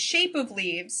between the shape of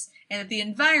leaves and the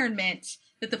environment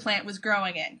that the plant was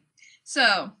growing in.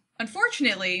 So,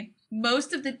 unfortunately,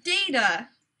 most of the data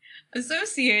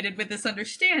associated with this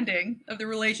understanding of the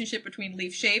relationship between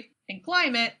leaf shape and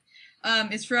climate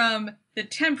is from the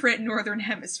temperate northern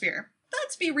hemisphere.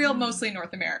 Let's be real, mostly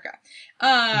North America.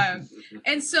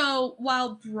 And so,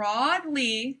 while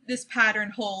broadly this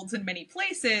pattern holds in many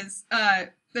places,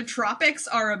 the tropics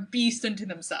are a beast unto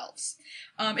themselves,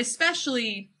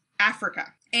 especially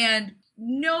Africa. And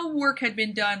no work had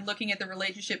been done looking at the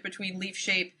relationship between leaf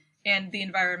shape and the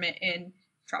environment in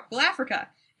tropical Africa.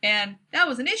 And that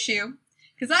was an issue,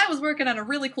 because I was working on a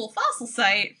really cool fossil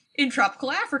site in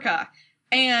tropical Africa.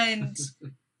 And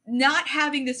not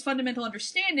having this fundamental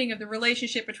understanding of the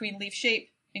relationship between leaf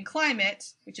shape and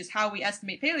climate, which is how we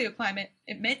estimate paleoclimate,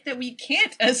 it meant that we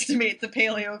can't estimate the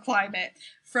paleoclimate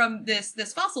from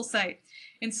this fossil site.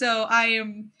 And so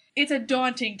it's a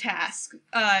daunting task,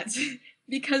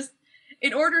 because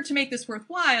in order to make this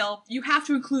worthwhile, you have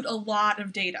to include a lot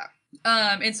of data.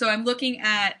 And so I'm looking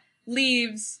at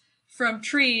leaves from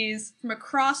trees from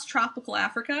across tropical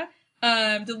Africa,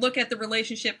 to look at the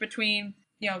relationship between,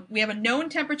 we have a known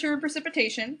temperature and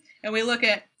precipitation, and we look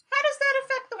at how does that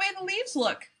affect the way the leaves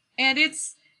look? And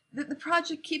the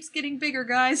project keeps getting bigger,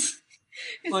 guys.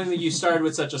 Well, you started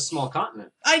with such a small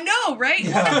continent. I know, right?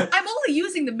 Yeah. I'm only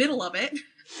using the middle of it.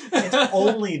 It's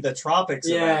only the tropics.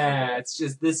 Yeah, it's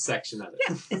just this section of it.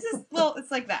 Yeah,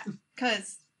 it's like that.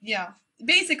 Because,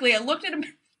 basically I looked at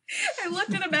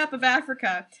a map of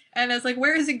Africa, and I was like,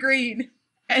 where is it green?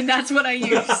 And that's what I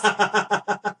used.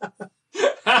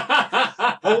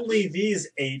 Only these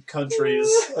 8 countries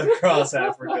across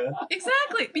Africa.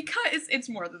 Exactly, because it's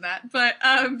more than that, but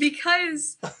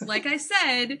because, like I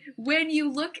said, when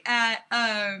you look at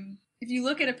if you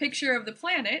look at a picture of the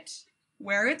planet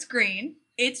where it's green,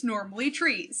 it's normally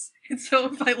trees. And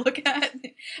so if I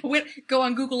go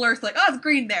on Google Earth, like, oh, it's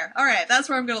green there. All right, that's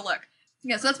where I'm gonna look.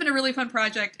 Yeah, so that's been a really fun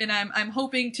project, and I'm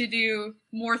hoping to do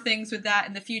more things with that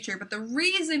in the future. But the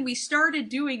reason we started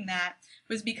doing that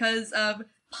was because of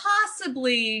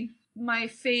possibly my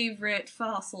favorite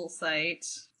fossil site.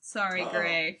 Sorry,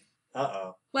 Gray.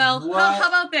 Uh-oh. Well, how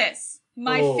about this?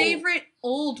 My favorite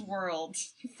old world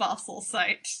fossil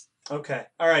site. Okay.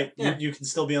 All right. Yeah. You can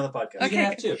still be on the podcast. You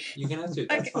can have two.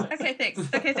 That's fine. Okay,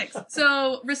 thanks.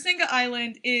 So, Rasinga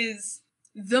Island is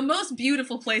the most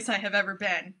beautiful place I have ever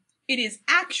been. It is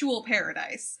actual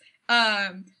paradise.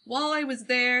 While I was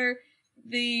there,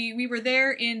 we were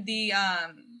there in the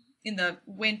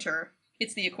winter.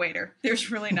 It's the equator.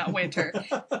 There's really not winter.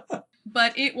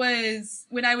 But it was,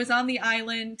 when I was on the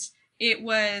island,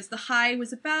 the high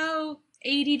was about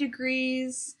 80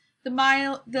 degrees.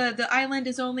 The island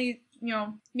is only,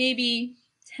 maybe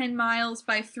 10 miles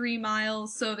by 3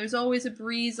 miles, so there's always a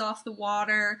breeze off the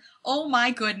water. Oh my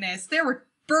goodness, there were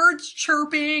birds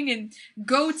chirping and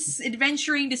goats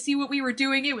adventuring to see what we were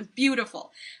doing. It was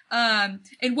beautiful. And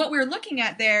what we're looking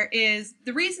at there is,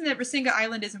 the reason that Rasinga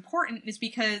Island is important is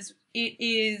because it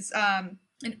is an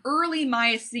early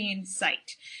Miocene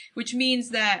site, which means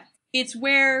that it's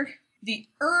where the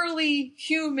early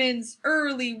humans'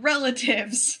 early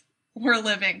relatives were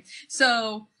living.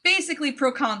 So basically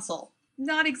proconsul.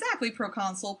 Not exactly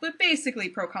proconsul, but basically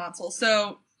proconsul.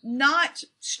 So not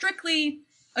strictly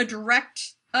a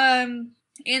direct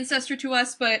ancestor to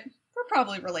us, but we're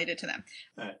probably related to them.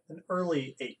 An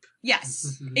early ape.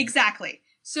 Yes, exactly.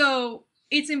 So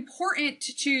it's important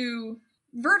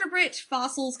vertebrate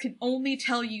fossils can only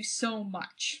tell you so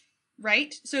much,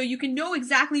 right? So you can know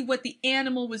exactly what the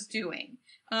animal was doing.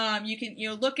 You can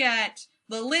look at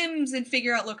the limbs and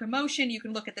figure out locomotion. You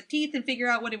can look at the teeth and figure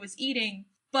out what it was eating.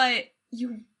 But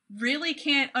you really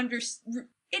can't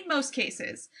in most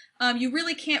cases, you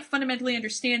really can't fundamentally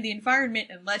understand the environment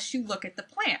unless you look at the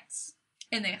plants.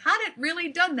 And they hadn't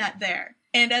really done that there.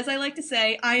 And as I like to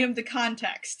say, I am the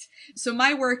context. So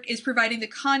my work is providing the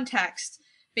context,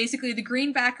 basically the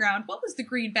green background. What was the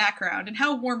green background and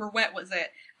how warm or wet was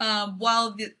it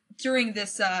during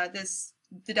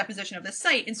the deposition of the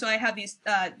site? And so I have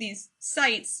these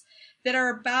sites that are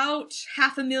about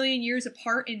 500,000 years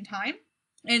apart in time.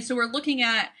 And so we're looking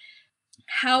at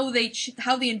how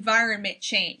the environment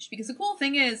changed. Because the cool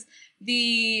thing is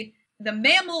the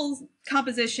mammal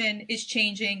composition is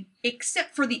changing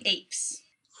except for the apes.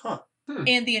 Huh.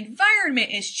 And the environment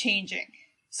is changing.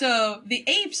 So the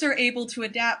apes are able to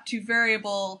adapt to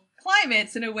variable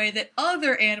climates in a way that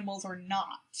other animals are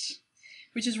not,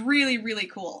 which is really, really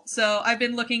cool. So I've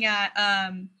been looking at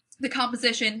the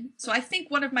composition. So I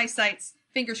think one of my sites,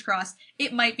 fingers crossed,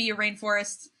 it might be a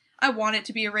rainforest. I want it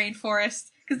to be a rainforest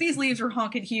because these leaves are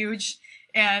honking huge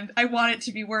and I want it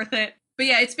to be worth it. But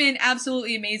yeah, it's been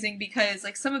absolutely amazing because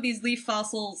like some of these leaf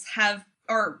fossils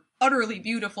are utterly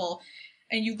beautiful.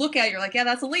 And you look at it, you're like, yeah,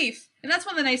 that's a leaf. And that's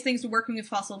one of the nice things to working with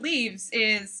fossil leaves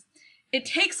is it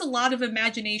takes a lot of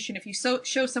imagination if you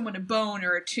show someone a bone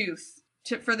or a tooth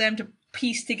for them to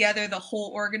piece together the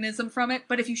whole organism from it.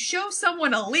 But if you show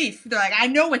someone a leaf, they're like, I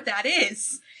know what that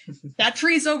is. That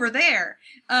tree's over there,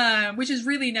 which is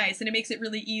really nice. And it makes it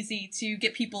really easy to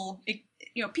get people,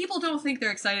 people don't think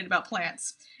they're excited about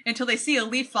plants until they see a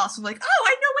leaf fossil, like, oh,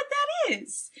 I know what that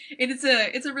is. And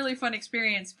it's a really fun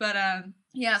experience. But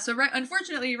yeah, so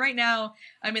unfortunately right now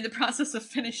I'm in the process of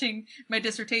finishing my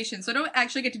dissertation. So I don't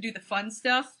actually get to do the fun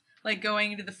stuff, like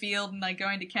going into the field and like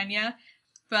going to Kenya.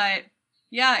 But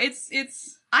yeah,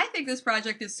 I think this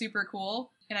project is super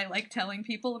cool and I like telling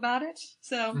people about it.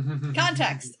 So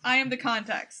context, I am the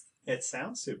context. It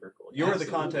sounds super cool. You're the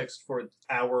context for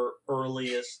our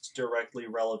earliest directly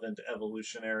relevant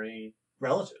evolutionary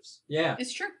relatives. Yeah.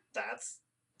 It's true.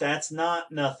 That's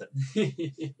not nothing.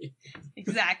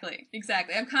 Exactly.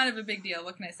 I'm kind of a big deal.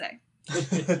 What can I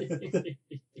say?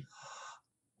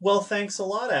 Well, thanks a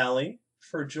lot, Allie,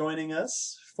 for joining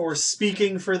us, for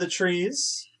speaking for the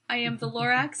trees. I am the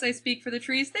Lorax. I speak for the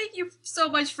trees. Thank you so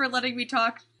much for letting me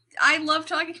talk. I love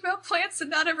talking about plants and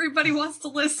not everybody wants to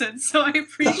listen, so I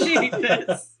appreciate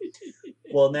this.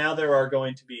 Well, now there are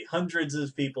going to be hundreds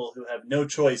of people who have no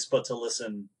choice but to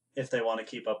listen if they want to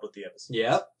keep up with the episode.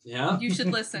 Yep. Yeah. You should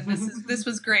listen. This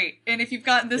was great. And if you've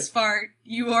gotten this far,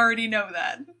 you already know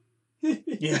that.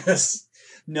 Yes.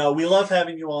 No, we love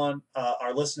having you on.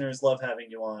 Our listeners love having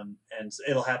you on, and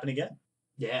it'll happen again.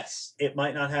 Yes. It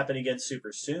might not happen again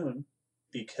super soon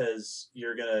because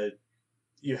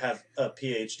you have a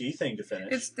PhD thing to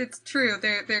finish. It's true.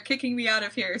 They're kicking me out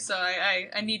of here, so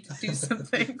I need to do some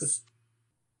things.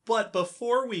 But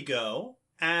before we go,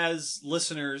 as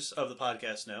listeners of the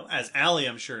podcast know, as Allie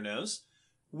I'm sure knows,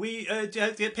 we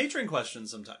get Patreon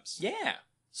questions sometimes. Yeah.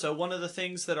 So one of the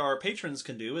things that our patrons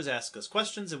can do is ask us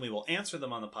questions, and we will answer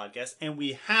them on the podcast. And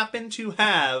we happen to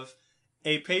have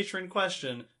a patron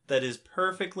question that is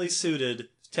perfectly suited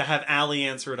to have Allie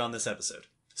answer it on this episode.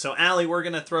 So Allie, we're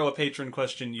going to throw a patron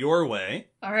question your way.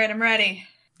 All right, I'm ready.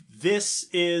 This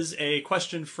is a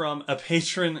question from a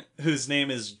patron whose name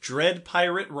is Dread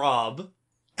Pirate Rob.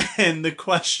 And the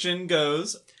question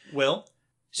goes, Will?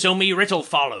 So me riddle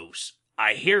follows.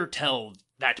 I hear tell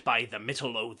that by the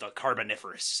middle o' the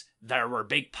Carboniferous, there were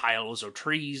big piles o'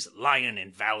 trees lying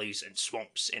in valleys and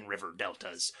swamps in river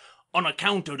deltas, on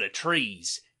account o' the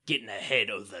trees getting ahead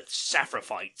o' the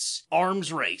saprophytes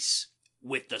arms race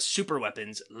with the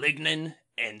superweapons lignin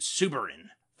and suberin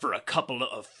for a couple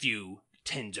of few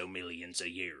tens o' millions of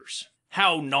years.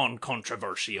 How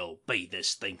non-controversial be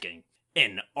this thinking?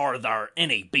 And are there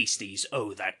any beasties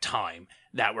o' that time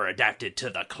that were adapted to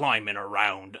the climbing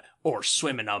around or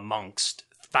swimming amongst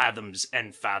fathoms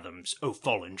and fathoms o'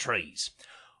 fallen trees?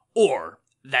 Or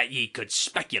that ye could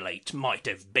speculate might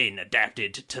have been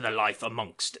adapted to the life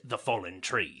amongst the fallen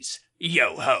trees?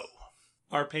 Yo-ho!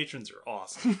 Our patrons are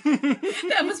awesome.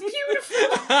 That was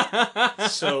beautiful!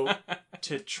 So,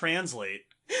 to translate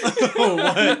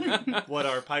what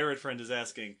our pirate friend is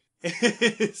asking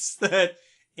is that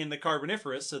in the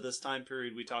Carboniferous, so this time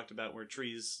period we talked about where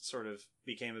trees sort of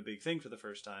became a big thing for the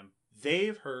first time,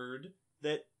 they've heard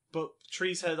that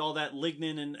trees had all that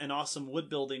lignin and awesome wood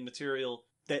building material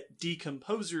that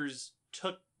decomposers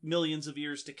took millions of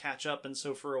years to catch up, and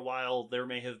so for a while there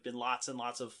may have been lots and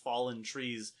lots of fallen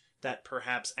trees that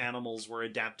perhaps animals were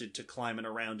adapted to climbing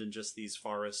around in just these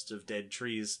forests of dead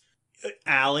trees.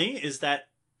 Allie, is that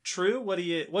true?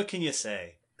 What can you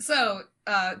say? So,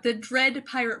 the Dread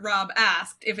Pirate Rob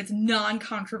asked if it's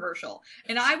non-controversial.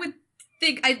 And I would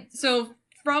think, so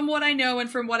from what I know and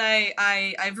from what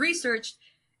I've researched,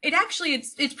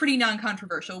 It's pretty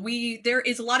non-controversial. There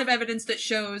is a lot of evidence that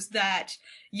shows that,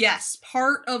 yes,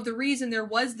 part of the reason there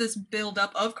was this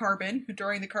buildup of carbon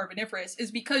during the Carboniferous is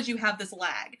because you have this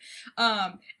lag.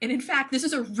 And in fact, this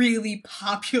is a really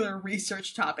popular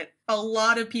research topic. A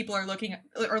lot of people are looking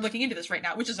into this right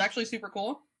now, which is actually super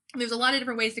cool. There's a lot of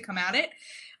different ways to come at it.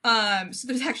 So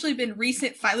there's actually been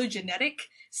recent phylogenetic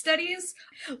studies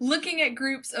looking at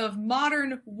groups of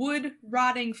modern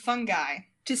wood-rotting fungi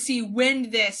to see when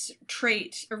this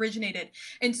trait originated.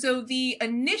 And so the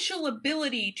initial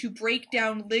ability to break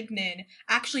down lignin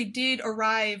actually did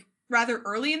arrive rather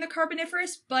early in the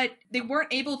Carboniferous, but they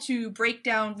weren't able to break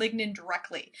down lignin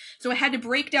directly. So it had to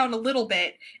break down a little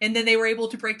bit, and then they were able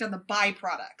to break down the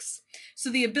byproducts. So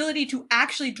the ability to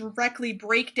actually directly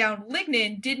break down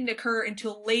lignin didn't occur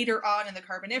until later on in the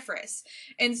Carboniferous.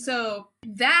 And so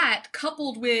that,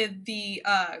 coupled with the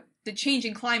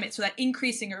changing climate, so that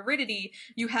increasing aridity,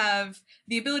 you have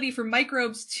the ability for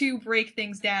microbes to break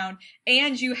things down,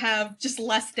 and you have just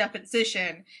less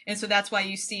deposition. And so that's why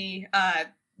you see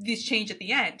these change at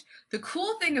the end. The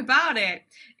cool thing about it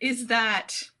is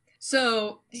that,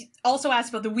 so also asked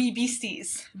about the wee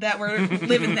beasties that were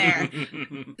living there.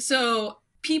 So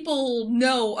people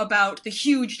know about the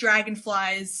huge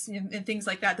dragonflies and things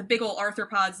like that, the big old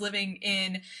arthropods living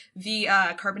in the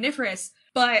Carboniferous.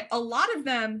 But a lot of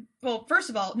them, well, first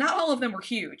of all, not all of them were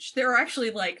huge. There are actually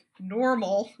like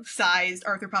normal-sized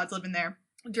arthropods living there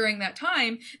during that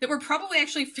time that were probably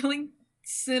actually filling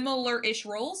similar-ish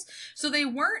roles. So they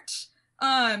weren't,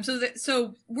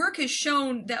 so work has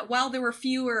shown that while there were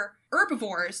fewer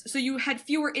herbivores, so you had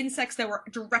fewer insects that were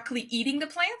directly eating the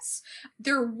plants,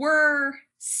 there were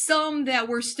some that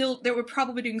were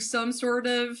probably doing some sort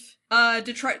of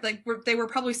they were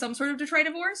probably some sort of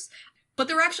detritivores. But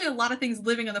there were actually a lot of things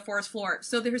living on the forest floor.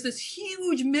 So there's this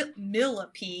huge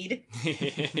millipede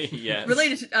yes.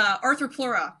 related to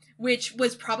Arthroplura, which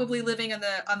was probably living on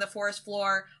the forest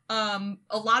floor.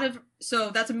 So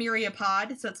that's a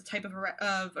myriapod, so that's a type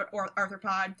of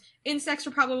arthropod. Insects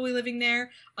were probably living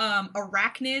there.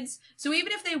 Arachnids. So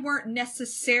even if they weren't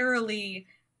necessarily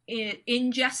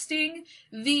ingesting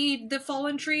the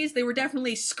fallen trees, they were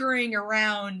definitely scurrying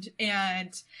around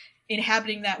and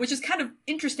inhabiting that, which is kind of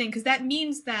interesting because that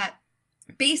means that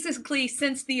basically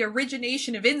since the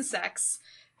origination of insects,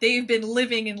 they've been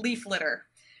living in leaf litter,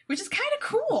 which is kind of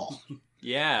cool.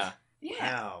 Yeah.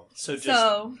 Wow. So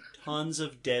just tons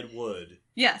of dead wood.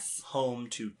 Yes. Home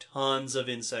to tons of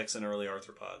insects and early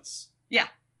arthropods. Yeah.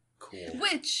 Cool.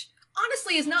 Which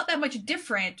honestly is not that much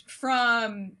different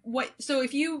from so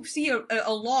if you see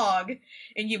a log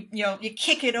and you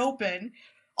kick it open,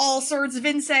 all sorts of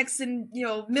insects and,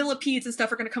 millipedes and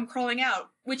stuff are going to come crawling out,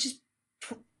 which is,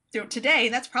 today,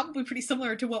 that's probably pretty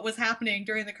similar to what was happening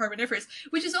during the Carboniferous,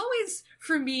 which is always,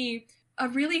 for me, a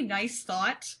really nice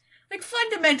thought. Like,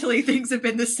 fundamentally, things have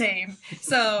been the same.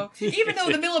 So, even though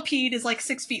the millipede is like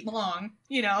 6 feet long,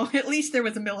 at least there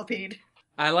was a millipede.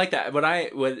 I like that.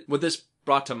 What this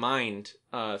brought to mind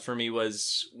for me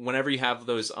was whenever you have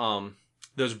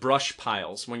those brush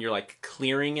piles, when you're like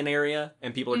clearing an area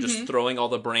and people are just throwing all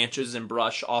the branches and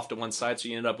brush off to one side, so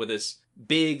you end up with this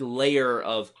big layer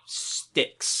of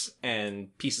sticks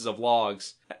and pieces of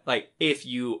logs. Like, if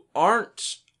you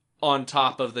aren't on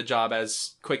top of the job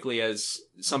as quickly as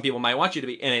some people might want you to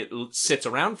be, and it sits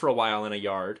around for a while in a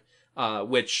yard,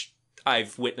 which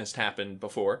I've witnessed happen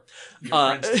before. Your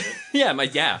friends did.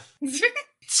 Yeah.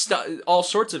 All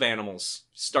sorts of animals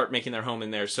start making their home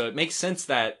in there. So it makes sense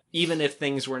that even if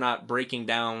things were not breaking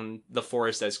down the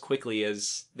forest as quickly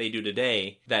as they do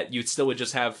today, that you still would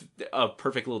just have a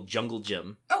perfect little jungle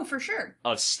gym. Oh, for sure.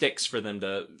 Of sticks for them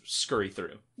to scurry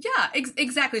through. Yeah,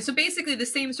 exactly. So basically the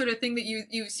same sort of thing that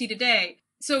you see today.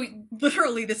 So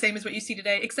literally the same as what you see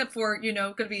today, except for,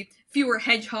 going to be fewer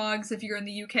hedgehogs if you're in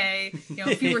the UK,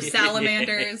 fewer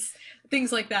salamanders,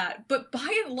 things like that. But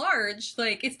by and large,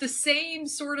 like, it's the same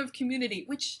sort of community,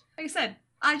 which, like I said,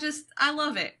 I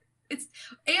love it.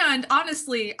 And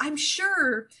honestly, I'm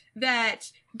sure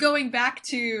that going back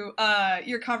to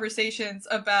your conversations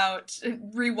about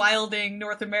rewilding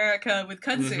North America with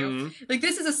kudzu, like,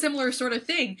 this is a similar sort of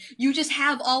thing. You just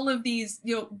have all of these,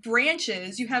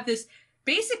 branches. You have this,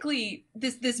 basically,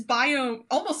 this biome,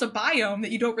 almost a biome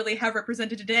that you don't really have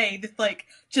represented today. That's like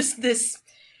just this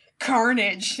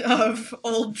carnage of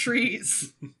old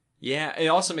trees. Yeah, it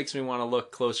also makes me want to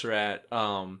look closer at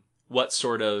what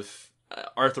sort of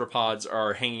arthropods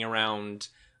are hanging around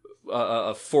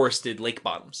forested lake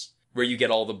bottoms, where you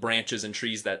get all the branches and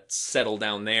trees that settle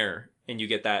down there, and you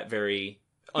get that very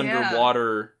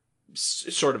underwater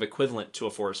sort of equivalent to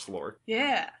a forest floor.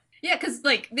 Yeah. Yeah, because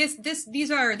like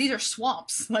these are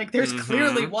swamps. Like there's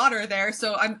clearly water there,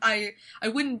 so I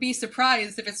wouldn't be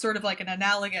surprised if it's sort of like an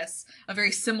analogous, a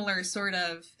very similar sort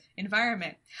of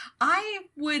environment. I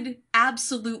would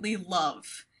absolutely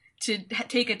love to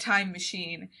take a time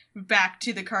machine back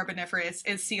to the Carboniferous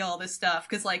and see all this stuff,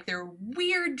 because like they're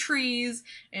weird trees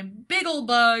and big ol'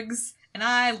 bugs, and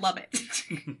I love it.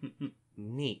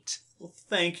 Neat. Well,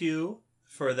 thank you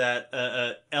for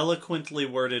that eloquently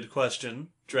worded question,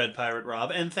 Dread Pirate Rob.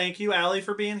 And thank you, Allie,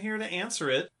 for being here to answer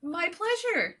it. My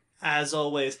pleasure. As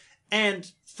always.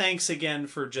 And thanks again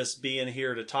for just being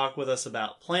here to talk with us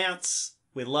about plants.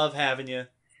 We love having you.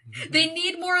 They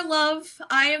need more love.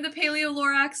 I am the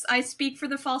Paleolorax. I speak for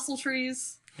the fossil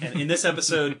trees. And in this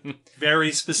episode,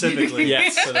 very specifically,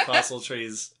 Yes. for the fossil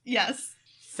trees. Yes.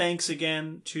 Thanks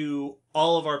again to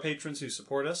all of our patrons who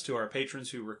support us, to our patrons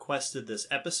who requested this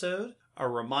episode. A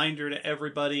reminder to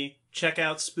everybody, check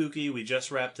out Spooky, we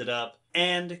just wrapped it up,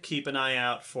 and keep an eye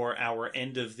out for our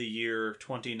end of the year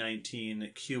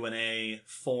 2019 Q&A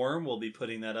form. We'll be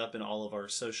putting that up in all of our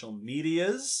social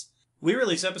medias. We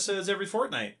release episodes every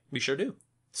fortnight. We sure do.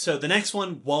 So the next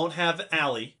one won't have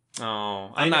Allie.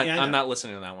 Oh, I'm not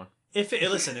listening to that one. If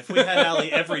we had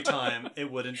Allie every time,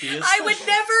 it wouldn't be as I would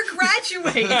special.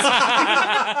 never graduate.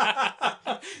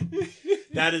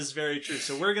 That is very true.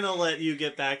 So we're going to let you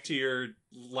get back to your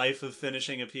life of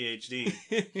finishing a PhD.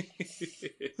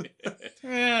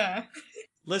 Yeah.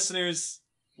 Listeners,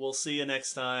 we'll see you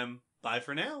next time. Bye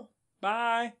for now.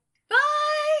 Bye. Bye.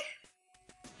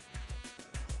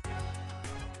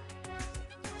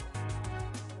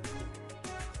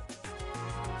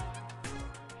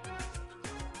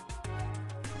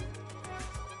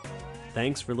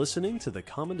 Thanks for listening to the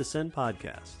Common Descent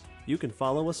podcast. You can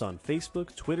follow us on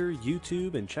Facebook, Twitter,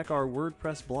 YouTube, and check our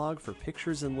WordPress blog for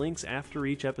pictures and links after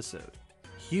each episode.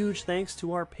 Huge thanks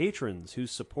to our patrons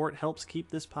whose support helps keep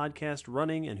this podcast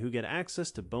running and who get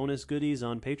access to bonus goodies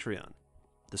on Patreon.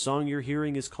 The song you're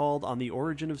hearing is called On the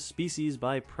Origin of Species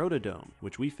by Protodome,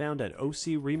 which we found at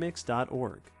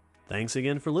ocremix.org. Thanks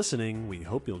again for listening. We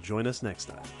hope you'll join us next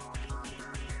time.